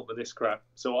more important than this crap.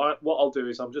 So what I'll do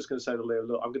is I'm just going to say to Leo,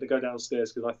 look, I'm going to go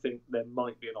downstairs because I think there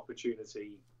might be an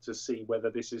opportunity to see whether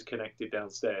this is connected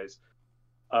downstairs.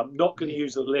 I'm not going to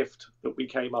use the lift that we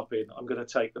came up in. I'm going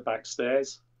to take the back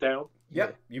stairs down.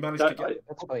 Yeah, you managed to get it.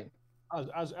 That's fine.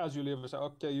 As you leave, say,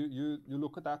 okay, you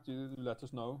look at that, you let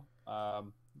us know.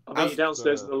 I'll meet you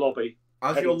downstairs in the lobby.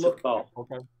 As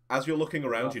you're looking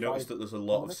around, you notice that there's a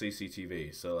lot of minutes.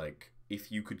 CCTV. So, like,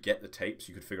 if you could get the tapes,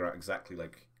 you could figure out exactly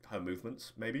like her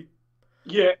movements, maybe.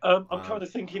 Yeah, I'm kind of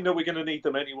thinking that we're going to need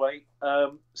them anyway.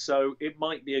 So it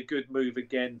might be a good move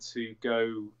again to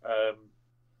go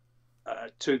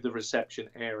to the reception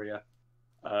area.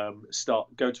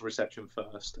 Go to reception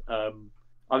first.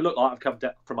 I look like I've come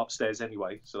down from upstairs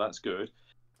anyway, so that's good.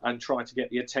 And try to get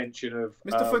the attention of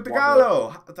Mr.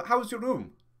 Fudegallo. How's your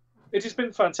room? It has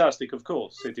been fantastic, of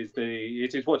course. It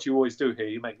is what you always do here.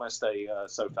 You make my stay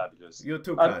so fabulous. You're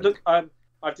too kind. Look,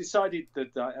 I've decided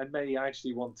that I may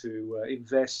actually want to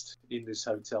invest in this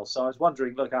hotel. So I was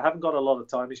wondering, look, I haven't got a lot of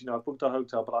time. As you know, I've booked a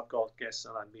hotel, but I've got guests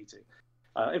and I'm meeting.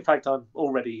 In fact, I'm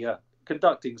already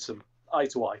conducting some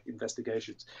eye-to-eye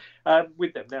investigations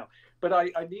with them now. But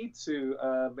I need to,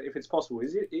 if it's possible,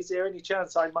 is there any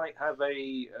chance I might have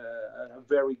a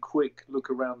very quick look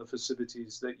around the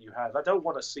facilities that you have? I don't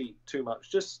want to see too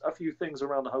much, just a few things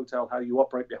around the hotel, how you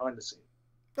operate behind the scenes.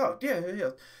 Oh yeah.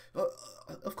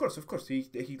 Of course.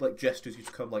 He like gestures you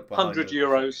to come like behind.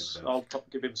 €100. I'll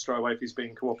give him straight away if he's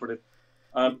being cooperative.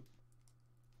 And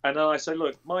then I say,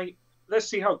 look, let's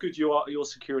see how good your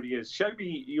security is. Show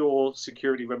me your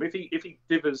security room. If he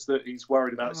differs that he's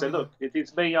worried about it, say, look,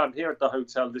 it's me. I'm here at the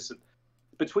hotel. Listen,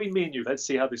 between me and you, let's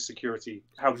see how this security.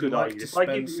 How good are you? To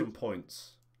spend some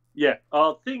points. Yeah,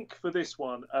 I'll think for this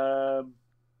one.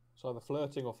 So either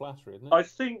flirting or flattery, isn't it? I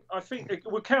think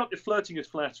we'll count if flirting as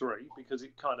flattery because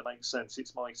it kind of makes sense.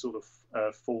 It's my sort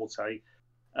of forte.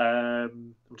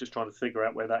 I'm just trying to figure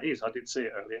out where that is. I did see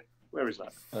it earlier. Where is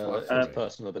that?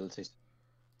 Personal abilities.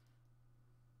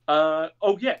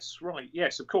 Oh yes, right.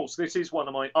 Yes, of course. This is one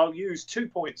of my. I'll use 2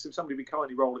 points if somebody would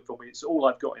kindly roll it for me. It's all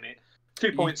I've got in it.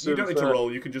 2 points. You don't need to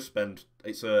roll. You can just spend.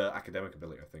 It's a academic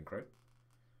ability, I think, right?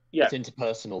 Yeah. It's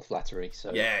interpersonal flattery.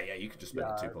 So yeah, you can just spend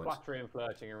 2 points. Flattery and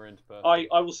flirting are interpersonal.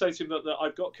 I will say to him that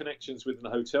I've got connections within the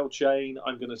hotel chain.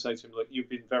 I'm going to say to him, look, you've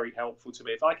been very helpful to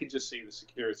me. If I can just see the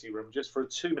security room just for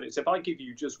 2 minutes, if I give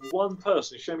you just one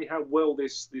person, show me how well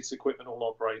this equipment all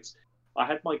operates. I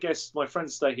had my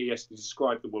friend stay here yesterday to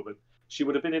describe the woman. She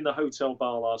would have been in the hotel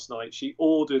bar last night. She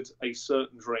ordered a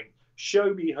certain drink.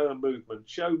 Show me her movement.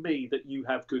 Show me that you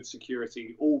have good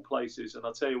security, all places. And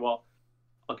I'll tell you what,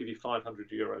 I'll give you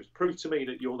 €500. Prove to me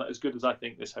that you're as good as I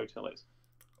think this hotel is.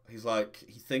 He's like,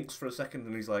 he thinks for a second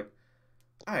and he's like,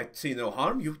 I see no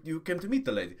harm. You came to meet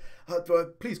the lady.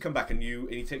 Please come back. And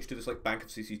he takes you to this like bank of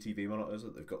CCTV monitors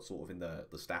that they've got sort of in the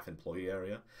staff employee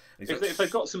area. And if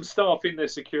they've got some staff in their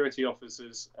security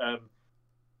officers,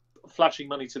 flashing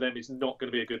money to them is not going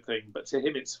to be a good thing. But to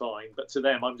him, it's fine. But to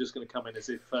them, I'm just going to come in as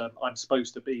if I'm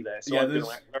supposed to be there. So I'm going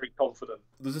to act very confident.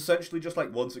 There's essentially just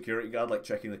like one security guard like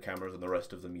checking the cameras, and the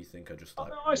rest of them you think are just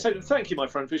like. I say thank you, my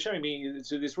friend, for showing me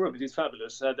to this room. It is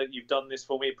fabulous that you've done this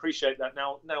for me. Appreciate that.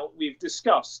 Now we've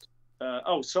discussed.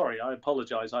 Oh, sorry, I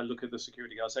apologise. I look at the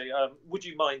security guard. Say, would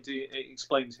you mind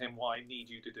explaining to him what I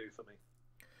need you to do for me?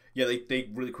 Yeah, they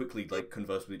really quickly like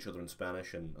converse with each other in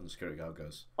Spanish, and the security guard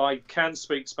goes, I can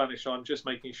speak Spanish, so I'm just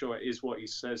making sure it is what he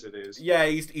says it is. Yeah,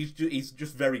 he's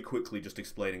just very quickly just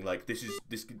explaining like this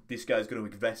guy's going to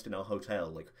invest in our hotel.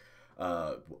 Like,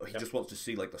 he just wants to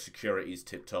see like the security is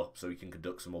tip top so he can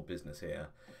conduct some more business here.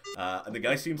 And the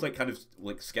guy seems like kind of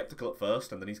like skeptical at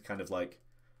first, and then he's kind of like,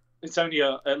 it's only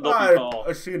a lobby bar.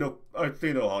 I see no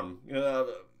harm.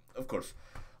 Of course.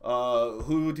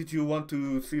 Who did you want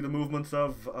to see the movements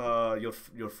of?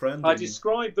 Your friend? I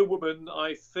described the woman.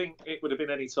 I think it would have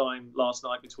been any time last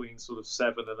night between sort of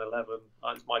 7 and 11.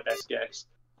 That's my best guess.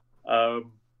 The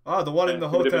one in the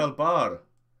hotel bar.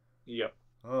 Yeah.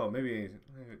 Oh, maybe.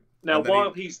 Now,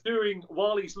 while he's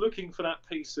looking for that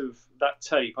piece of that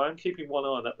tape, I'm keeping one eye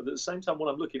on that. But at the same time,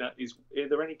 what I'm looking at is: are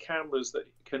there any cameras that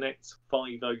connect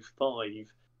 505,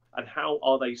 and how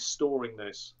are they storing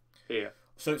this here?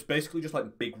 So it's basically just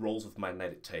like big rolls of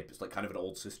magnetic tape. It's like kind of an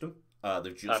old system.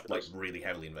 They've just like really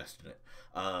heavily invested in it.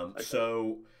 Okay.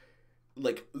 So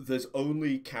like there's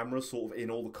only cameras sort of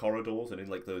in all the corridors and in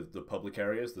like the public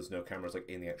areas. There's no cameras like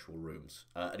in the actual rooms.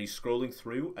 And he's scrolling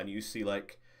through and you see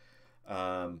like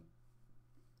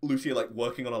Lucia like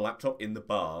working on a laptop in the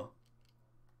bar.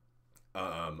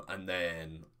 And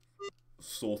then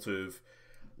sort of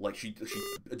like she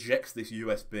ejects this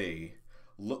USB,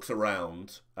 looks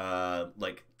around,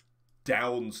 like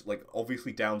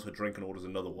obviously downs her drink and orders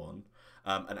another one.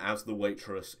 And as the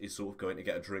waitress is sort of going to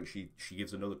get a drink, she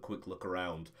gives another quick look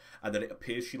around, and then it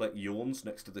appears she like yawns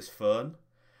next to this fern.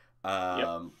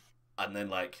 And then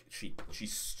like she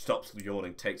stops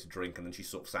yawning, takes a drink, and then she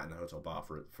sort of sat in the hotel bar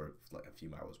for like a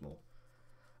few hours more.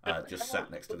 Just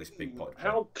sat next to this big pot.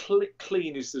 How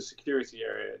clean is the security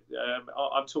area?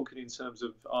 I'm talking in terms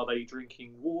of, are they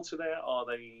drinking water there?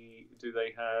 Do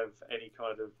they have any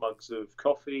kind of mugs of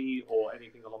coffee or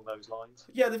anything along those lines?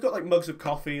 Yeah, they've got like mugs of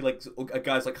coffee, like a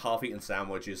guy's like half-eaten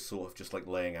sandwiches, sort of just like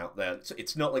laying out there.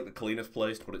 It's not like the cleanest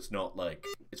place, but it's not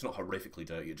horrifically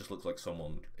dirty. It just looks like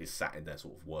someone is sat in there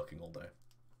sort of working all day.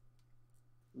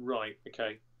 Right.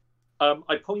 Okay.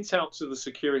 I point out to the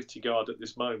security guard at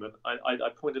this moment, I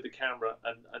point at the camera,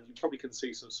 and you probably can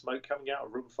see some smoke coming out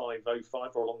of room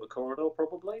 505 or along the corridor,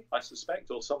 probably, I suspect,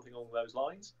 or something along those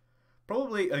lines.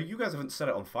 Probably, you guys haven't set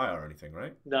it on fire or anything,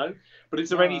 right? No, but is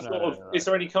there any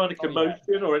kind of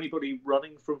commotion or anybody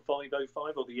running from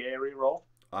 505 or the area of?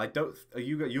 I don't. Are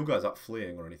you guys up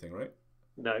fleeing or anything, right?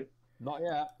 No. Not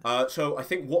yet. So I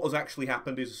think what has actually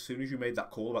happened is as soon as you made that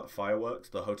call about the fireworks,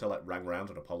 the hotel like rang round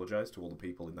and apologised to all the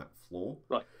people in that floor.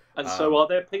 Right. And so, are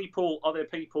there people?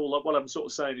 Like, what I'm sort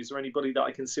of saying, is there anybody that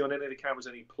I can see on any of the cameras,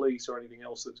 any police or anything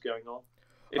else that's going on?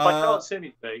 If I can't see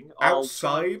anything,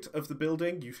 outside of the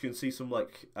building, you can see some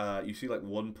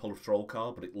one patrol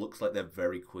car, but it looks like they're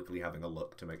very quickly having a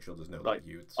look to make sure there's no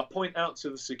youths. I point out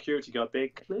to the security guard, they're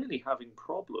clearly having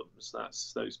problems.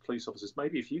 That's those police officers.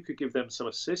 Maybe if you could give them some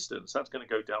assistance, that's going to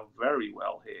go down very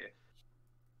well here.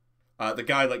 The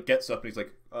guy gets up and he's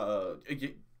like,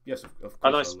 yes, of course.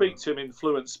 And I speak to him in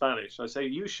fluent Spanish. I say,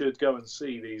 you should go and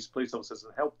see these police officers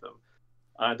and help them.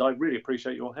 And I really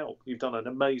appreciate your help. You've done an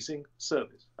amazing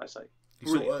service, I say. He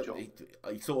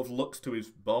sort of looks to his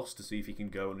boss to see if he can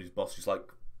go, and his boss is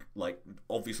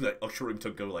obviously usher him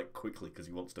to go quickly because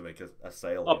he wants to make a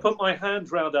sale. I'll put my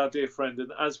hand round our dear friend,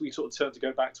 and as we sort of turn to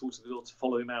go back towards the door to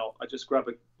follow him out, I just grab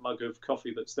a mug of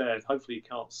coffee that's there, and hopefully he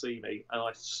can't see me, and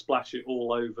I splash it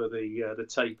all over the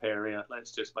tape area.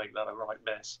 Let's just make that a right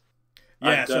mess.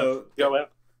 Yeah, and, so go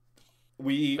out.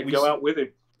 We go out with him.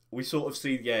 We sort of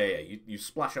see, you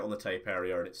splash it on the tape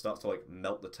area and it starts to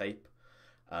melt the tape,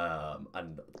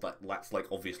 and that's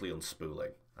obviously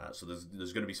unspooling. So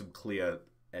there's going to be some clear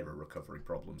error recovery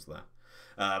problems there.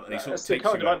 And he sort of takes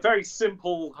you out. Very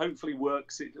simple. Hopefully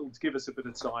works. It'll give us a bit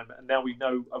of time, and now we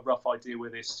know a rough idea where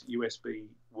this USB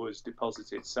was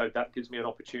deposited. So that gives me an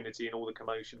opportunity in all the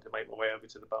commotion to make my way over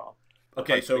to the bar.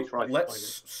 Okay, so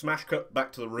let's smash cut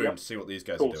back to the room to see what these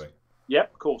guys are doing.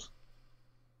 Yep, of course.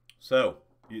 So.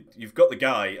 You've got the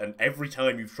guy, and every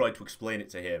time you've tried to explain it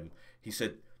to him, he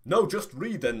said, "No, just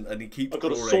read," and he keeps. I've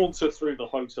got to saunter through the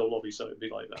hotel lobby, so it'd be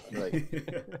like that.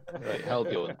 Right,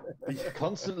 Halbjorn.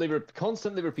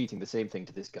 Constantly repeating the same thing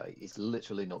to this guy is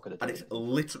literally not going to do it. And it's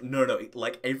literally no.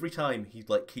 Every time he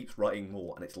keeps writing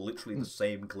more, and it's literally the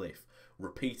same glyph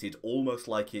repeated, almost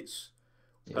like it's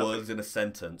words in a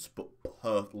sentence, but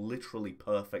literally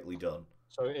perfectly done.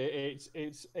 So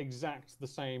it's exact the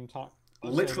same type.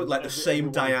 Literally, the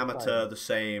same diameter,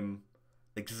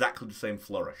 exactly the same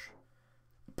flourish.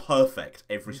 Perfect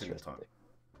every single time.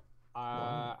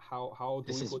 How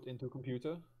do we put into a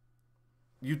computer?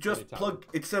 You just plug.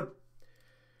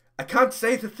 I can't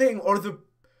say the thing, or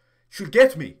she'll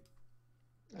get me.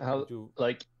 I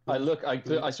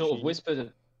sort of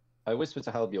whispered. I whispered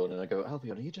to Halbjorn, and I go,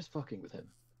 Halbjorn, are you just fucking with him?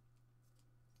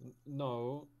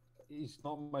 No, he's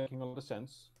not making a lot of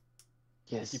sense.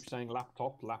 Yes. He keeps saying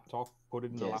laptop, put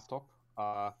it in the laptop.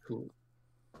 Cool.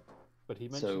 But he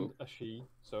mentioned a she,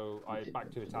 so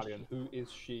back to Italian. Who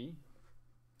is she?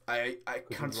 I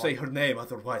can't say her name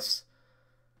otherwise.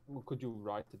 Well, could you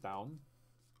write it down?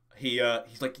 He's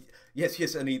like,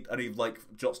 yes, and he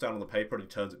jots down on the paper and he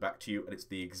turns it back to you, and it's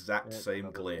the exact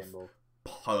same glyph.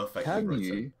 Perfectly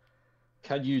written.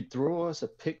 Can you draw us a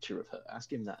picture of her?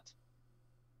 Ask him that.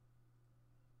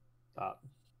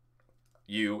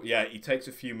 He takes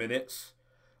a few minutes,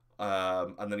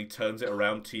 and then he turns it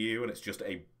around to you, and it's just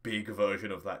a big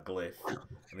version of that glyph.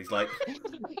 And he's like,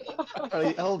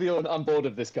 Albion, I'm bored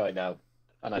of this guy now.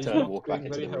 And I turn and walk back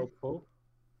into the room.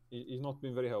 He's not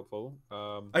been very helpful.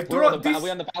 Are we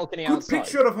on the balcony good outside?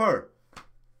 Picture of her.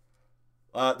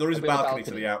 There is a balcony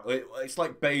to the out. It's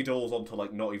like bay doors onto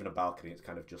not even a balcony. It's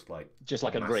kind of just like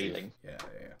a railing. Yeah.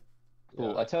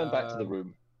 Cool. I turn back to the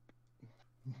room.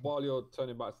 While you're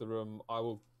turning back to the room, I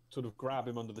will sort of grab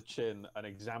him under the chin and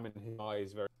examine his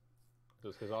eyes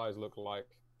Does his eyes look like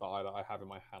the eye that I have in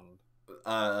my hand?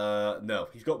 No,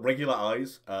 he's got regular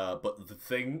eyes, but the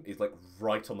thing is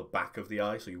right on the back of the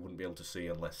eye, so you wouldn't be able to see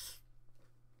unless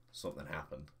something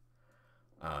happened.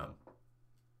 Uh-oh.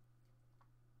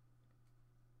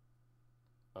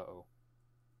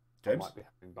 James? I might be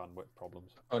having bandwidth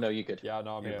problems. Oh no, you're good. Yeah,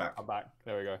 no, I'm here. Back. I'm back.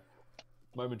 There we go.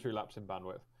 Momentary lapse in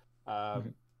bandwidth.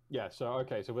 Yeah, so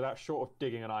without short of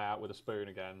digging an eye out with a spoon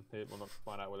again, we'll not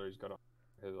find out whether he's got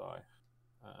his eye.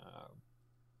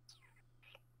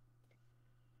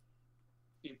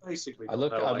 Basically,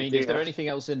 is there anything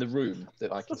else in the room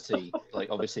that I can see?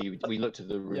 Obviously, we looked at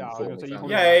the room.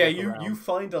 You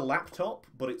find a laptop,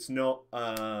 but it's not.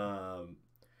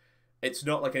 It's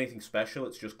not anything special.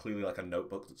 It's just clearly a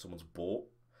notebook that someone's bought.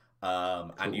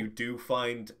 Cool. And you do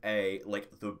find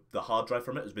the hard drive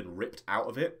from it has been ripped out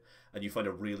of it, and you find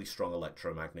a really strong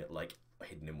electromagnet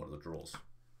hidden in one of the drawers.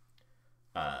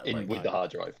 With the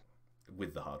hard drive.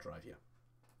 With the hard drive, yeah.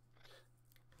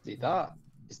 See, that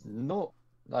is not.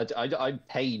 I'm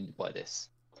pained by this.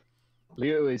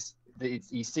 Leo he's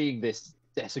seeing this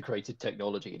desecrated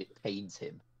technology, and it pains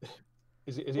him.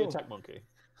 Is he a tech monkey?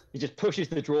 He just pushes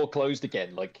the drawer closed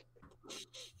again,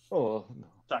 oh no.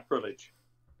 Sacrilege.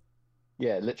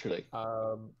 Yeah, literally.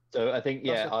 So I think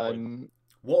That's the point.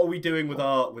 What are we doing with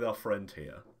our friend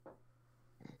here?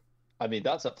 I mean,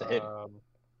 that's up to him.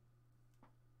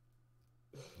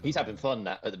 He's having fun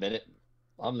at the minute.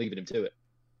 I'm leaving him to it.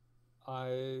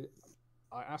 I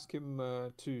ask him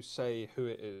to say who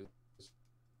it is.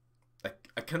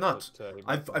 I cannot.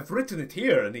 But, I've written it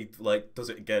here, and he like does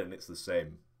it again, and it's the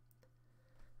same.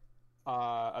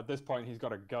 At this point, he's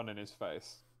got a gun in his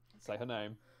face. Say her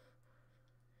name.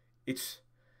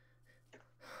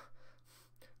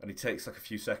 And he takes like a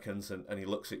few seconds, and he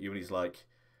looks at you, and he's like,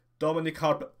 Dominic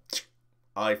Harper.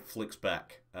 Eye flicks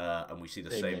back, and we see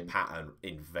the same pattern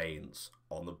in veins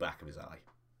on the back of his eye.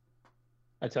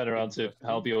 I turn around to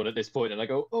Halbjorn at this point, and I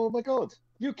go, "Oh my god,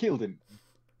 you killed him!"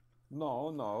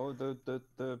 No, the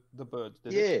bird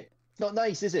did Yeah, it. it's not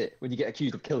nice, is it? When you get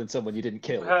accused of killing someone you didn't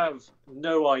kill. You have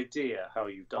no idea how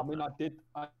you've done. I mean,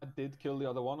 I did kill the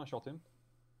other one. I shot him.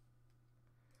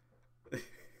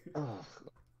 Oh,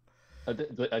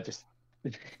 I just.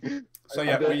 So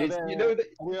yeah, you know that.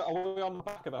 Are we on the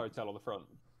back of the hotel or the front?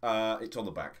 It's on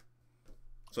the back.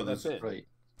 So That's it. Right.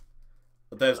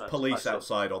 There's police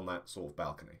outside on that sort of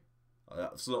balcony.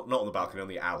 It's not on the balcony, on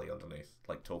the alley underneath.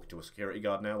 Like talking to a security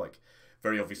guard now. Like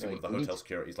very obviously one of the hotel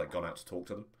security's like gone out to talk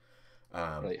to them.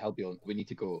 Right, Halbjorn, we need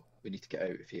to go. We need to get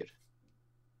out of here.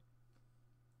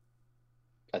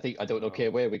 I don't know care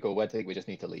where we go. I think we just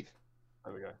need to leave.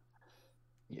 There we go.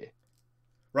 Yeah.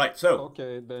 Right, so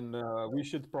okay, then we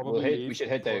should probably leave. We should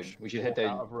head down. We should head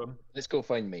down. Out of room. Let's go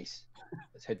find Mace.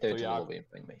 Let's head down to the lobby and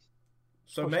find Mace.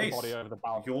 So push Mace, the body over the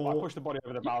I push the body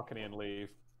over the balcony and leave.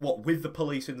 What, with the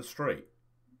police in the street?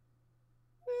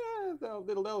 Yeah,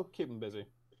 they'll keep them busy.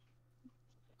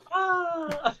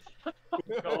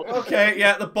 Okay,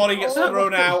 yeah, the body gets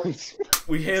thrown out.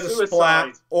 We hear the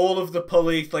splat. All of the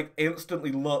police like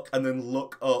instantly look and then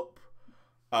look up,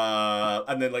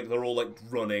 and then like they're all like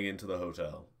running into the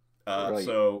hotel. Right.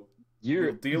 So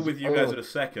we'll deal with you guys in a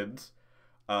second.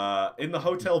 In the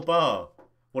hotel bar,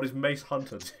 what is Mace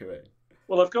Hunter doing?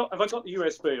 Well, have I got the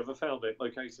USB? Have I found it?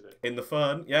 Located it? In the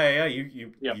fern? Yeah.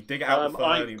 You dig it out the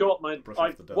fern.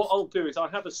 What I'll do is I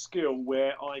have a skill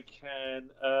where I can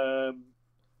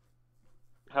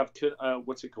have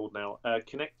what's it called now?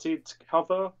 Connected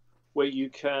cover, where you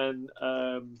can.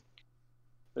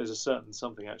 There's a certain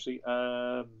something actually.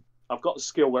 I've got a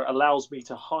skill where it allows me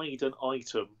to hide an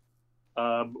item,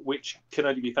 which can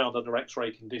only be found under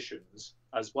X-ray conditions,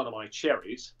 as one of my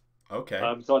cherries. Okay.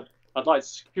 So I'd like to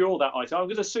secure that item. I'm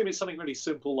going to assume it's something really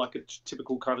simple, like a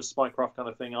typical kind of spycraft kind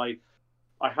of thing. I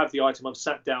have the item. I'm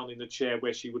sat down in the chair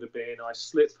where she would have been. I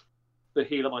slip the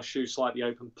heel of my shoe slightly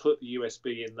open, put the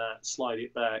USB in that, slide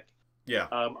it back. Yeah.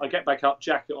 I get back up,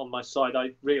 jacket on my side.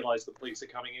 I realise the police are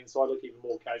coming in, so I look even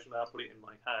more casual. I put it in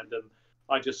my hand, and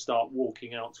I just start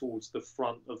walking out towards the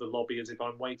front of the lobby as if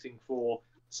I'm waiting for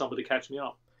somebody to catch me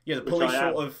up. Yeah, the police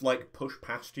sort of like push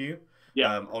past you.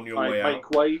 Yeah. On your way out. I make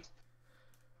way.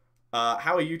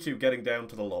 How are you two getting down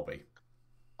to the lobby?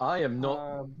 I am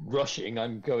not rushing.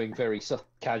 I'm going very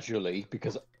casually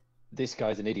because this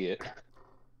guy's an idiot.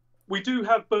 We do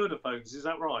have burner phones, is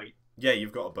that right? Yeah,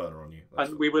 you've got a burner on you.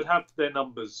 And we would have their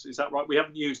numbers, is that right? We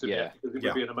haven't used them yet because it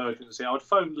would be an emergency. I would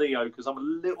phone Leo because I'm a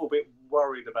little bit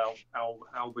worried about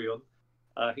Albion.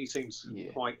 He seems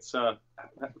quite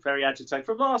very agitated.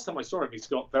 From last time I saw him, he's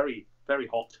got very, very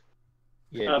hot.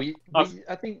 Yeah,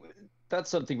 I think that's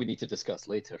something we need to discuss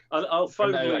later. I'll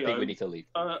phone Leo. I think we need to leave.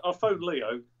 I'll phone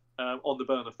Leo on the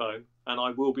burner phone, and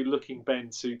I will be looking Ben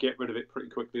to get rid of it pretty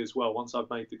quickly as well. Once I've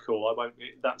made the call, I won't.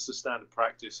 That's the standard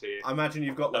practice here. I imagine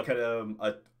you've got like an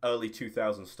early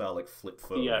 2000s style like flip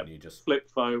phone. Yeah, and you just flip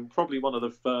phone. Probably one of the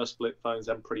first flip phones,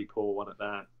 and pretty poor one at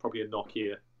that. Probably a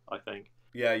Nokia, I think.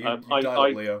 Yeah, you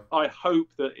dial Leo. I hope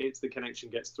that the connection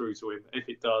gets through to him. If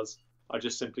it does, I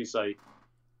just simply say,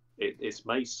 "It's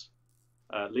Mace,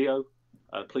 Leo.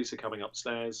 Police are coming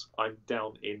upstairs. I'm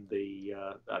down in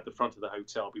at the front of the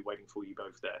hotel. I'll be waiting for you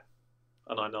both there."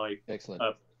 And I Excellent.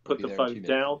 Put the phone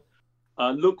down.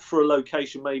 Look for a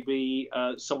location, maybe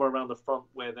somewhere around the front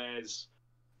where there's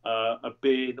a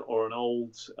bin or an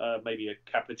old, maybe a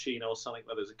cappuccino or something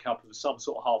where there's a cup of some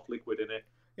sort of half liquid in it.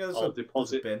 Yeah, I'll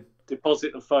deposit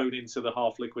the phone into the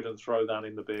half liquid and throw that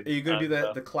in the bin. Are you going to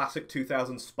do the classic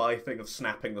 2000 spy thing of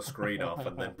snapping the screen off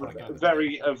and then putting it in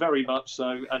the very much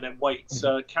so, and then wait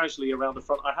casually around the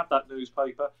front. I have that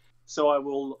newspaper, so I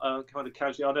will kind of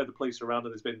casually. I know the police are around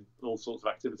and there's been all sorts of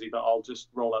activity, but I'll just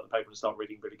roll out the paper and start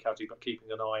reading really casually, but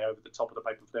keeping an eye over the top of the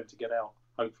paper for them to get out.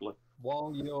 Hopefully.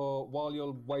 While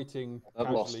you're waiting, I've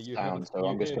lost sound, so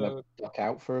I'm just going to duck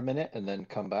out for a minute and then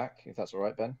come back. If that's all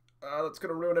right, Ben. That's going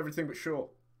to ruin everything but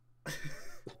short.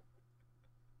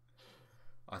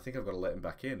 I think I've got to let him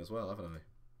back in as well, haven't I?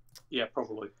 Yeah,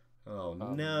 probably. Oh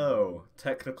no!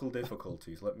 Technical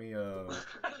difficulties. Let me.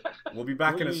 We'll be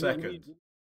back in a second.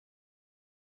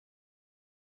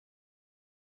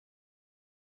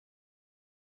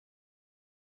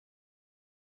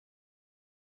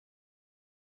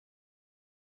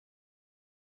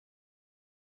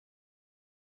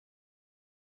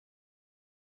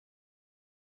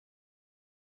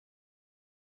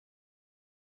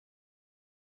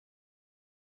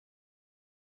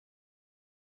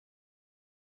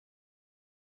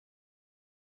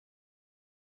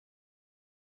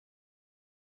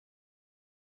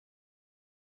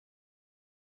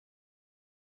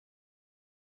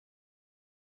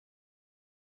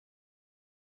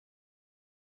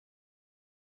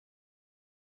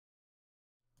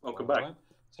 Welcome back.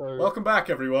 So, welcome back,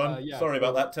 everyone. Yeah, Sorry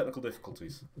about that, technical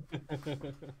difficulties.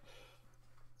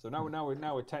 So now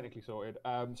we're technically sorted.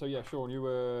 So yeah, Sean, you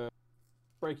were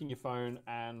breaking your phone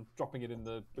and dropping it in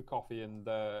the coffee and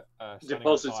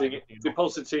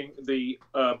depositing the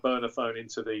burner phone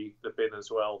into the bin as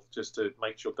well, just to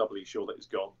make sure doubly sure that it's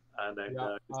gone, and then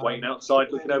just waiting outside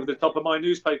looking over the top of my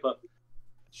newspaper.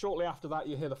 Shortly after that,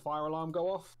 you hear the fire alarm go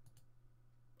off.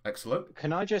 Excellent.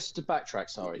 Can I just backtrack,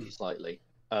 slightly?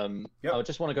 Yep. I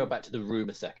just want to go back to the room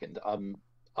a second.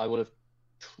 I would have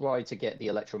tried to get the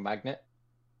electromagnet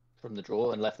from the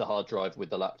drawer and left the hard drive with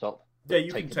the laptop. Yeah,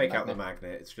 you can take out the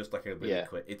magnet. It's just like a really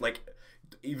quick. It like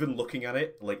even looking at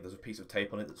it, like there's a piece of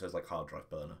tape on it that says like hard drive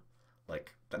burner.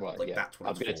 Like that, that's what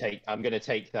I'm gonna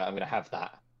take that. I'm gonna have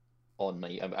that on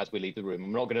me as we leave the room.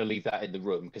 I'm not gonna leave that in the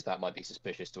room because that might be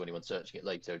suspicious to anyone searching it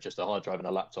later. Just a hard drive and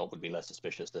a laptop would be less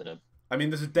suspicious than a. I mean,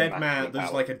 there's a dead man.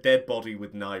 There's like a dead body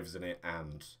with knives in it,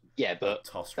 and but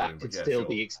that could still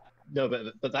be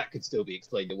but that could still be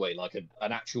explained away. Like an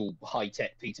actual high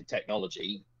tech piece of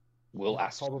technology will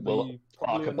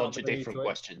spark a bunch of different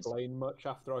questions. Explain much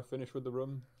after I finish with the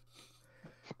room.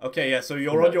 Okay, yeah. So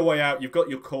you're on your way out. You've got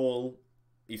your call.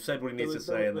 You've said what he needs to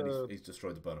say, and then he's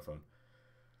destroyed the burner phone.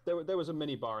 There was a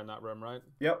mini bar in that room, right?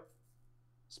 Yep.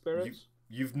 Spirits.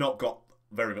 You've not got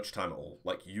very much time at all.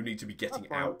 Like you need to be getting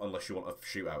out unless you want a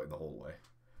shootout in the hallway.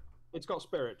 It's got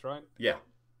spirits, right? Yeah.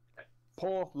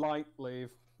 Pour, light,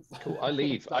 leave. Cool. I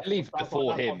leave. I leave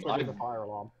before him. The fire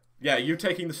alarm. Yeah, you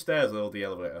taking the stairs or the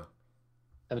elevator?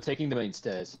 I'm taking the main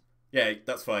stairs. Yeah,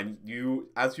 that's fine.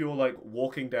 As you're like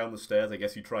walking down the stairs, I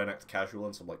guess you try and act casual,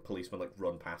 and some like policemen like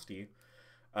run past you.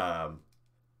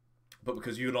 But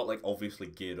because you're not like obviously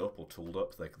geared up or tooled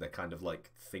up, they kind of like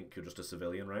think you're just a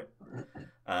civilian, right?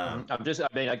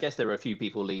 I guess there are a few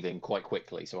people leaving quite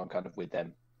quickly, so I'm kind of with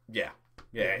them. Yeah.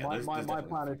 My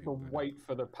plan is to wait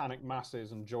for the panic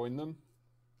masses and join them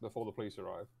before the police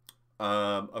arrive.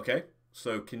 Okay.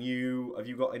 So have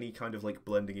you got any kind of like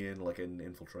blending in, like an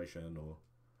infiltration or?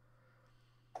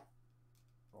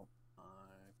 Oh, I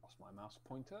lost my mouse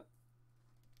pointer.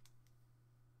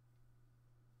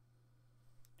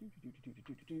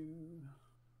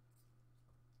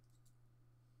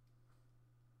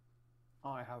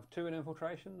 I have 2 in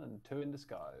infiltration and 2 in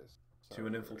disguise. So 2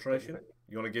 in infiltration?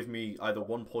 You want to give me either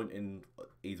 1 point in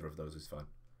either of those is fine.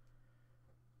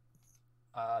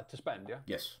 To spend, yeah?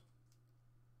 Yes.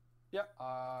 Yeah,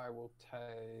 I will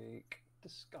take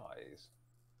disguise.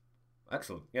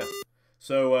 Excellent, yeah.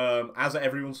 So as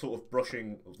everyone's sort of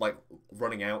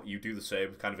running out, you do the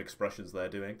same kind of expressions they're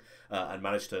doing, and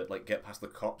manage to like get past the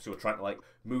cops who are trying to like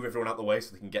move everyone out the way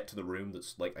so they can get to the room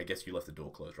that's like, I guess you left the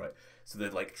door closed, right? So they're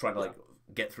like trying to like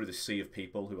get through the sea of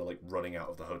people who are like running out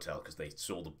of the hotel because they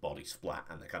saw the body splat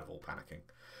and they're kind of all panicking.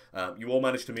 You all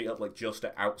manage to meet up like just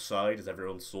outside as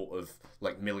everyone's sort of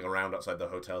like milling around outside the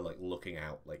hotel, like looking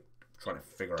out, like trying to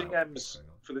figure out what's going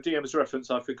on. For the DM's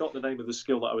reference, I forgot the name of the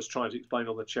skill that I was trying to explain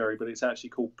on the cherry, but it's actually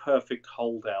called Perfect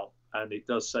Holdout, and it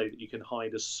does say that you can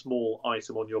hide a small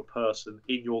item on your person,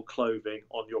 in your clothing,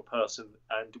 on your person,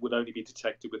 and would only be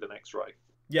detected with an X-ray.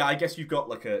 Yeah, I guess you've got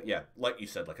like like you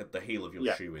said, like the heel of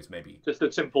your shoe is maybe just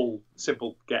a simple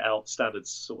get out standard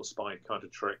sort of spy kind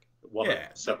of trick. One of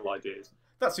several ideas.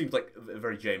 That seems like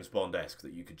very James Bond-esque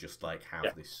that you could just like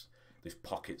have this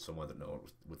pocket somewhere that no one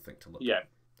would think to look. Yeah.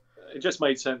 It just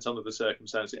made sense under the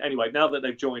circumstances. Anyway, now that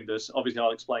they've joined us, obviously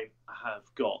I'll explain. I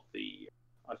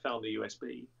found the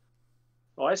USB.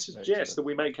 Well, I suggest that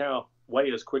we make our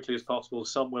way as quickly as possible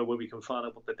somewhere where we can find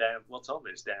out what's on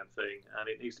this damn thing, and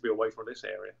it needs to be away from this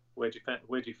area. Where do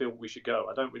you feel we should go?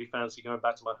 I don't really fancy going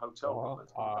back to my hotel room.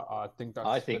 I think that's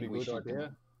a pretty good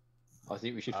idea. I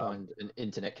think we should find an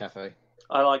internet cafe.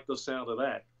 I like the sound of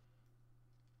that.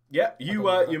 Yeah, you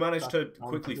managed to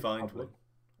quickly find one.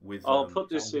 I'll put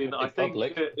this in. I think.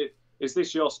 Is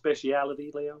this your speciality,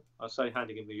 Leo? I say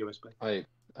handing him the USB.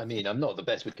 I mean, I'm not the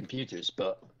best with computers,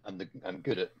 but I'm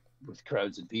good at with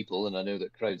crowds and people, and I know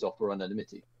that crowds offer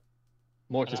anonymity.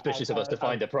 More suspicious of us to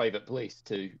find a private place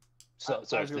to search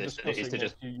this than it is to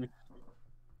just.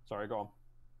 Sorry, go on.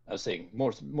 I was saying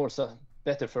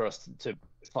better for us to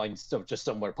find just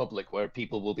somewhere public where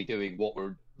people will be doing what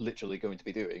we're literally going to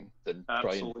be doing than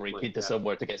try and break into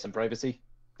somewhere to get some privacy.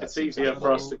 It's easier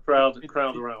for us to crowd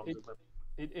around.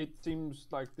 It seems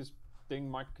like this thing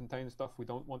might contain stuff we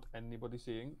don't want anybody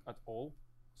seeing at all.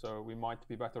 So we might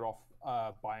be better off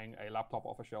buying a laptop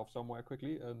off a shelf somewhere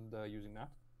quickly and using that.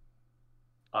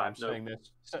 I'm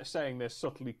saying this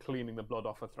subtly cleaning the blood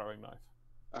off a throwing knife.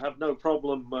 I have no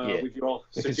problem with your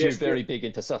because suggestion. You're very big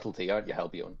into subtlety, aren't you,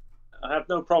 Halbion? I have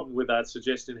no problem with that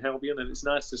suggestion, Halbion, and it's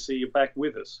nice to see you back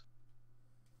with us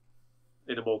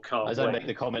in a more calm way. As I make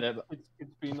the comment,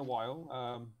 it's been a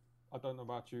while. I don't know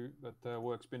about you, but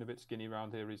work's been a bit skinny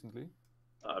around here recently.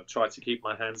 I've tried to keep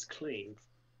my hands clean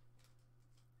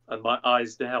and my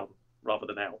eyes down rather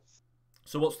than out.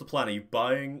 So what's the plan? Are you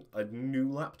buying a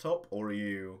new laptop, or are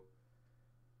you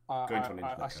going to an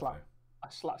internet cafe? I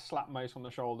slap Mace on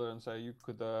the shoulder and say, you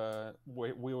could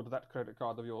wield that credit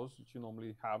card of yours, which you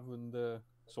normally have, and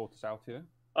sort us out here.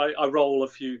 I roll a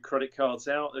few credit cards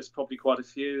out. There's probably quite a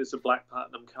few. There's a Black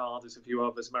Platinum card. There's a few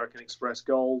others. American Express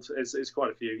Gold. There's quite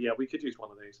a few. Yeah, we could use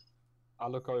one of these. I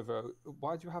look over.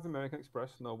 Why do you have American Express?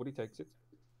 Nobody takes it.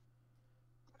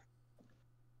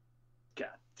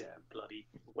 Goddamn bloody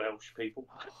Welsh people.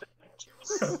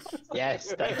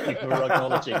 Yes, thank you for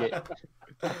acknowledging it.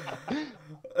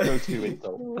 Go to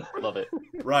insult. Love it.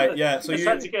 Right, yeah. So you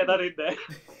had to get that in there.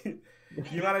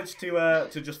 You managed to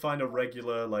just find a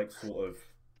regular sort of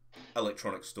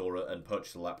electronics store and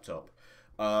purchase a laptop.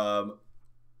 Where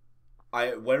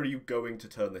are you going to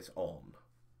turn this on?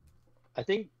 I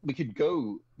think we could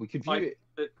view it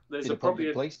there's in a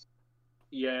public place.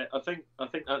 Yeah, I think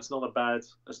that's not a bad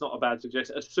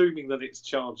suggestion. Assuming that it's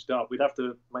charged up, we'd have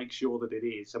to make sure that it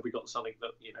is. Have we got something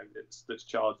that that's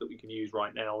charged that we can use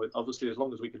right now? Obviously, as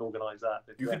long as we can organise that.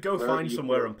 You could go find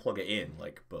somewhere and plug it in,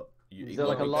 but is there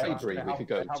a library we could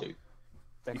go to? You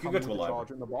could go to a library.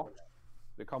 In the box.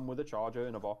 They come with a charger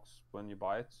in a box when you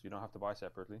buy it. You don't have to buy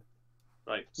separately.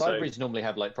 Right. Libraries normally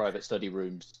have private study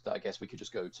rooms that I guess we could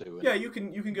just go to. And yeah, you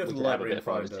can go to the library and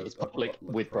find it's public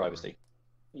with privacy.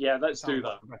 Yeah, let's do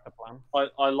that.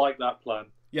 I like that plan.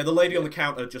 Yeah, the lady on the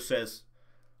counter just says,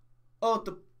 "Oh,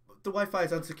 the Wi-Fi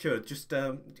is unsecured. Just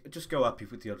go up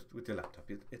with your laptop.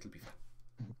 It'll be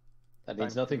fine." That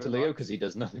means nothing to Leo because he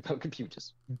does nothing about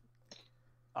computers.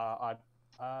 At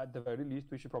the very least,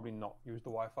 we should probably not use the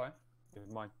Wi-Fi.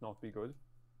 It might not be good.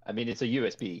 I mean, it's a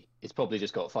USB. It's probably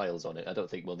just got files on it. I don't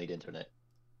think we'll need internet.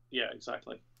 Yeah,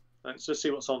 exactly. Let's just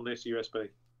see what's on this USB.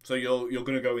 So you're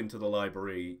going to go into the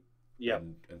library. Yeah,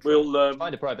 and we'll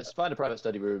find a private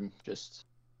study room. Just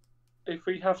if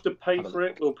we have to pay for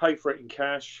it, we'll pay for it in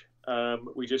cash.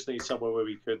 We just need somewhere where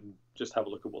we can just have a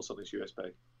look at what's on this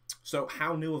USB. So,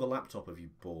 how new of a laptop have you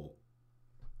bought?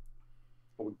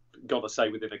 Well, we've got to say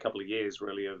within a couple of years,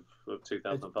 really, of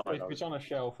 2005. If it's on a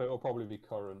shelf, it will probably be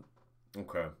current.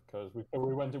 Okay. Because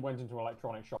we went into an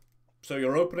electronic shop. So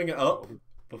you're opening it up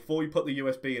before you put the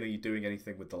USB in. Are you doing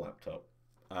anything with the laptop?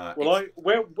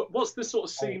 What's the sort of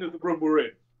scene of the room we're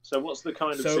in? So what's the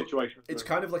kind of situation? It's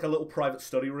kind of like a little private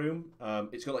study room.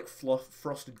 It's got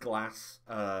frosted glass.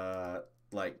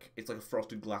 It's like a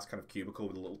frosted glass kind of cubicle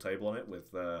with a little table on it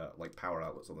with power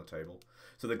outlets on the table.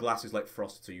 So the glass is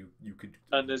frosted, so you could.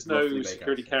 And there's no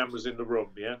security cameras in the room,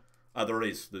 yeah. There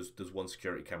is. There's one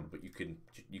security camera, but you can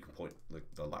point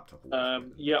the laptop.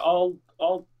 Yeah,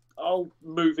 I'll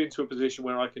move into a position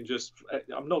where I can just.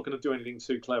 I'm not going to do anything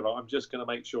too clever. I'm just going to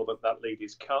make sure that lead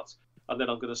is cut, and then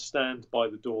I'm going to stand by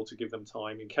the door to give them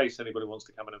time in case anybody wants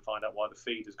to come in and find out why the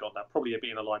feed has gone down. Probably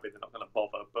being a library, they're not going to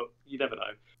bother, but you never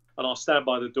know. And I'll stand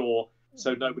by the door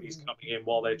so nobody's coming in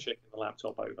while they're checking the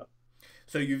laptop over.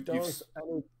 So Does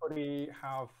anybody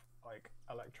have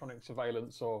electronic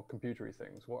surveillance or computery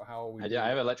things? How are we? I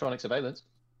have electronic surveillance.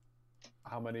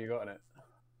 How many you got in it?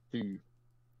 2.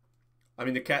 I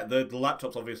mean, the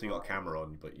laptop's obviously got a camera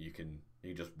on, but you can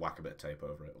just whack a bit of tape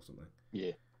over it or something.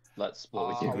 Yeah, that's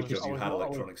what we do. Because you had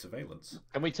electronic surveillance.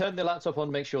 Can we turn the laptop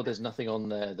on, make sure there's nothing on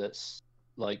there that's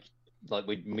we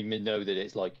know that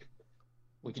it's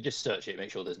we could just search it,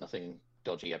 make sure there's nothing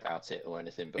dodgy about it or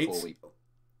anything before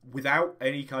without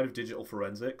any kind of digital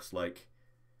forensics,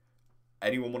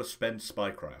 anyone want to spend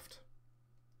spycraft?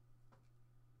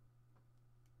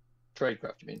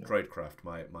 Tradecraft, you mean? Tradecraft,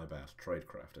 my bad.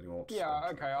 Tradecraft. Anyone want to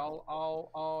spend okay.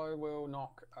 I will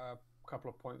knock a couple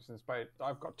of points in spade.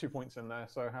 I've got 2 points in there.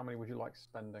 So how many would you like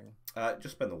spending?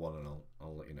 Just spend the one, and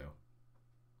I'll let you know.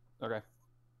 Okay.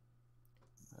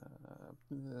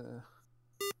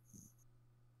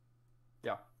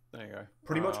 Yeah, there you go.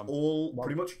 Pretty much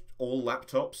all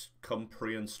laptops come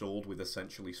pre-installed with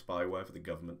essentially spyware for the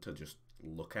government to just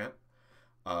look at.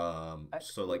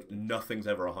 So like nothing's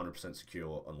ever 100%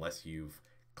 secure unless you've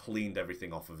cleaned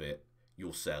everything off of it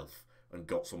yourself and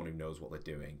got someone who knows what they're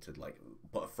doing to like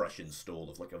put a fresh install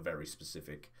of like a very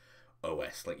specific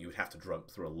OS. Like you would have to jump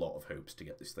through a lot of hoops to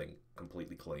get this thing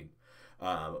completely clean.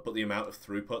 But the amount of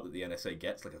throughput that the NSA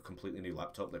gets, like a completely new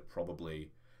laptop, they're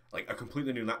probably like a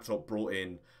completely new laptop brought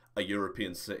in a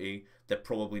European city. They're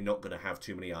probably not going to have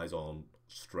too many eyes on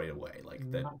straight away. Like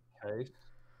In that case,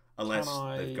 unless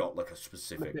they've got like a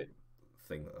specific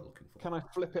thing that they're looking for. Can I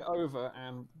flip it over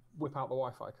and whip out the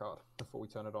Wi-Fi card before we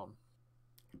turn it on?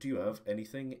 Do you have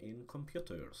anything in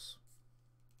computers?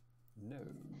 No,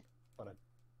 but I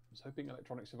was hoping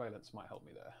electronic surveillance might help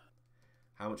me there.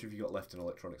 How much have you got left in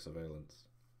electronic surveillance?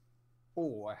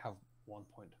 Oh, I have 1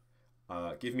 point.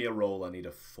 Give me a roll. I need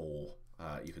a 4.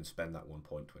 You can spend that 1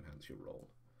 point to enhance your roll.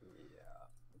 Yeah.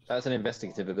 That's an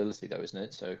investigative ability, though, isn't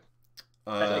it? So.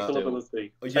 Technical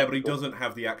ability. Yeah, but he doesn't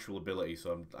have the actual ability,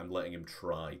 so I'm letting him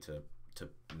try to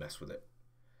mess with it.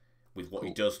 With what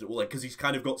he does, like, because he's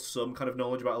kind of got some kind of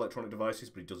knowledge about electronic devices,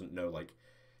 but he doesn't know, like,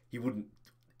 he wouldn't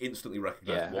instantly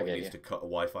recognize what he needs to cut a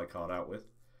Wi-Fi card out with.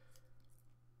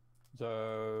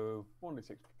 So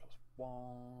 1d6 plus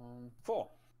 1, 4.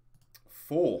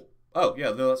 4. Oh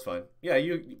yeah, no, that's fine. Yeah,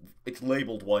 it's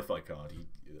labeled Wi-Fi card.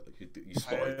 You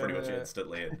spot it pretty much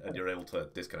instantly, and you're able to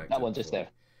disconnect. That one just there.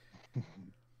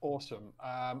 Awesome.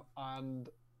 And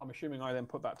I'm assuming I then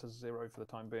put that to 0 for the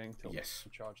time being to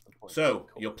charge the point. So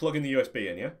you're plugging the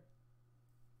USB in, yeah?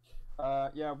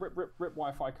 Yeah, rip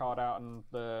Wi-Fi card out and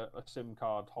a SIM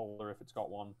card holder if it's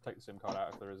got one. Take the SIM card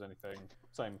out if there is anything.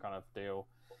 Same kind of deal.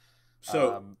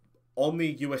 So on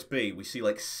the USB, we see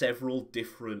like several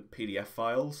different PDF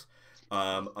files,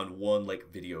 and one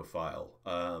like video file.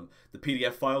 The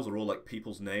PDF files are all like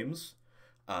people's names,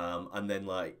 and then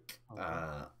like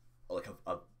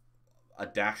a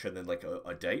dash and then like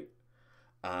a date.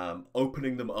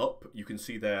 Opening them up, you can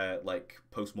see their like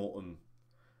post-mortem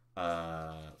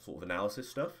sort of analysis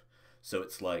stuff. So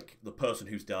it's like the person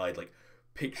who's died, like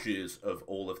pictures of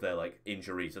all of their like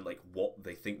injuries and like what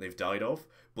they think they've died of,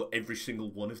 but every single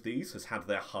one of these has had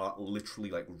their heart literally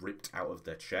like ripped out of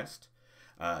their chest.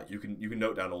 You can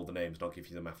note down all the names, and I'll give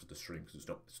you them after the stream because it's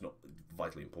not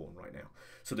vitally important right now.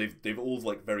 So they've all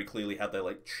like very clearly had their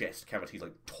like chest cavities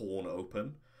like torn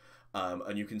open,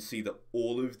 and you can see that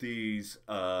all of these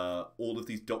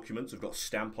documents have got a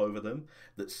stamp over them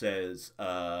that says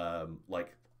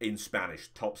like in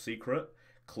Spanish, top secret,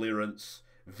 clearance,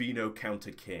 Vino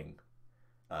Counter King,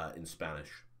 in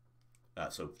Spanish.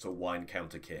 So wine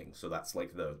counter king. So that's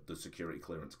like the security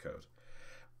clearance code.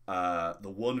 The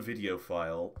one video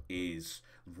file is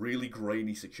really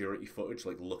grainy security footage,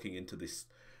 like looking into this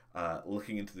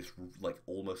like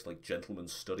almost like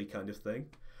gentleman's study kind of thing.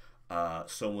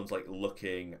 Someone's like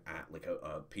looking at like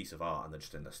a piece of art and they're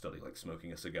just in their study like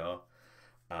smoking a cigar.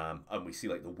 And we see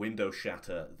like the window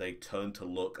shatter. They turn to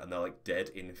look and they're like dead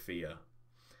in fear.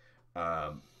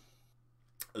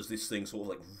 As this thing sort of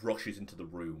like rushes into the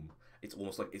room, it's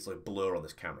almost like it's like blur on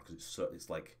this camera because it's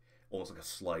like almost like a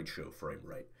slideshow frame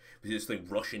rate. We see this thing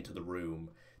rush into the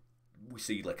room. We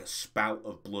see like a spout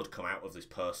of blood come out of this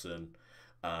person.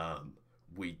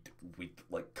 We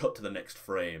like cut to the next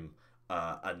frame,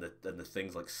 and the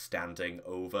thing's like standing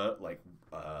over like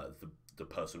the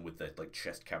person with their like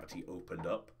chest cavity opened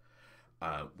up.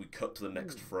 We cut to the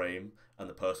next frame, and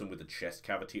the person with the chest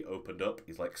cavity opened up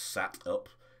is like sat up,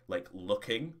 like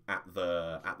looking at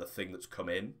the thing that's come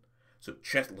in. So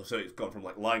it's gone from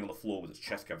like lying on the floor with its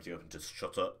chest cavity open to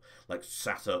shut up, like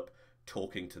sat up,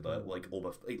 talking to the like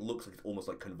almost. It looks like it's almost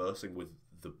like conversing with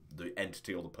the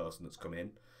entity or the person that's come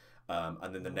in.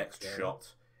 And then the next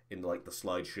shot in like the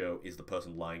slideshow is the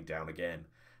person lying down again,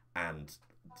 and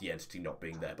the entity not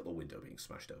being there, but the window being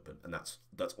smashed open, and that's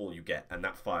all you get. And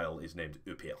that file is named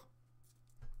upyr.mp4,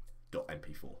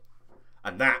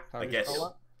 and that I guess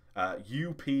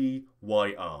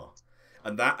UPYR,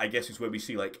 and that I guess is where we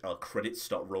see like our credits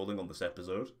start rolling on this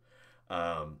episode.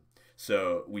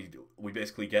 So we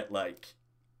basically get like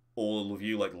all of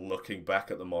you like looking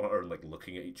back at the monitor and like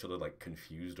looking at each other like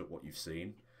confused at what you've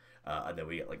seen, and then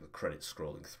we get like the credits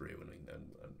scrolling through,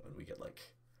 and we get like.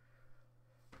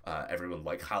 Everyone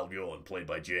like Hal Bjorn, played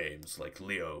by James, like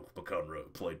Leo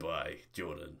McConroe, played by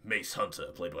Jordan, Mace Hunter,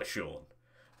 played by Sean.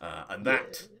 And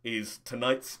that is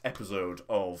tonight's episode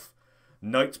of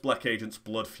Knights Black Agents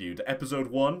Blood Feud.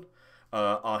 Episode 1,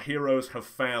 our heroes have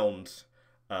found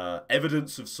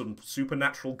evidence of some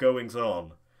supernatural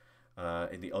goings-on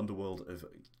in the underworld of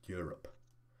Europe.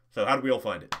 So how do we all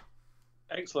find it?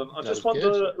 Excellent. I That just was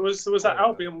good. wonder, was that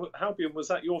Albion? Albion, was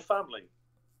that your family?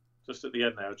 Just at the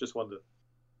end there, I just wondered.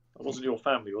 It wasn't your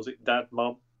family, was it? Dad,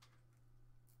 mum?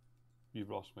 You've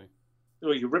lost me.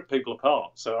 Well, you rip people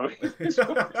apart, so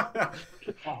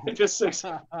it just says.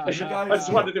 I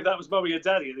just wondered if that was mummy and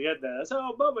daddy at the end there. I said,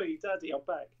 "Oh, mummy, daddy, I'm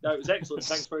back." No, it was excellent.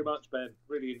 Thanks very much, Ben.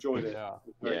 Really enjoyed it. Yeah.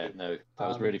 Yeah, no, that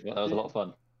was really fun. That was a lot of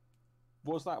fun.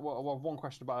 Was that one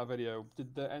question about our video?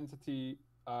 Did the entity,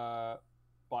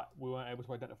 like, we weren't able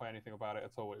to identify anything about it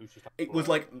at all? It was just. Like, It was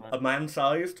like a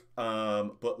man-sized,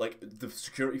 but like the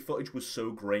security footage was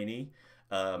so grainy,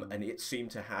 and it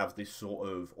seemed to have this sort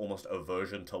of almost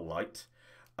aversion to light,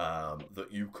 that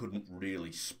you couldn't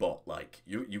really spot. Like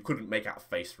you couldn't make out a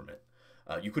face from it.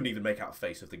 You couldn't even make out a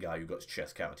face of the guy who got his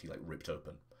chest cavity like ripped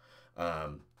open.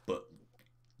 But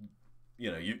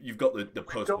you know, you've got the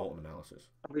post-mortem analysis.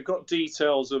 We've got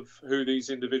details of who these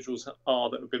individuals are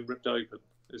that have been ripped open.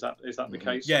 Is that the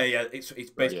case? Yeah. It's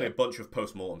basically Yeah. a bunch of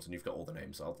post-mortems, and you've got all the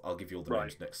names. I'll give you all the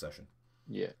names next session.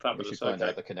 Yeah, Fabulous, we should find okay.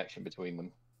 out the connection between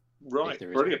them. Right, if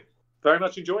there is brilliant. Very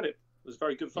much enjoyed it. It was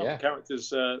very good fun. Yeah. Characters,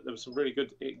 there was some really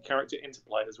good character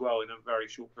interplay as well in a very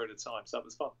short period of time. So that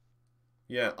was fun.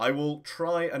 Yeah, I will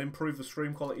try and improve the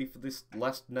stream quality for this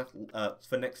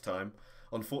for next time.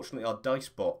 Unfortunately, our dice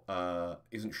bot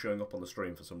isn't showing up on the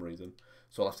stream for some reason,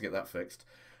 so I'll have to get that fixed.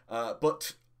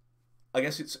 But I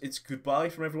guess it's goodbye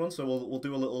from everyone. So we'll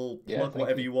do a little plug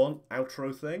whatever you want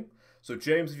outro thing. So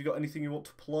James, have you got anything you want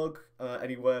to plug?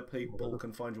 Anywhere people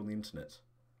can find you on the internet?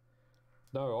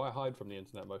 No, I hide from the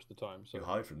internet most of the time. So You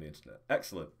hide from the internet.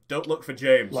 Excellent. Don't look for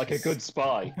James. Like a good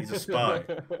spy. He's a spy.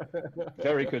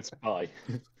 Very good spy.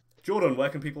 Jordan, where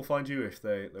can people find you if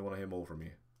they want to hear more from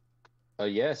you?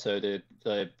 Yeah, so the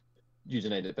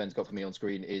username that Ben's got for me on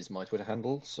screen is my Twitter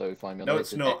handle. So find me on No, there.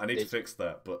 it's not. I need to fix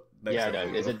that. But next Yeah,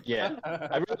 time no, isn't. Yeah,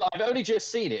 I've only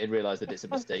just seen it and realised that it's a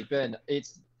mistake. Ben, it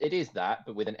is that,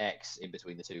 but with an X in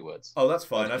between the two words. Oh, that's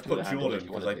fine. I'll I've just do put the handle if Jordan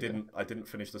you because wanna do I didn't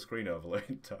finish the screen overlay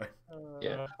in time.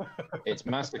 Yeah, it's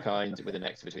Masterkind with an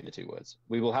X between the two words.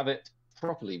 We will have it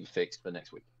properly fixed for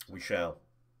next week. We shall.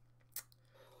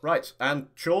 Right, and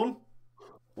Sean,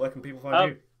 where can people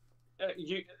find you?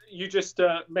 You just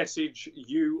message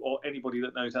you or anybody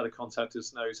that knows how to contact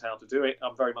us knows how to do it.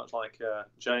 I'm very much like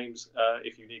James.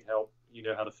 If you need help, you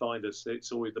know how to find us.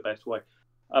 It's always the best way.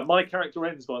 My character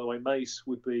ends, by the way. Mace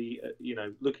would be,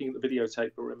 looking at the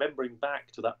videotape, but remembering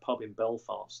back to that pub in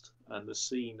Belfast and the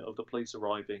scene of the police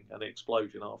arriving and the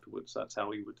explosion afterwards. That's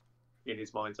how he would, in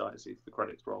his mind's eye, as the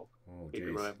credits roll, he'd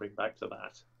be remembering back to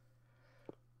that.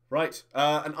 Right,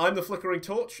 and I'm the Flickering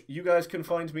Torch. You guys can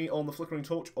find me on the Flickering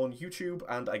Torch on YouTube,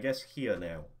 and I guess here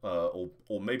now,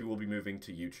 or maybe we'll be moving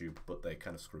to YouTube, but they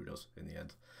kind of screwed us in the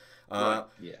end. Right,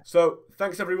 yeah. So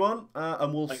thanks everyone,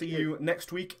 and we'll Thank see you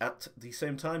next week at the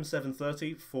same time,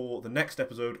 7:30, for the next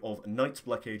episode of Knights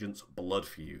Black Agents Blood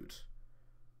Feud.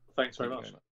 Thanks very Thank you much.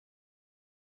 very much.